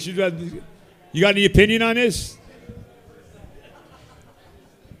sitting here. You got any opinion on this?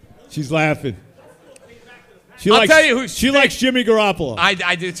 She's laughing. I'll tell you who she likes Jimmy Garoppolo.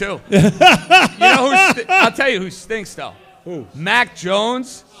 I do too. I'll tell you who stinks though. Who? Mac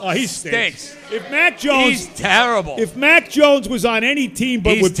Jones. Oh, he stinks. If Mac Jones, He's terrible. if Mac Jones was on any team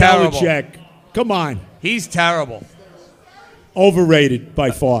but He's with terrible. Belichick, come on, He's terrible. overrated by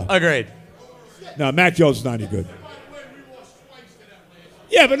far. Agreed. No, Mac Jones is not any good.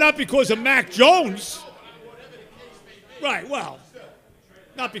 Yeah, but not because of Mac Jones. Right, well,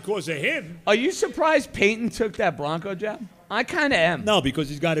 not because of him. Are you surprised Peyton took that Bronco job? I kind of am. No, because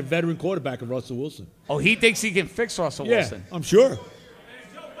he's got a veteran quarterback in Russell Wilson. Oh, he thinks he can fix Russell Yeah, Wilson. I'm sure.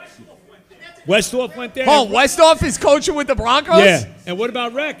 Westhoff went there. Oh, Westhoff is coaching with the Broncos? Yeah, and what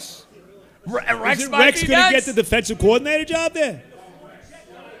about Rex? Rex Isn't might Rex be going to next? get the defensive coordinator job there?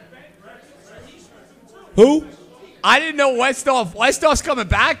 Who? I didn't know Westhoff. Westhoff's coming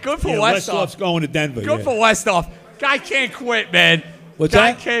back. Good for Yeah, Westhoff. Westhoff's going to Denver. Good yeah. for Westhoff. Guy can't quit, man. What's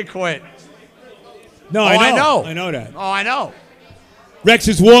Guy that? can't quit. No, Oh, I know. I I know that. Oh, I know. Rex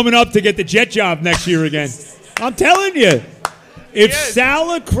is warming up to get the Jet job next year again. I'm telling you. If is.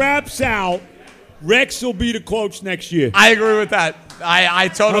 Saleh craps out, Rex will be the coach next year. I agree with that. I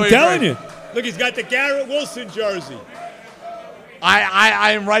totally I'm telling agree. you. Look, he's got the Garrett Wilson jersey.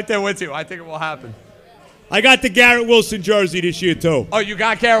 I am right there with you. I think it will happen. I got the Garrett Wilson jersey this year, too. Oh, you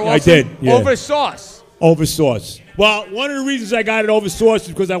got Garrett I Wilson? did, yeah. Over Sauce. Over Sauce. Well, one of the reasons I got it over Sauce is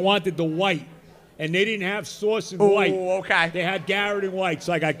because I wanted the white. And they didn't have Sauce in white. Oh, okay. They had Garrett in white,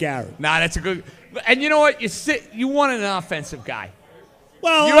 so I got Garrett. Nah, that's a good. And you know what? You want an offensive guy.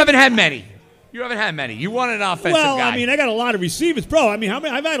 Well, You haven't had many. You haven't had many. You want an offensive Well, guy. I mean, I got a lot of receivers, bro. I mean,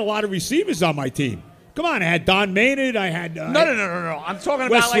 I've had a lot of receivers on my team. Come on, I had Don Maynard. I had No. I'm talking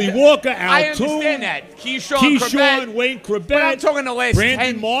about Wesley like Walker, I Al Toon, understand that. Keyshawn, Corbett, Wayne Corbett. But I'm talking the last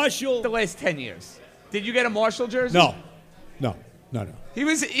Brandon 10 Marshall. The last 10 years. Did you get a Marshall jersey? No. He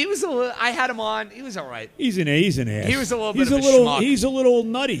was a little. I had him on. He was all right. He's an ass. He was a little he's bit of a little, schmuck. He's a little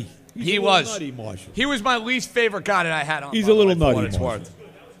nutty. He was nutty, Marshall. He was my least favorite guy that I had on. He's by a the little way, for nutty, what it's Marshall. worth.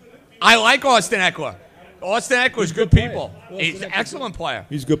 I like Austin Eckler. Austin Eckler's good player. people. Austin He's an Eckler's excellent player.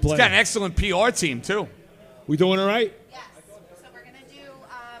 He's a good player. He's got an excellent PR team too. We doing all right? Yes. So we're going to do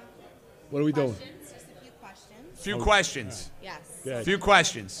What are we doing? questions, just a few questions. Few questions. Yes. Good. Few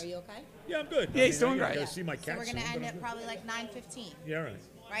questions. Are you okay? Yeah, I'm good. Yeah, he's doing I great. gotta see my So cat we're going to soon, end but at I'm probably like 9:15, good. Yeah, all right.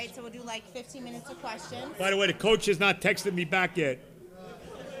 right? So we'll do like 15 minutes of questions. By the way, the coach has not texted me back yet. All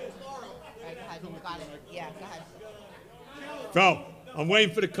right, go ahead. You got it. Yeah, go ahead. Bro, I'm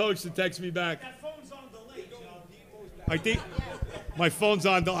waiting for the coach to text me back. I think my phone's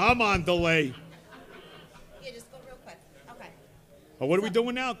on. I'm on delay. Yeah, just go real quick. Okay. Oh, what are we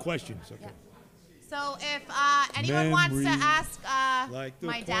doing now? Questions. Okay. Yeah. So if anyone wants to Memories ask Like the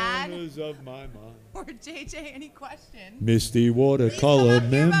my dad corners of my mind. or JJ any questions, Misty please come watercolor up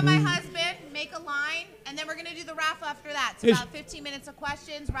here by my memory. husband, make a line, and then we're going to do the raffle after that. So Yes. about 15 minutes of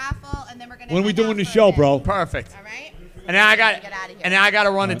questions, raffle, and then we're going to When are we doing the show, bro? Perfect. All right? And then I got Get outta here. and then I got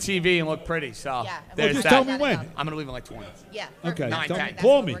to run the TV and look pretty. So Yeah. there's just that. tell me when. I'm gonna leave in like 20. Yeah. Okay. Nine, Tell me- ten.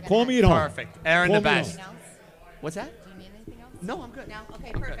 Call me. Call me at home. Perfect. Aaron Call the me at best. home. Anything else? What's that? Do you need anything else? No, I'm good. No?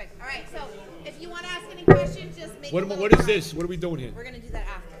 Okay, perfect. All right, so if you want to ask any questions, just make What, a little what is line. this? What are we doing here? We're going to do that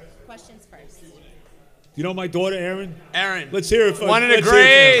after. Questions first. You know my daughter, Aaron? Aaron. Let's hear it for One of the let's hear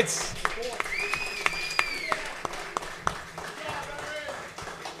it greats. for her.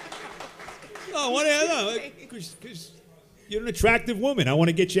 No, what? No, because you're an attractive woman. I want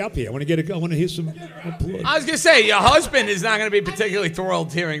to get you up here. I want to hear some applause. I was gonna say your husband is not gonna be particularly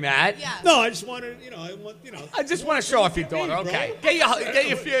thrilled hearing that. Yeah. No, I just want to, I just want to show off your daughter. Okay. Get your Well,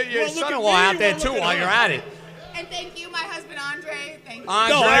 look son-in-law at out me, there well, too look at while her. you're at it. And thank you, my husband Andre. Thank you.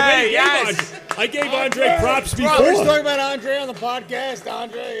 Andre, No, I already yes. I gave Andre props before. We're talking about Andre on the podcast.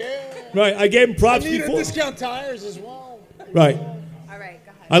 Andre, yeah. Right, I gave him props I need before. a discount tires as well. Right. All right,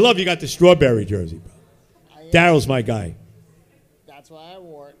 go ahead. I love you got the strawberry jersey, bro. Daryl's my guy. That's why I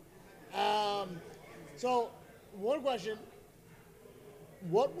wore it. So, one question.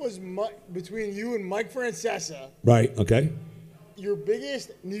 What was between you and Mike Francesa, Right, okay. your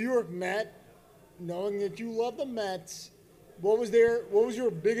biggest New York Met, knowing that you love the Mets, what was your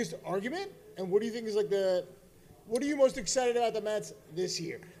biggest argument? And what do you think is what are you most excited about the Mets this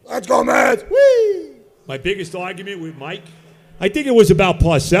year? Let's go Mets! Whee! My biggest argument with Mike? I think it was about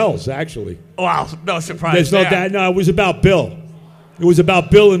Parcells, actually. Wow, no surprise. There's no there. doubt. No, it was about Bill. It was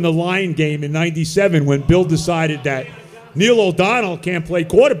about Bill in the Lion game in '97 when Bill decided that Neil O'Donnell can't play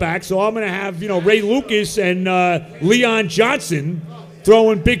quarterback, so I'm going to have Ray Lucas and Leon Johnson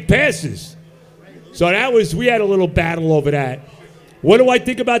throwing big passes. So we had a little battle over that. What do I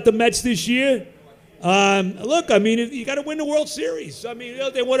think about the Mets this year? Look, I mean, you got to win the World Series. I mean,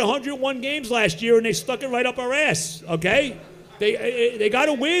 they won 101 games last year, and they stuck it right up our ass. Okay, they got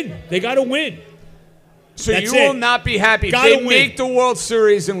to win. They got to win. So That's you will it. not be happy if Gotta they win. make the World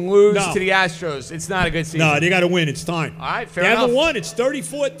Series and lose No. to the Astros. It's not a good season. No, they got to win. It's time. All right, fair they enough. haven't won. It's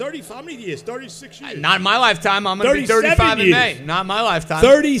 34, 30. How many years? 36 years. Not in my lifetime. I'm going to be 37 35 in years. May. Not in my lifetime.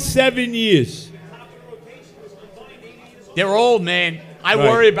 37 years. They're old, man. I Right.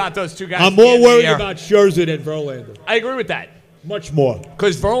 worry about those two guys. I'm at the more end of the worried year. about Scherzer than Verlander. I agree with that. Much more.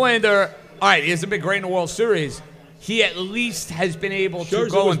 Because Verlander, all right, he hasn't been great in the World Series. He at least has been able to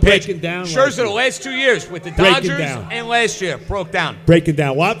Scherzer go was and pitch. breaking down last Scherzer, the year. last 2 years with the Breaking Dodgers down. and last year broke down. Breaking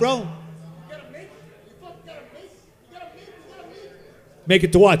down what, bro? Make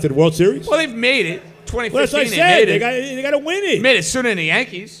it to what? To the World Series? Well, they've made it. 2015, Well, that's what I they said. made They it. got to win it. Made it sooner than the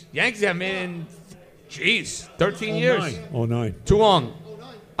Yankees. Yankees have made it in, 13 years. 09. Too long. All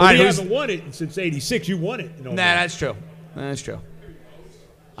Well, right, we who's- haven't won it since '86. You won it. Nah, that's true. That's true.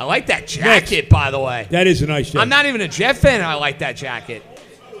 I like that jacket, by the way. That is a nice jacket. I'm not even a Jet fan, and I like that jacket.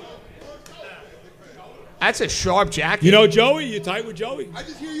 That's a sharp jacket. You know Joey? You tight with Joey? I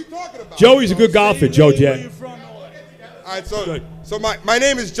just hear you talking about Joey's a good golfer, Joe Jet. All right, so Good. my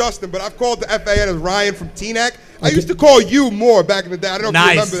name is Justin, but I've called the FAN as Ryan from Teaneck. I used to call you more back in the day. I don't know if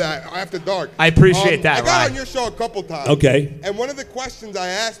you Nice. remember that after dark. I appreciate that, I got Ryan. on your show a couple times. Okay. And one of the questions I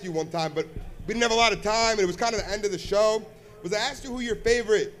asked you one time, but we didn't have a lot of time, and it was kind of the end of the show, was I asked you who your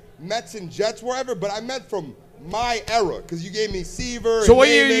favorite Mets and Jets were ever, but I meant from my era, because you gave me Seaver. So and what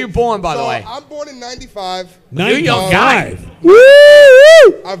year Namath. are you born, by the So way? I'm born in 95. You young guy. 95.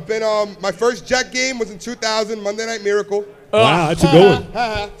 Woo! I've been, my first Jet game was in 2000, Monday Night Miracle. Wow, that's a good one.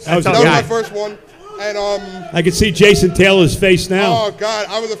 That was was a my guy. first one. And, I can see Jason Taylor's face now. oh, God,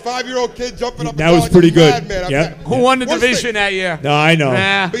 I was a 5-year-old kid jumping up and That down was like pretty a good. madman. Yep. Who won the Worst division thing- that year? No, I know.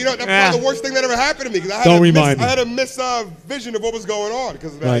 Nah. But you know, that's Nah. probably the worst thing that ever happened to me, because I Don't remind me. I had a vision of what was going on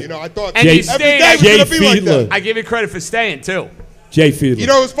because of that. Right. You know, I thought And every you day stayed- was Jay going to be like Fiedler. that. I give you credit for staying, too. Jay Fiedler. You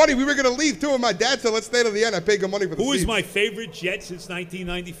know, it was funny. We were going to leave, too, and my dad said, let's stay to the end. I paid good money for the Who is seats. my favorite Jet since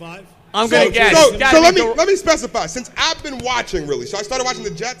 1995? I'm going to guess. So, It's gotta so be let me specify. Since I've been watching, really, so I started watching the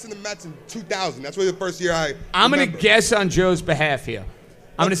Jets and the Mets in 2000. That's really the first year I'm going to remember. guess on Joe's behalf here.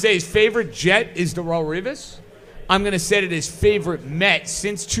 I'm going to say his favorite Jet is Darrell Rivas. I'm going to say that his favorite Met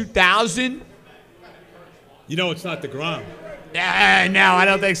since 2000. You know it's not the ground. No, I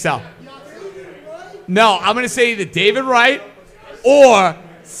don't think so. No, I'm going to say either David Wright or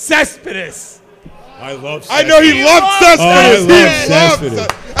Cespedes. I love I know he loved Cespedes. Oh, I He love loved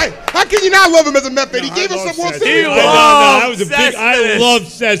Cespedes. Hey, how can you not love him as a Met fan? He gave us some World Series. He I loved was a big. I Cespedes. love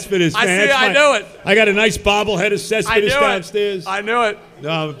Cespedes, I man. see, That's I my- knew it. I got a nice bobblehead of I Cespedes knew downstairs. it. I knew it. No,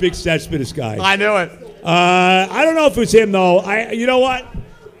 I'm a big Cespedes guy. I knew it. I don't know if it's him though. You know what?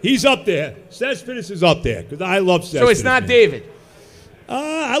 He's up there. Cespedes is up there because I love Cespedes. So it's not man. David.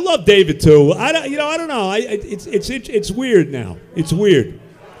 I love David too. I don't know. It's weird now. It's weird.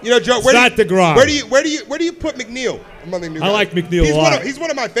 You know, Joe, It's not the Grom. Where do you put McNeil among the new I guys? like McNeil He's a lot. He's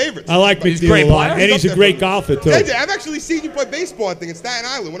one of my favorites. I like He's a McNeil great a lot, player. and he's a up great there. golfer too. JJ, I've actually seen you play baseball, I think, in Staten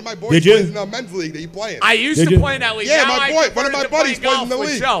Island. One of my boys Did you? plays in the men's league that you play in. I used Did to you? play in that league. Yeah, Now my I boy, one of prefer my to buddies play plays golf in the with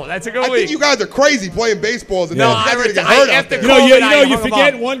league. Joe. That's a good I league. think you guys are crazy playing baseballs and Yeah. you guys are gonna get I- hurt out after there. You know, COVID, I you're hung 'em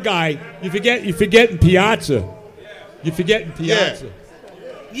forgetting up. one guy. You're forgetting Piazza. You're forgetting Piazza.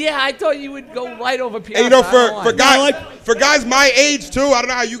 Yeah, I thought you would go right over Piazza. And you know, I don't know for why. guys No, for guys my age too, I don't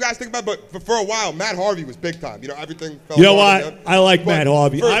know how you guys think about it, but for a while, Matt Harvey was big time. You know, everything fell You know apart what? with him. I like But Matt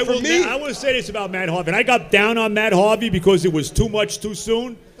Harvey. For I me, want to say this about Matt Harvey. And I got down on Matt Harvey because it was too much too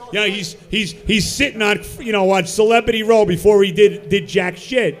soon. You know, he's sitting on on Celebrity Row before he did jack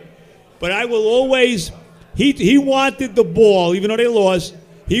shit. But I will always he wanted the ball, even though they lost.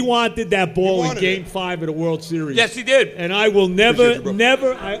 He wanted that ball in wanted Game it. 5 of the World Series. Yes, he did. And I will Appreciate you,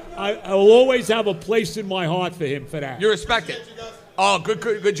 bro. I will always have a place in my heart for him for that. You respect it. Oh,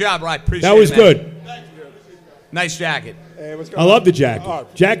 good job, right? Appreciate That was it, man. good. Nice jacket. I love the jacket.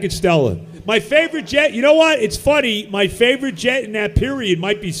 Jacket's stellar. My favorite Jet, you know what? It's funny. My favorite Jet in that period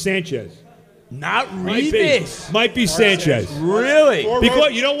might be Sanchez. Not Might Rivas. be Sanchez. Really?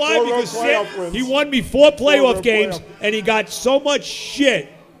 Because you know why? Because he won me 4 playoff games, and he got so much shit,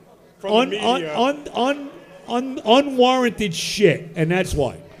 unwarranted shit, and that's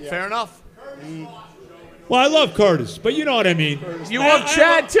why. Fair enough. Well, I love Curtis, but you know what I mean. You love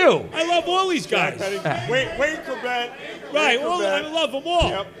Chad, too. I love all these guys. Wayne Corbett. Right, well, I love them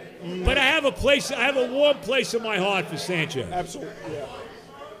all. But I have a warm place in my heart for Sanchez. Absolutely,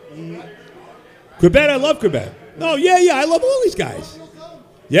 yeah. Corbett, I love Corbett. No, yeah, I love all these guys.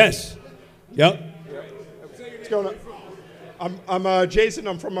 Yes. Yep. What's going on? I'm Jason.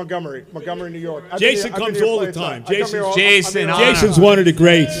 I'm from Montgomery, New York. Jason comes all the time. Jason's one of the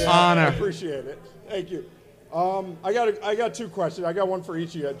greats. Yeah, Honor. I appreciate it. Thank you. I got 2 questions. I got one for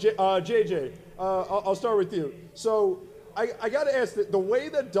each of you. JJ, I'll start with you. So I got to ask the way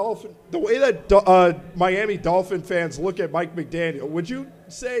that Miami Dolphin fans look at Mike McDaniel. Would you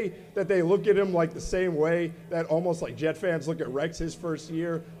say that they look at him like the same way that almost like Jet fans look at Rex his first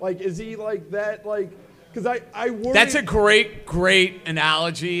year? Like, is he like that? Like, because I worry. That's a great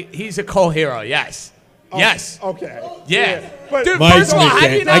analogy. He's a co-hero, yes. Yes. Okay. Yeah. But Dude, Mike first of all, how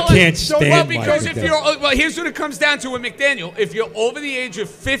do you McDaniel. not I can't stand well, Mike because if McDaniel. you're here's what it comes down to with McDaniel. If you're over the age of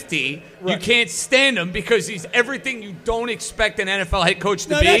 50, you can't stand him because he's everything you don't expect an NFL head coach to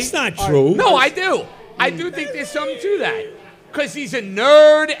No, be. that's not true. No, I do. I do think there's something to that. Because he's a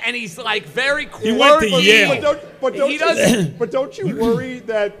nerd and he's like very quirky. He went to Yale. But don't you worry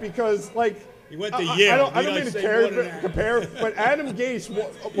that because like He went to Yale. I don't mean to compare, but Adam Gase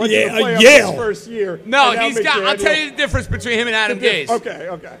went Yeah, to the playoffs Yale. his first year. No, and now he's got. I'll McDaniel- tell you the difference between him and Adam Gase.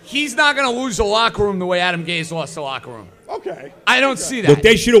 Okay. He's not going to lose the locker room the way Adam Gase lost the locker room. Okay. I don't see that. Look,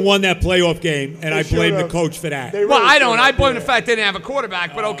 they should have won that playoff game, and I blame the should've. coach for that. They Well, really I don't. should've, I blame yeah. the fact they didn't have a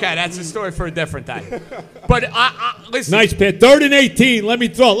quarterback, but okay, that's a story for a different day. But listen. Nice pass. 3rd and 18. Let me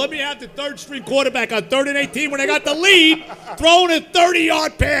throw. Let me have the third string quarterback on 3rd and 18 when I got the lead, throwing a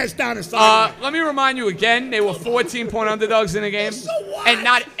 30-yard pass down the sideline. Let me remind you again, they were 14-point underdogs in the game. So what? And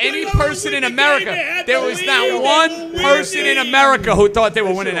not They any don't person win in the game. America, They had there the was lead. not They one win person in the America who thought they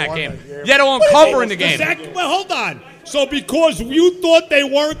were winning that game. Yet alone covering the game. Well, hold on. So because you thought they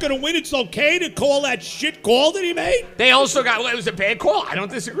weren't going to win, it's okay to call that shit call that he made? They also got, it was a bad call. I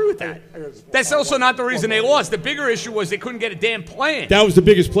don't disagree with that. That's also not the reason they lost. The bigger issue was they couldn't get a damn plan. That was the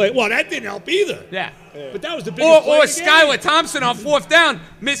biggest play. Well, that didn't help either. Yeah. But that was the biggest play Or of the game. Skylar Thompson on 4th down,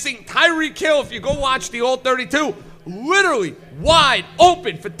 missing Tyreek Hill. If you go watch the All 32, literally wide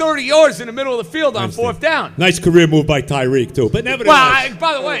open for 30 yards in the middle of the field on 4th down. Nice career move by Tyreek, too. But nevertheless. Well,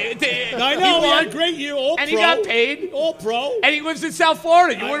 by the way, I know, he had a great year, all and pro. he got paid. All pro. And he lives in South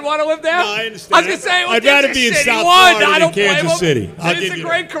Florida. You wouldn't want to live there? No, I understand. I was going to say, well, I'd rather Kansas be in City South won. Florida I than don't blame Kansas him. City. I'll It's give a you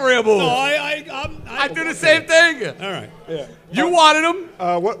great that. career move. No, I do the same thing. All right. You wanted him.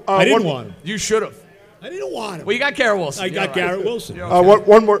 I didn't want him. You should have. I didn't want him. Well, you got Garrett Wilson. I got Garrett Wilson.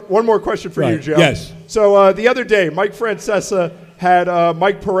 One more question for you, Right. Joe. Yes. So the other day, Mike Francesa had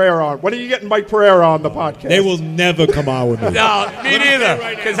Mike Pereira on. When are you getting Mike Pereira on the podcast? They will never come out with me. No, me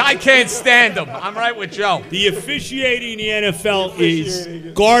neither. Because I can't stand him. I'm right with Joe. The officiating in the NFL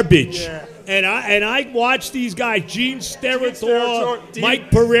is garbage. Yeah. And I watch these guys, Gene Steratore, Steratore, Mike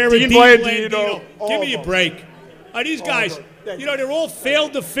Pereira, Dean Dean Blandino, Blandino. all Give me of a them. break. These guys, they're all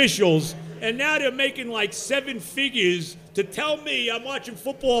failed officials, and now they're making like 7 figures to tell me I'm watching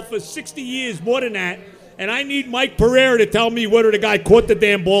football for 60 years, more than that, and I need Mike Pereira to tell me whether the guy caught the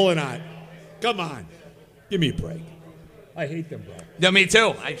damn ball or not. Come on. Give me a break. I hate them, bro. Yeah, me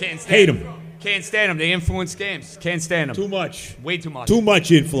too. I can't stand Hate them. Can't stand them. They influence games. Can't stand them. Too much. Way too much. Too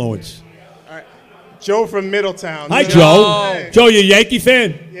much influence. Joe from Middletown. Hi, Yeah. Joe. Hey. Joe, you a Yankee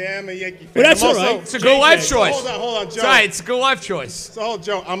fan? Yeah, I'm a Yankee fan. Well, that's I'm all also- right. It's a good life choice. Hold on, Joe. It's all right. It's a good life choice. So,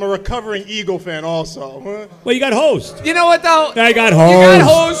 Joe, I'm a recovering Eagle fan also. Well, you got hosed. You know what, though? I got You hosed.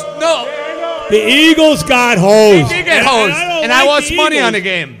 got hosed? No. The Eagles got hosed. They did get hosed, and I like lost the money on Eagles. the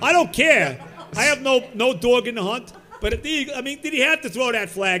game. I don't care. I have no dog in the hunt. But if the Eagles, I mean, did he have to throw that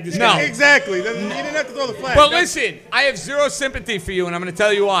flag? This No. guy? Exactly. Then you didn't have to throw the flag. But listen, I have zero sympathy for you, and I'm going to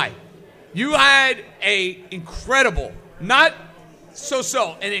tell you why. You had a incredible, not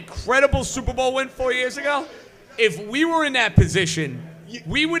so-so, an incredible Super Bowl win 4 years ago. If we were in that position,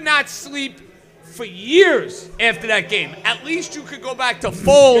 we would not sleep for years after that game. At least you could go back to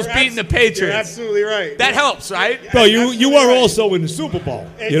Foles beating the Patriots. You're absolutely right. That helps, right? Bro, you Absolutely were right. also in the Super Bowl.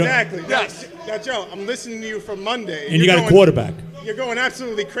 you know? Exactly. Yes. Now, Joe, I'm listening to you from Monday. And you You're got a quarterback. You're going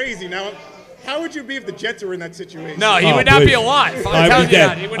absolutely crazy. Now, how would you be if the Jets were in that situation? No, he Oh, would not please. be alive. I'm I'd telling be you dead.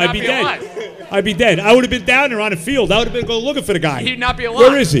 that. He would I'd not be be dead. alive. I'd be dead. I would have been down there on the field. I would have been going looking for the guy. He'd not be alive.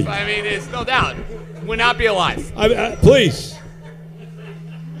 Where is he? I mean, there's no doubt. Would not be alive. Please.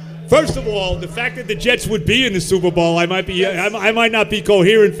 First of all, the fact that the Jets would be in the Super Bowl, I might not be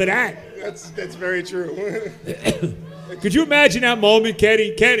coherent for that. That's very true. Could you imagine that moment,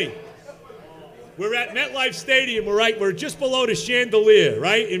 Kenny? Kenny, we're at MetLife Stadium. We're just below the chandelier,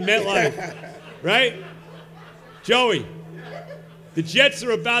 right, in MetLife, right? Joey, the Jets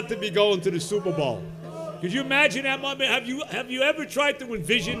are about to be going to the Super Bowl. Could you imagine that moment? Have you ever tried to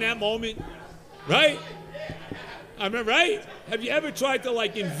envision that moment, right? I mean, right? Have you ever tried to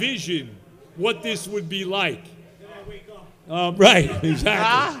envision what this would be like? Right,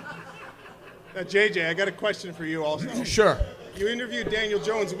 exactly. JJ, I got a question for you also. Sure. You interviewed Daniel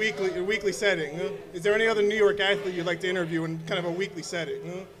Jones in a weekly setting. Is there any other New York athlete you'd like to interview in kind of a weekly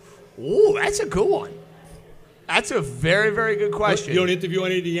setting? Ooh, that's a good one. That's a very, very good question. You don't interview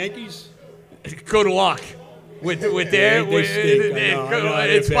any of the Yankees? Good luck with their. They stink. I know,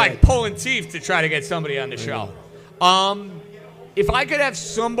 It's they're like bad. pulling teeth to try to get somebody on the show. If I could have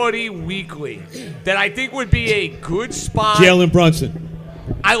somebody weekly that I think would be a good spot. Jalen Brunson.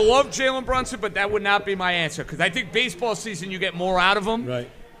 I love Jalen Brunson, but that would not be my answer because I think baseball season you get more out of him. Right.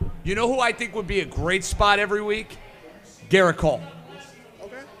 You know who I think would be a great spot every week? Garrett Cole.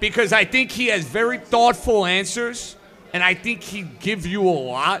 Because I think he has very thoughtful answers, and I think he'd give you a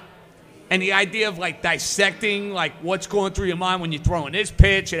lot. And the idea of like dissecting like what's going through your mind when you're throwing this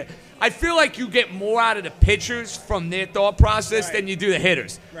pitch, I feel like you get more out of the pitchers from their thought process than you do the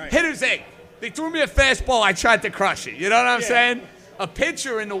hitters. Right. Hitters, hey, they threw me a fastball, I tried to crush it. You know what I'm saying? A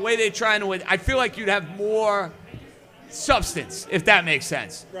pitcher in the way they're trying to win, I feel like you'd have more substance, if that makes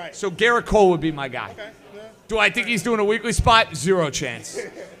sense. Right. So Garrett Cole would be my guy. Okay. Yeah. Do I think he's doing a weekly spot? Zero chance.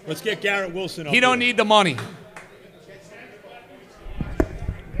 Let's get Garrett Wilson up. He don't need the money.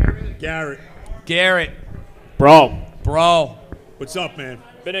 Garrett. Bro. What's up, man?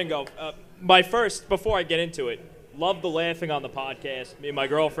 Beningo. Before I get into it, love the laughing on the podcast. Me and my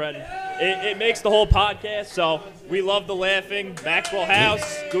girlfriend. It makes the whole podcast, so we love the laughing. Maxwell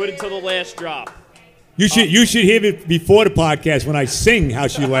House, good until the last drop. You should hear it before the podcast when I sing how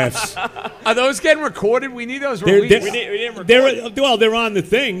she laughs. Are those getting recorded? We need those They're- released. We didn't record They're on the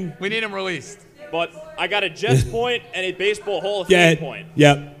thing. We need them released. But I got a Jets point and a Baseball Hall of Fame point.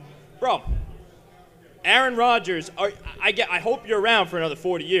 Yeah. Bro, Aaron Rodgers, I hope you're around for another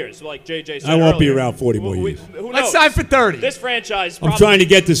 40 years, like JJ said I won't be earlier. around 40 more years. Who Let's knows? sign for 30. This franchise I'm probably, trying to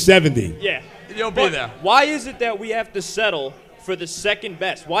get to 70. Yeah. You'll be But there. why is it that we have to settle for the second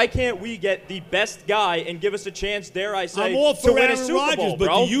best? Why can't we get the best guy and give us a chance, dare I say, I'm all to for win a Aaron Super Rodgers, Bowl, but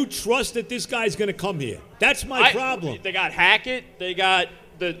bro? do you trust that this guy's going to come here? That's my problem. They got Hackett. They got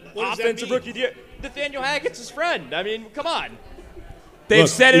the What does that offensive mean? rookie of the year. Nathaniel Hackett's his friend. I mean, come on. They've Look,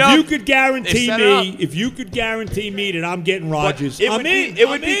 set it if up. you could guarantee set it up. me, that I'm getting But Rodgers, it I'm would in. be, it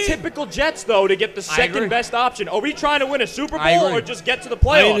would I'm be in. typical Jets, though, to get the I agree. second best option. Are we trying to win a Super I Bowl agree. or just get to the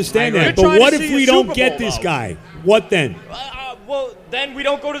playoffs? I understand You're that, but trying what to if see we a don't Super get Bowl, this though. guy? What then? Well, then we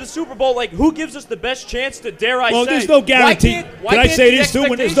don't go to the Super Bowl. Like, who gives us the best chance to, dare I Well, say? there's no guarantee. Why Can I can't say the this too? There's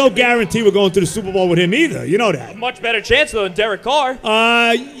no expectation be guarantee we're going to the Super Bowl with him either. You know that. much better chance, though, than Derek Carr.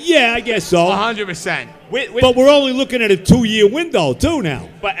 Yeah, I guess so. 100%. But we're only looking at a 2-year window too now.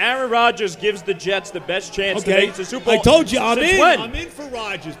 But Aaron Rodgers gives the Jets the best chance to Okay, make it to the Super Bowl. I told you I'm Since in. when? I'm in for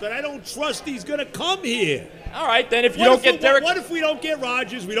Rodgers, but I don't trust he's going to come here. All right, then if you What don't if get we- Derek What if we don't get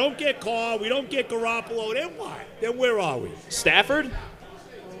Rodgers? We don't get Carr. We don't get Garoppolo. Then what? Then where are we? Stafford?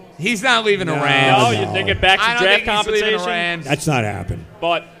 He's not leaving the No. Rams. No, you're thinking back I to don't draft think he's leaving the compensation. Rams. That's not happening.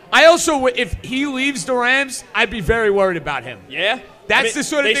 But I also, if he leaves the Rams, I'd be very worried about him. yeah, That's the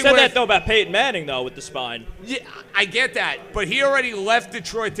sort of they thing said where that though about Peyton Manning though with the spine. Yeah, I get that, but he already left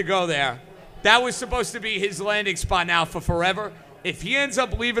Detroit to go there. That was supposed to be his landing spot now for forever. If he ends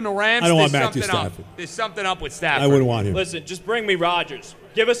up leaving the Rams, I don't want there's Matthew something up. Stafford. There's something up with Stafford. I wouldn't want him. Listen, just bring me Rodgers.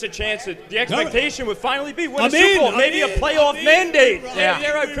 Give us a chance. The expectation would finally be win a I'm Super in. Bowl, I'm maybe in. a playoff I'm in mandate. with Yeah,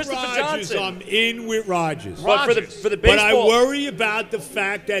 Rodgers. right, With Christopher Rodgers. Johnson. I'm in with Rodgers. But for the But I baseball, worry about the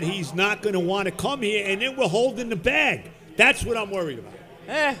fact that he's not going to want to come here, and then we're holding the bag. That's what I'm worried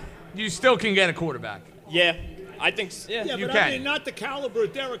about. You still can get a quarterback. Yeah, I think. Yeah, Yeah, You but can. I mean, not the caliber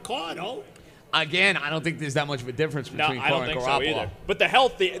of Derek Carr, though. Again, I don't think there's that much of a difference No, between I Carr don't and think so Garoppolo. either. But the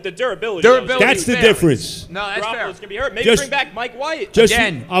health, the durability. Durability That's is the fair. difference. No, that's fair. Garoppolo's gonna be hurt. Maybe Just- bring back Mike White. Just,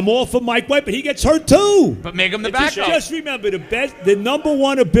 Again. I'm all for Mike White, but he gets hurt too. But make him the It's a backup. shame. Just remember, the number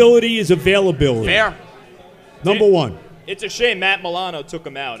one ability is availability. Fair. Number one. It's a shame Matt Milano took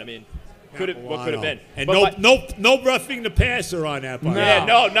him out. I mean, what could have been? And But no roughing the passer on that part. Yeah,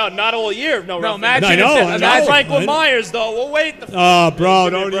 no, not all year. No, No, roughing. imagine I know, if I know. imagine, Franklin Myers, though. We'll wait. Oh, bro,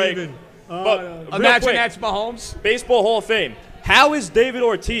 Give me a don't break. even. But real imagine quick, that's Mahomes. Baseball Hall of Fame. How is David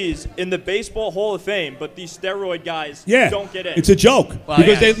Ortiz in the Baseball Hall of Fame, but these steroid guys Yeah, don't get in? it's a joke. Well,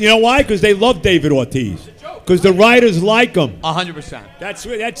 because yeah. you know why? Because they love David Ortiz. Because the writers like him. 100%.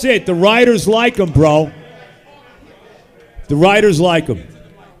 That's it. The writers like him, bro. The writers like him.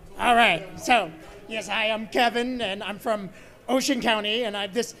 All right. So, yes, hi, I'm Kevin, and I'm from Ocean County,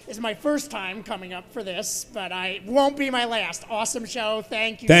 and this is my first time coming up for this, but I won't be my last. Awesome show.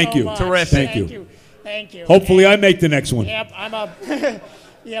 Thank you Thank so you. much. Terrific. Thank you. Thank you. Hopefully, I make the next one. Yep, I'm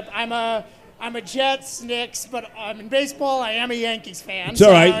a Jets, Knicks, but in baseball, I am a Yankees fan. It's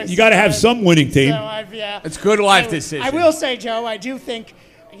all right. You got to have some winning team. So I've, yeah. It's good life decision. I will say, Joe, I do think,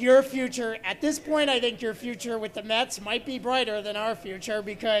 your future, at this point, I think your future with the Mets might be brighter than our future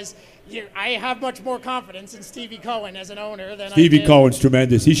because I have much more confidence in Stevie Cohen as an owner than Stevie Cohen's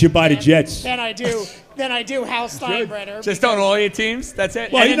tremendous. He should buy the Jets. Than I do Hal Steinbrenner. Just own all your teams. That's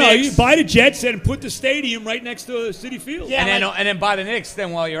it. Well, And you buy the Jets and put the stadium right next to Citi Field. Yeah, and then buy the Knicks.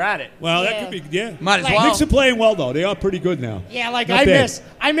 Then while you're at it. Well, that could be Might as well. Knicks are playing well though. They are pretty good now. Yeah, like Not I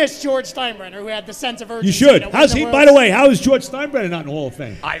bad. miss George Steinbrenner, who had the sense of urgency. You should. to win How's the he? World By the way, how is George Steinbrenner not in the Hall of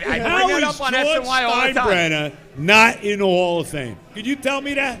Fame? I bring How it is up on George SNY all the time. Steinbrenner not in the Hall of Fame? Could you tell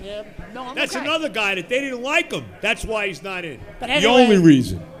me that? Yeah. No, I'm That's okay. another guy that they didn't like him. That's why he's not in. But the anyway, only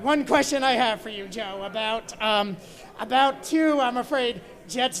reason. One question I have for you, Joe, about two, I'm afraid,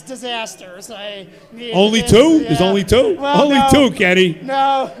 Jets disasters. Only two? There's only two? Well, Only no. two, Kenny.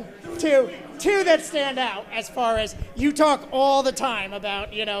 No, two that stand out as far as you talk all the time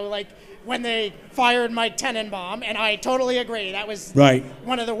about, like when they fired Mike Tenenbaum, and I totally agree. That was Right.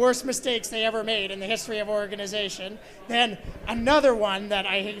 one of the worst mistakes they ever made in the history of organization. Then another one that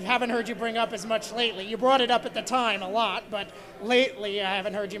I haven't heard you bring up as much lately. You brought it up at the time a lot, but lately I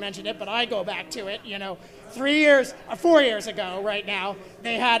haven't heard you mention it, but I go back to it, 4 years ago right now,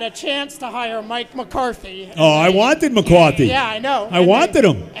 they had a chance to hire Mike McCarthy. Oh, I wanted McCarthy. Yeah, I know. I wanted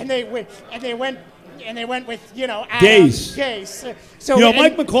him. And they went with, Adam Gase. Gase. So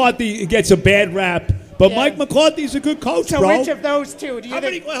Mike McCarthy gets a bad rap, but Mike McCarthy's a good coach, So bro. which of those two do you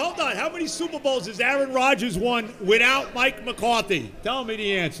think? Hold on. How many Super Bowls has Aaron Rodgers won without Mike McCarthy? Tell me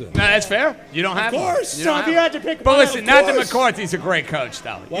the answer. No, that's fair. You don't have Of course. one. So if you had to pick But one, listen, of not that course. McCarthy's a great coach,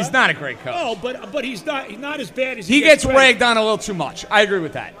 though. What? He's not a great coach. No, but he's not as bad as He gets credit. ragged on a little too much. I agree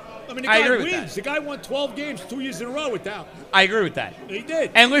with that. I mean, the I guy agree with wins. The guy won 12 games 2 years in a row without. I agree with that. He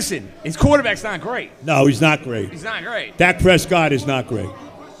did. And listen, his quarterback's not great. No, he's not great. He's not great. Dak Prescott is not great.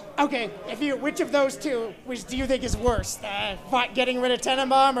 Okay, which of those two do you think is worse? Getting rid of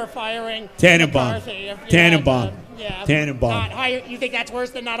Tenenbaum or firing Tannenbaum. McCarthy? Tannenbaum. Yeah. Tannenbaum. You think that's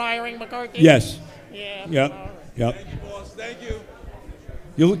worse than not hiring McCarthy? Yes. Yeah. Yep. Thank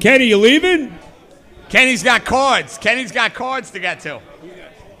you. Kenny, you leaving? Kenny's got cards. Kenny's got cards to get to.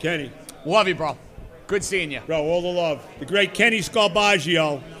 Kenny. Love you, bro. Good seeing you. Bro, all the love. The great Kenny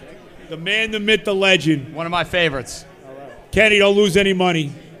Scarbaggio. The man, the myth, the legend. One of my favorites. Kenny, don't lose any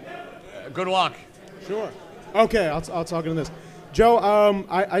money. Good luck. Sure. Okay, I'll talk into this. Joe,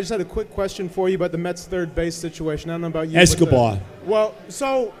 I just had a quick question for you about the Mets' third base situation. I don't know about you. Escobar.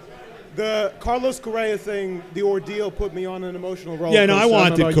 So the Carlos Correa thing, the ordeal put me on an emotional roller Yeah, no, I coaster. don't know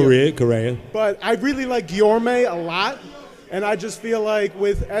wanted about you. Correa. But I really like Guillorme a lot, and I just feel like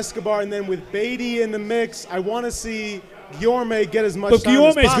with Escobar and then with Beatty in the mix, I want to see Guillorme get as much But time as Guillorme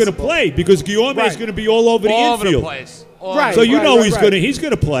is possible. going to play because Guillorme is Right. going to be all over the All over infield. the place. Right. So you know right. he's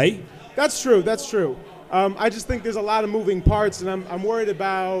going to play. That's true. I just think there's a lot of moving parts, and I'm worried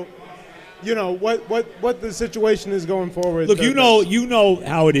about, what the situation is going forward. Look, you know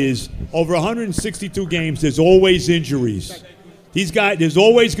how it is. Over 162 games, there's always injuries. There's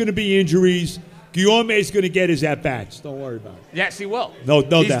always going to be injuries. Guillorme is going to get his at-bats. Don't worry about it. Yes, he will. No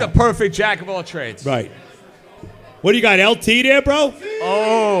He's doubt. the perfect jack of all trades. Right. What do you got, LT there, bro?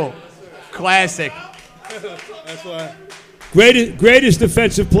 Oh, classic. That's why. Greatest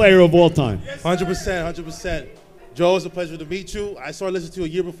defensive player of all time. 100%. Joe, it's a pleasure to meet you. I started listening to you a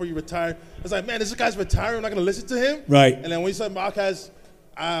year before you retired. I was like, man, this guy's retiring. I'm not going to listen to him. Right. And then when you said Marquez,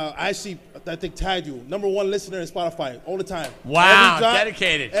 I think tagged you. #1 listener in Spotify all the time. Wow, Every drop,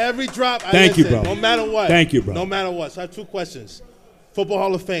 dedicated. Every drop, I Thank you, listen, bro. no matter what. Thank you, bro. No matter what. So I have two questions. Football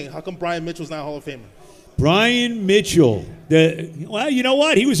Hall of Fame. How come Brian Mitchell's not Hall of Famer? Brian Mitchell. Well, you know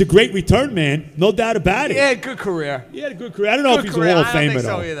what? He was a great return man. No doubt about it. He had a good career. He had a good career. I don't know Good if he's career. a Hall of I don't Famer, think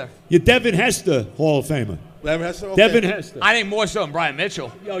so though. either. You're Devin Hester, Hall of Famer. Devin Hester? Okay. Devin Hester. I think more so than Brian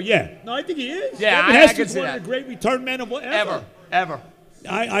Mitchell. Oh, yeah. No, I think he is. Yeah, Devin I Hester's can see one that. of the great return men of ever. Ever.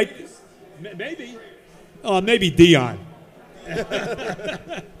 Maybe. Oh, maybe Dion.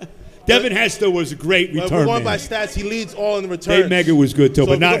 Devin Hester was a great But return we're going man. by stats. He leads all in the returns. Dave Mega was good, too, So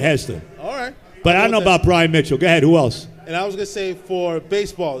but if we not go- Hester. All right. But I don't know about Brian Mitchell. Go ahead. Who else? And I was going to say for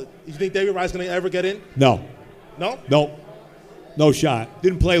baseball, you think David Wright's going to ever get in? No. No? Nope. No shot.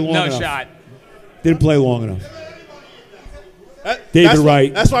 Didn't play long No enough. shot. Didn't play long enough. That- David that's why-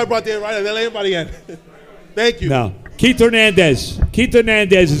 Wright. That's why I brought David Wright. And then let everybody in. Thank you. No. Keith Hernandez. Keith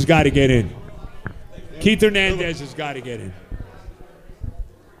Hernandez has got to get in. Keith Hernandez has got to get in.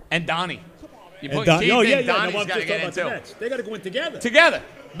 And Donnie. You And put Don- Keith no, yeah, in, yeah. Donnie's No, I'm got to just get talking in about the too. Mets. They got to go in together. Together.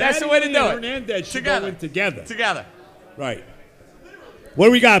 That's the way to Mattingly do and it. Hernandez should Together. go in together. Together. Right. What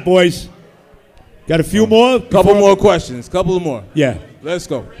do we got, boys? Got a few more? Couple more questions. Couple more. Yeah. Let's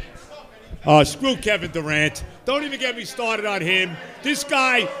go. Screw Kevin Durant. Don't even get me started on him. This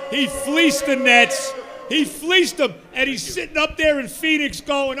guy, he fleeced the Nets. He fleeced them, and he's sitting up there in Phoenix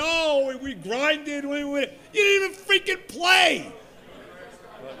going, oh, we grinded. You didn't even freaking play.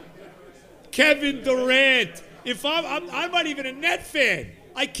 Kevin Durant. If I'm not even a Net fan.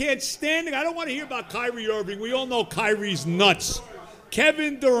 I can't stand it. I don't want to hear about Kyrie Irving. We all know Kyrie's nuts.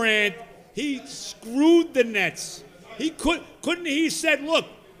 Kevin Durant, he screwed the Nets. Couldn't he said, look,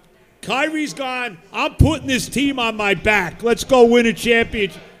 Kyrie's gone. I'm putting this team on my back. Let's go win a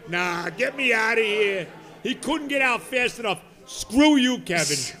championship. Nah, get me out of here. He couldn't get out fast enough. Screw you,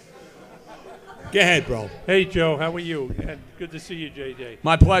 Kevin. Go ahead, bro. Hey, Joe. How are you? And good to see you, JJ.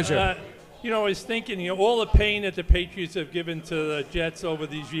 My pleasure. I was thinking, all the pain that the Patriots have given to the Jets over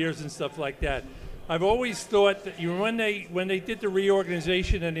these years and stuff like that. I've always thought that when they did the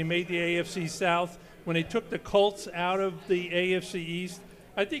reorganization and they made the AFC South, when they took the Colts out of the AFC East,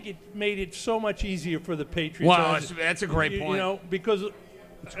 I think it made it so much easier for the Patriots. Wow, that's a great point. Because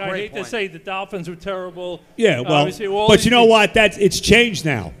I hate to say the Dolphins were terrible. Yeah, well, but you know what? It's changed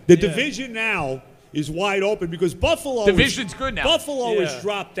now. The division now is wide open because Buffalo. Division's good now. Buffalo has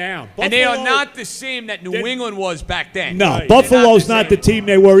dropped down. And they are not the same that New England was back then. No, Buffalo's not the team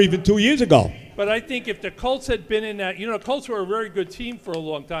they were even 2 years ago. But I think if the Colts had been in that, the Colts were a very good team for a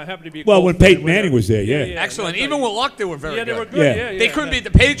long time. Happened to be when Peyton Manning was there, yeah. Excellent. Even with luck, they were very good. They were good. Yeah. They couldn't beat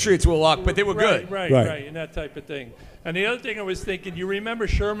the Patriots with luck, but they were good. Right, and that type of thing. And the other thing I was thinking, you remember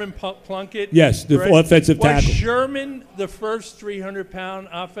Sherman Plunkett? Yes, the offensive tackle. Was Sherman the first 300-pound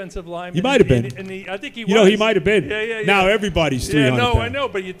offensive lineman? He might have been. I think he was. He might have been. Yeah. Now everybody's 300 pounds. I know,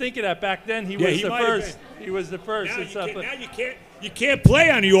 but you think of that back then, he was the first. He was the first. Now you can't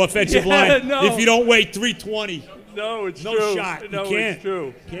play on the offensive line if you don't weigh 320. No, it's no true. Shot. No, you can't. It's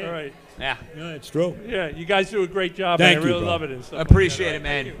true. Can't. All right. Yeah. No, it's true. Yeah, you guys do a great job. Thank and I you, really bro. love it and stuff. Appreciate it,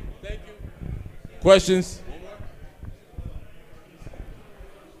 man. Thank you. Questions?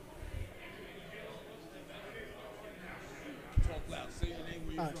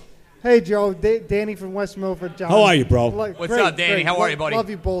 Hey, Joe. Danny from West Milford. John. How are you, bro? What's up, Danny? How are you, buddy? Love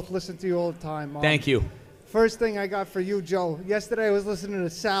you both. Listen to you all the time. Thank you. First thing I got for you, Joe. Yesterday I was listening to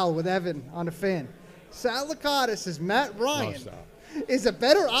Sal with Evan on the Fan. Sal Licata says Matt Ryan is a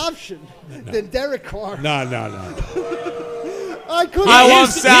better option than Derek Carr. No. I love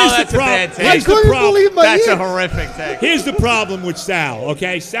Sal. That's a bad take. I couldn't believe my ears. That's a horrific take. Here's the problem with Sal,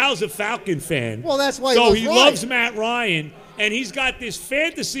 okay? Sal's a Falcon fan. Well, that's why he loves Matt Ryan, and he's got this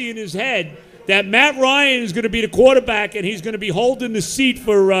fantasy in his head that Matt Ryan is going to be the quarterback and he's going to be holding the seat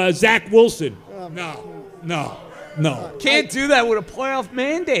for Zach Wilson. No. Can't do that with a playoff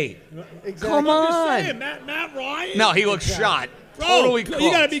mandate. Exactly. Come I'm just on. saying, Matt Ryan. No, he looks shot. Bro, Totally you cooked.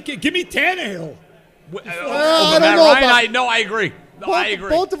 got to be. Give me Tannehill. I don't Matt know Ryan, about- I agree. I agree.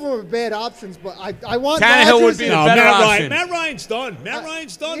 Both of them are bad options, but I want Tannehill Rodgers would be the better option. Matt Ryan's done. Matt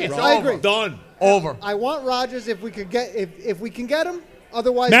Ryan's done. Yes, bro. I agree. Done. Over. I want Rodgers if we can get him.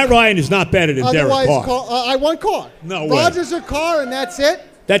 Otherwise, Matt Ryan is not better than Derek Carr. I want Carr. No way. Rodgers or Carr, and that's it.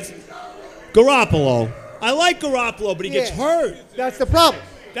 That's Garoppolo. I like Garoppolo, but he gets hurt. That's the problem.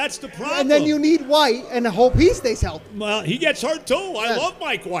 That's the problem. And then you need White, and hope he stays healthy. Well, he gets hurt too. I Yeah. love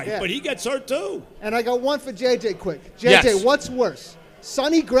Mike White, Yeah. but he gets hurt too. And I got one for JJ quick. JJ, Yes. what's worse,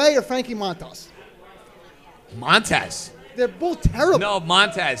 Sonny Gray or Frankie Montas? Montez. They're both terrible. No,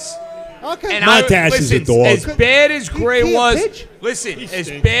 Montez. Okay. And Montez is a dog. As bad as Gray can't was, pitch. listen, He as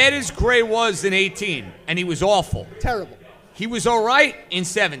stinks. bad as Gray was in 18, and he was awful. Terrible. He was all right in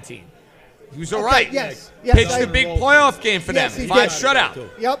 17. He was all Okay, right. yes, Pitched I- a big playoff game for Yes, them. he 5 did. shutout.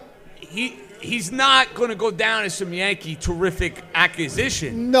 Yep. He's not going to go down as some Yankee terrific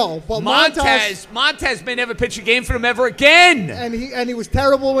acquisition. No, but Montez may never pitch a game for them ever again. and he was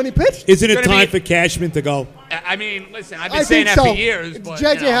terrible when he pitched. Isn't it gonna time be- for Cashman to go? I mean, listen, I've I been saying think that so. for years. But,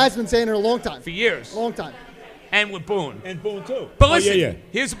 JJ has been saying it a long time. For years. Long time. And with Boone. And Boone too. But Oh, listen, yeah.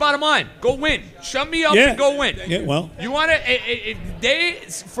 here's the bottom line. Go win. Shut me up Yeah. and go win. Yeah, well. You want to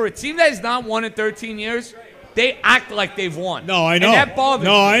for a team that has not won in 13 years, they act like they've won. No, I know. And that bothers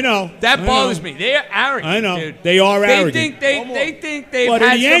me. I know. That I bothers know. me. They are arrogant, I know. dude. They are They arrogant. think they've But they're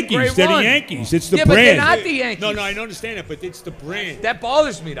had the some Yankees. great They're run. the Yankees. It's the yeah, brand. but they're not the Yankees. No, I don't understand that, but it's the brand. That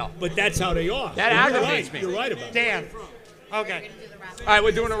bothers me, though. But that's how they are. That You're aggravates right. me. You're right about it. Dan. Okay. All right,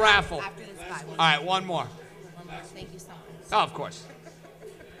 we're doing a raffle. All right, one more. Thank you so much. Oh, of course.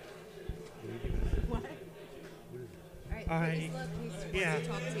 Yeah.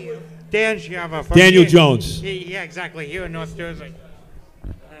 Dan Schiava from Daniel Jones. Yeah, exactly. Here in North Jersey.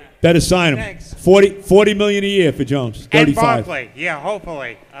 Better sign him. Thanks. 40 million a year for Jones. 35. And Barkley, yeah,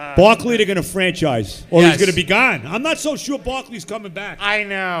 hopefully. Barkley, they're going to franchise, or Yes. he's going to be gone. I'm not so sure Barkley's coming back. I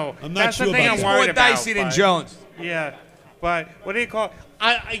know. I'm not That's sure the thing about I'm that. worried More about. dicey than but- Jones. Yeah, but what do you call?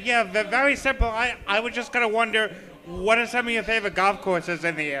 Yeah, very simple. I was just gonna wonder, what are some of your favorite golf courses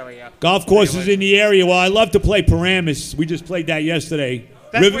in the area? Golf courses in the area. Well, I love to play Paramus. We just played that yesterday.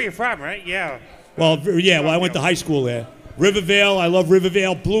 That's where you're from, right? Yeah. Well, yeah. Well, I went to high school there. Rivervale. I love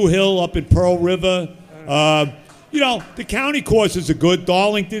Rivervale. Blue Hill up in Pearl River. The county courses are good.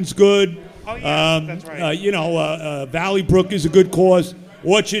 Darlington's good. Oh yeah, that's right. Valley Brook is a good course.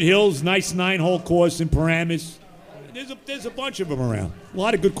 Orchard Hills, nice 9-hole course in Paramus. There's a bunch of them around. A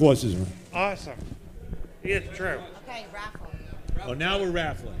lot of good courses around. Awesome. It's true. Okay, raffle. Oh, now we're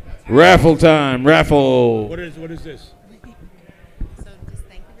raffling. Raffle time. Raffle. What is this? So just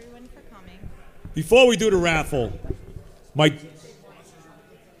thank everyone for coming. Before we do the raffle,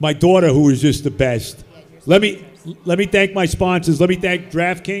 my daughter, who is just the best. Let me thank my sponsors. Let me thank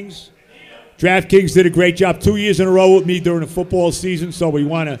DraftKings. DraftKings did a great job 2 years in a row with me during the football season, so we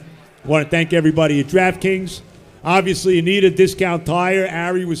want to thank everybody at DraftKings. Obviously, Anita Discount Tire.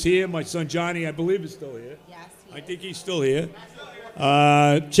 Ari was here. My son Johnny, I believe, is still here. Yes. I think he's still here.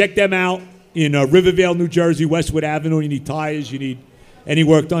 Check them out in Rivervale, New Jersey, Westwood Avenue. You need tires. You need any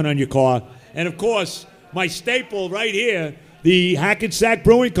work done on your car. And, of course, my staple right here, the Hackensack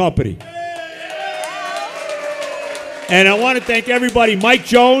Brewing Company. And I want to thank everybody. Mike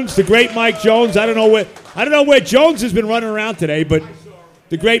Jones, the great Mike Jones. I don't know where Jones has been running around today, but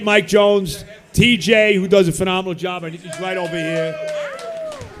the great Mike Jones, TJ, who does a phenomenal job. I think he's right over here.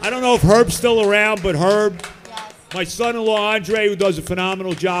 I don't know if Herb's still around, but Herb, my son-in-law Andre, who does a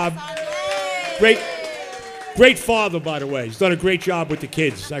phenomenal job. Great father, by the way. He's done a great job with the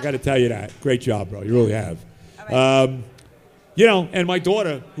kids. I got to tell you that. Great job, bro. You really have. And my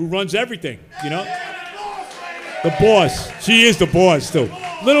daughter, who runs everything. The boss. She is the boss, too.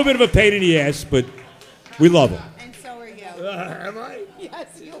 A little bit of a pain in the ass, but we love her. And so are you. Am I?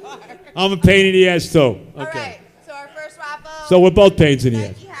 Yes, you are. I'm a pain in the ass, too. Okay. All right. So our first raffle. So we're both pains in the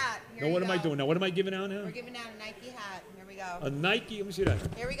ass. Nike hat. Now, what am I doing now? What am I giving out now? We're giving out a Nike hat. Here we go. A Nike? Let me see that.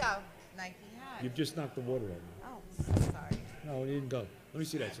 Here we go. Nike hat. You've just knocked the water over. Oh, sorry. No, it didn't go. Let me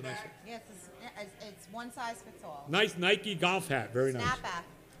see that. It's a nice one. Yes, it's one size fits all. Nice Nike golf hat. Very nice. Snapback.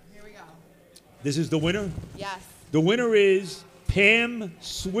 Here we go. This is the winner? Yes. The winner is Pam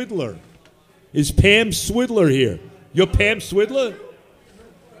Swidler. Is Pam Swidler here? You're Pam Swidler?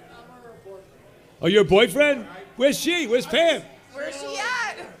 Oh, your boyfriend? Where's she? Where's Pam? Where's she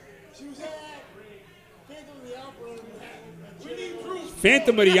at? She was at Phantom of the Opera.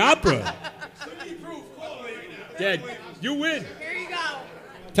 Phantom of the Opera. Dad, you win. Here you go.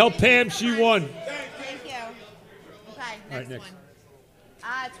 Tell Pam she won. Thank you. Okay, next, next. one.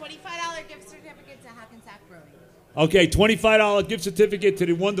 $25 gift certificate to Hackensack Brewing. Okay, $25 gift certificate to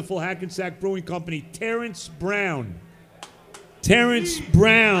the wonderful Hackensack Brewing Company, Terrence Brown. Terrence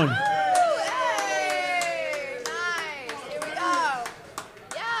Brown. Hey, nice. Here we go.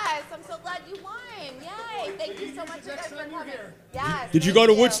 Yes, I'm so glad you won. Yay. Thank you so much for coming. Yes. Did you go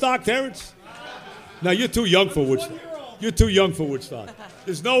to Woodstock, Terrence? No, you're too young for Woodstock. You're too young for Woodstock.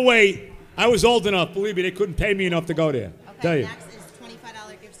 There's no way. I was old enough. Believe me, they couldn't pay me enough to go there. Okay, Tell you. next is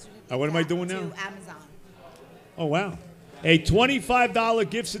 $25 gift certificate What am I doing to now? Amazon. Oh, wow. A $25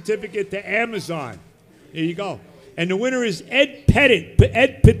 gift certificate to Amazon. There you go. And the winner is Ed Pettit.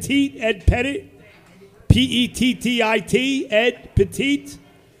 Ed Petit. P-E-T-T-I-T. Ed Petit.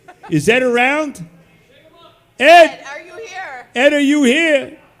 Is Ed around? Ed! Are you here? Ed, are you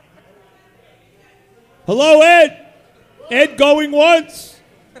here? Hello, Ed. Ed going once.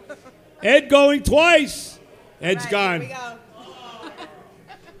 Ed going twice. Ed's gone. Here we go.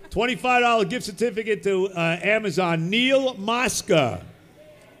 $25 gift certificate to Amazon. Neil Mosca.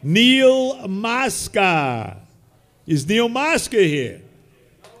 Neil Mosca. Is Neil Mosca here?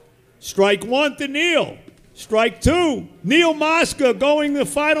 Strike one to Neil. Strike two. Neil Mosca going the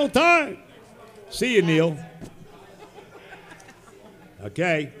final time. See you, Neil.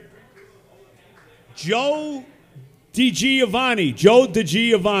 Okay. Joe DiGiovanni. Joe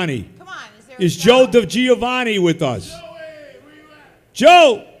DiGiovanni. Come on. Is Joe DiGiovanni with us?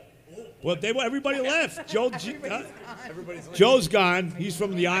 Joe. Well, everybody left. Joe's gone. He's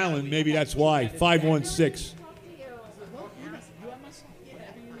from the island. Maybe that's why. 516.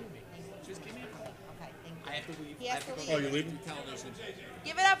 Oh, you're leaving?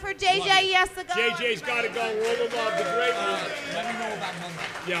 Give it up for JJ. He has to go. JJ's got to go. We're all love the great one. Let me know about Monday.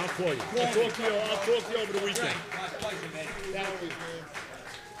 Yeah, I'll call you. I'll talk to you over the weekend.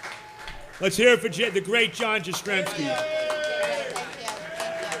 Let's hear it for the great John Jastrzemski.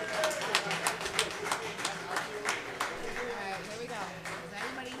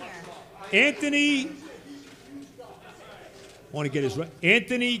 Anthony. I want to get his right.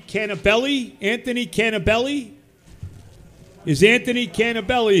 Anthony Canabelli. Anthony Canabelli. Is Anthony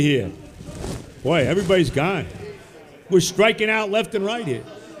Canabelli here? Boy, everybody's gone. We're striking out left and right here.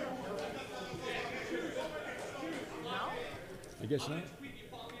 I guess not.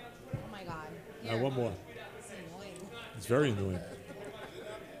 Oh my God. All right, one more. It's very annoying.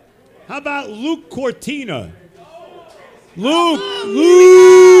 How about Luke Cortina? Luke!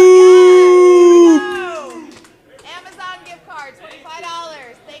 Amazon gift card,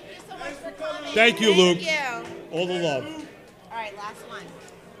 $25. Thank you so much for coming. Thank you, Luke. Thank you. All the love. All right, last one.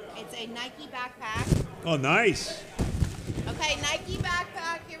 It's a Nike backpack. Oh, nice. Okay, Nike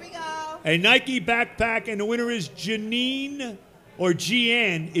backpack. Here we go. A Nike backpack, and the winner is Janine or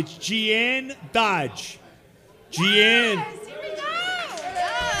Jeanne. It's Jeanne Dodge. Jeanne. Yes, here we go.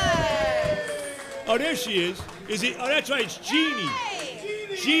 Yes. Oh, there she is. Is it? Oh, that's right. It's Jeannie.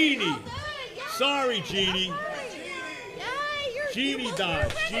 Yay. Jeannie. Oh, good. Yay. Sorry, Jeannie. Yay, you're Jeannie you Dodge.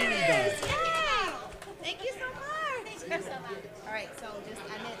 both Jeannie winners. Dodge. Yay. Thank you so much. Thank you so much. All right, so just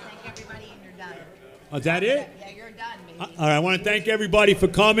end it. Thank everybody, and you're done. Oh, is that it? Yeah, you're done, baby. All right, I want to thank everybody for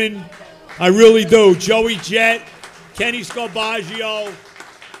coming. I really do. Joey Jett, Kenny Scarbaggio,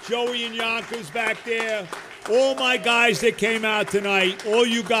 Joey and Yonkers back there. All my guys that came out tonight, all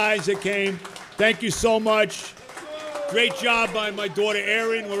you guys that came, thank you so much. Great job by my daughter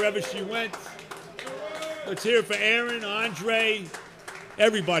Erin, wherever she went. Let's hear it for Erin, Andre,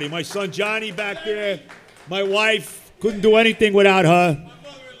 everybody. My son Johnny back there. My wife, couldn't do anything without her.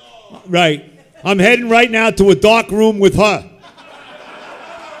 Right. I'm heading right now to a dark room with her.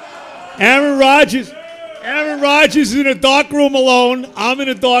 Aaron Rodgers is in a dark room alone. I'm in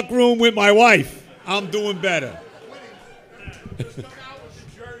a dark room with my wife. I'm doing better.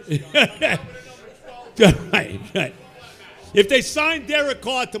 Right. If they sign Derek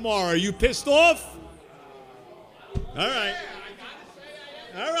Carr tomorrow, are you pissed off? All right.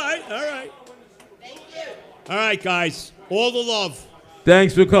 All right, guys. All the love.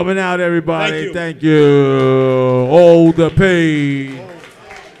 Thanks for coming out, everybody. Thank you. Hold the page.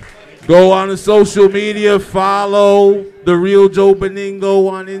 Go on the social media. Follow The Real Joe Beningo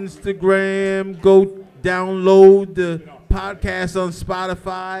on Instagram. Go download the podcast on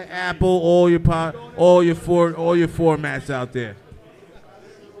Spotify, Apple, all your formats out there.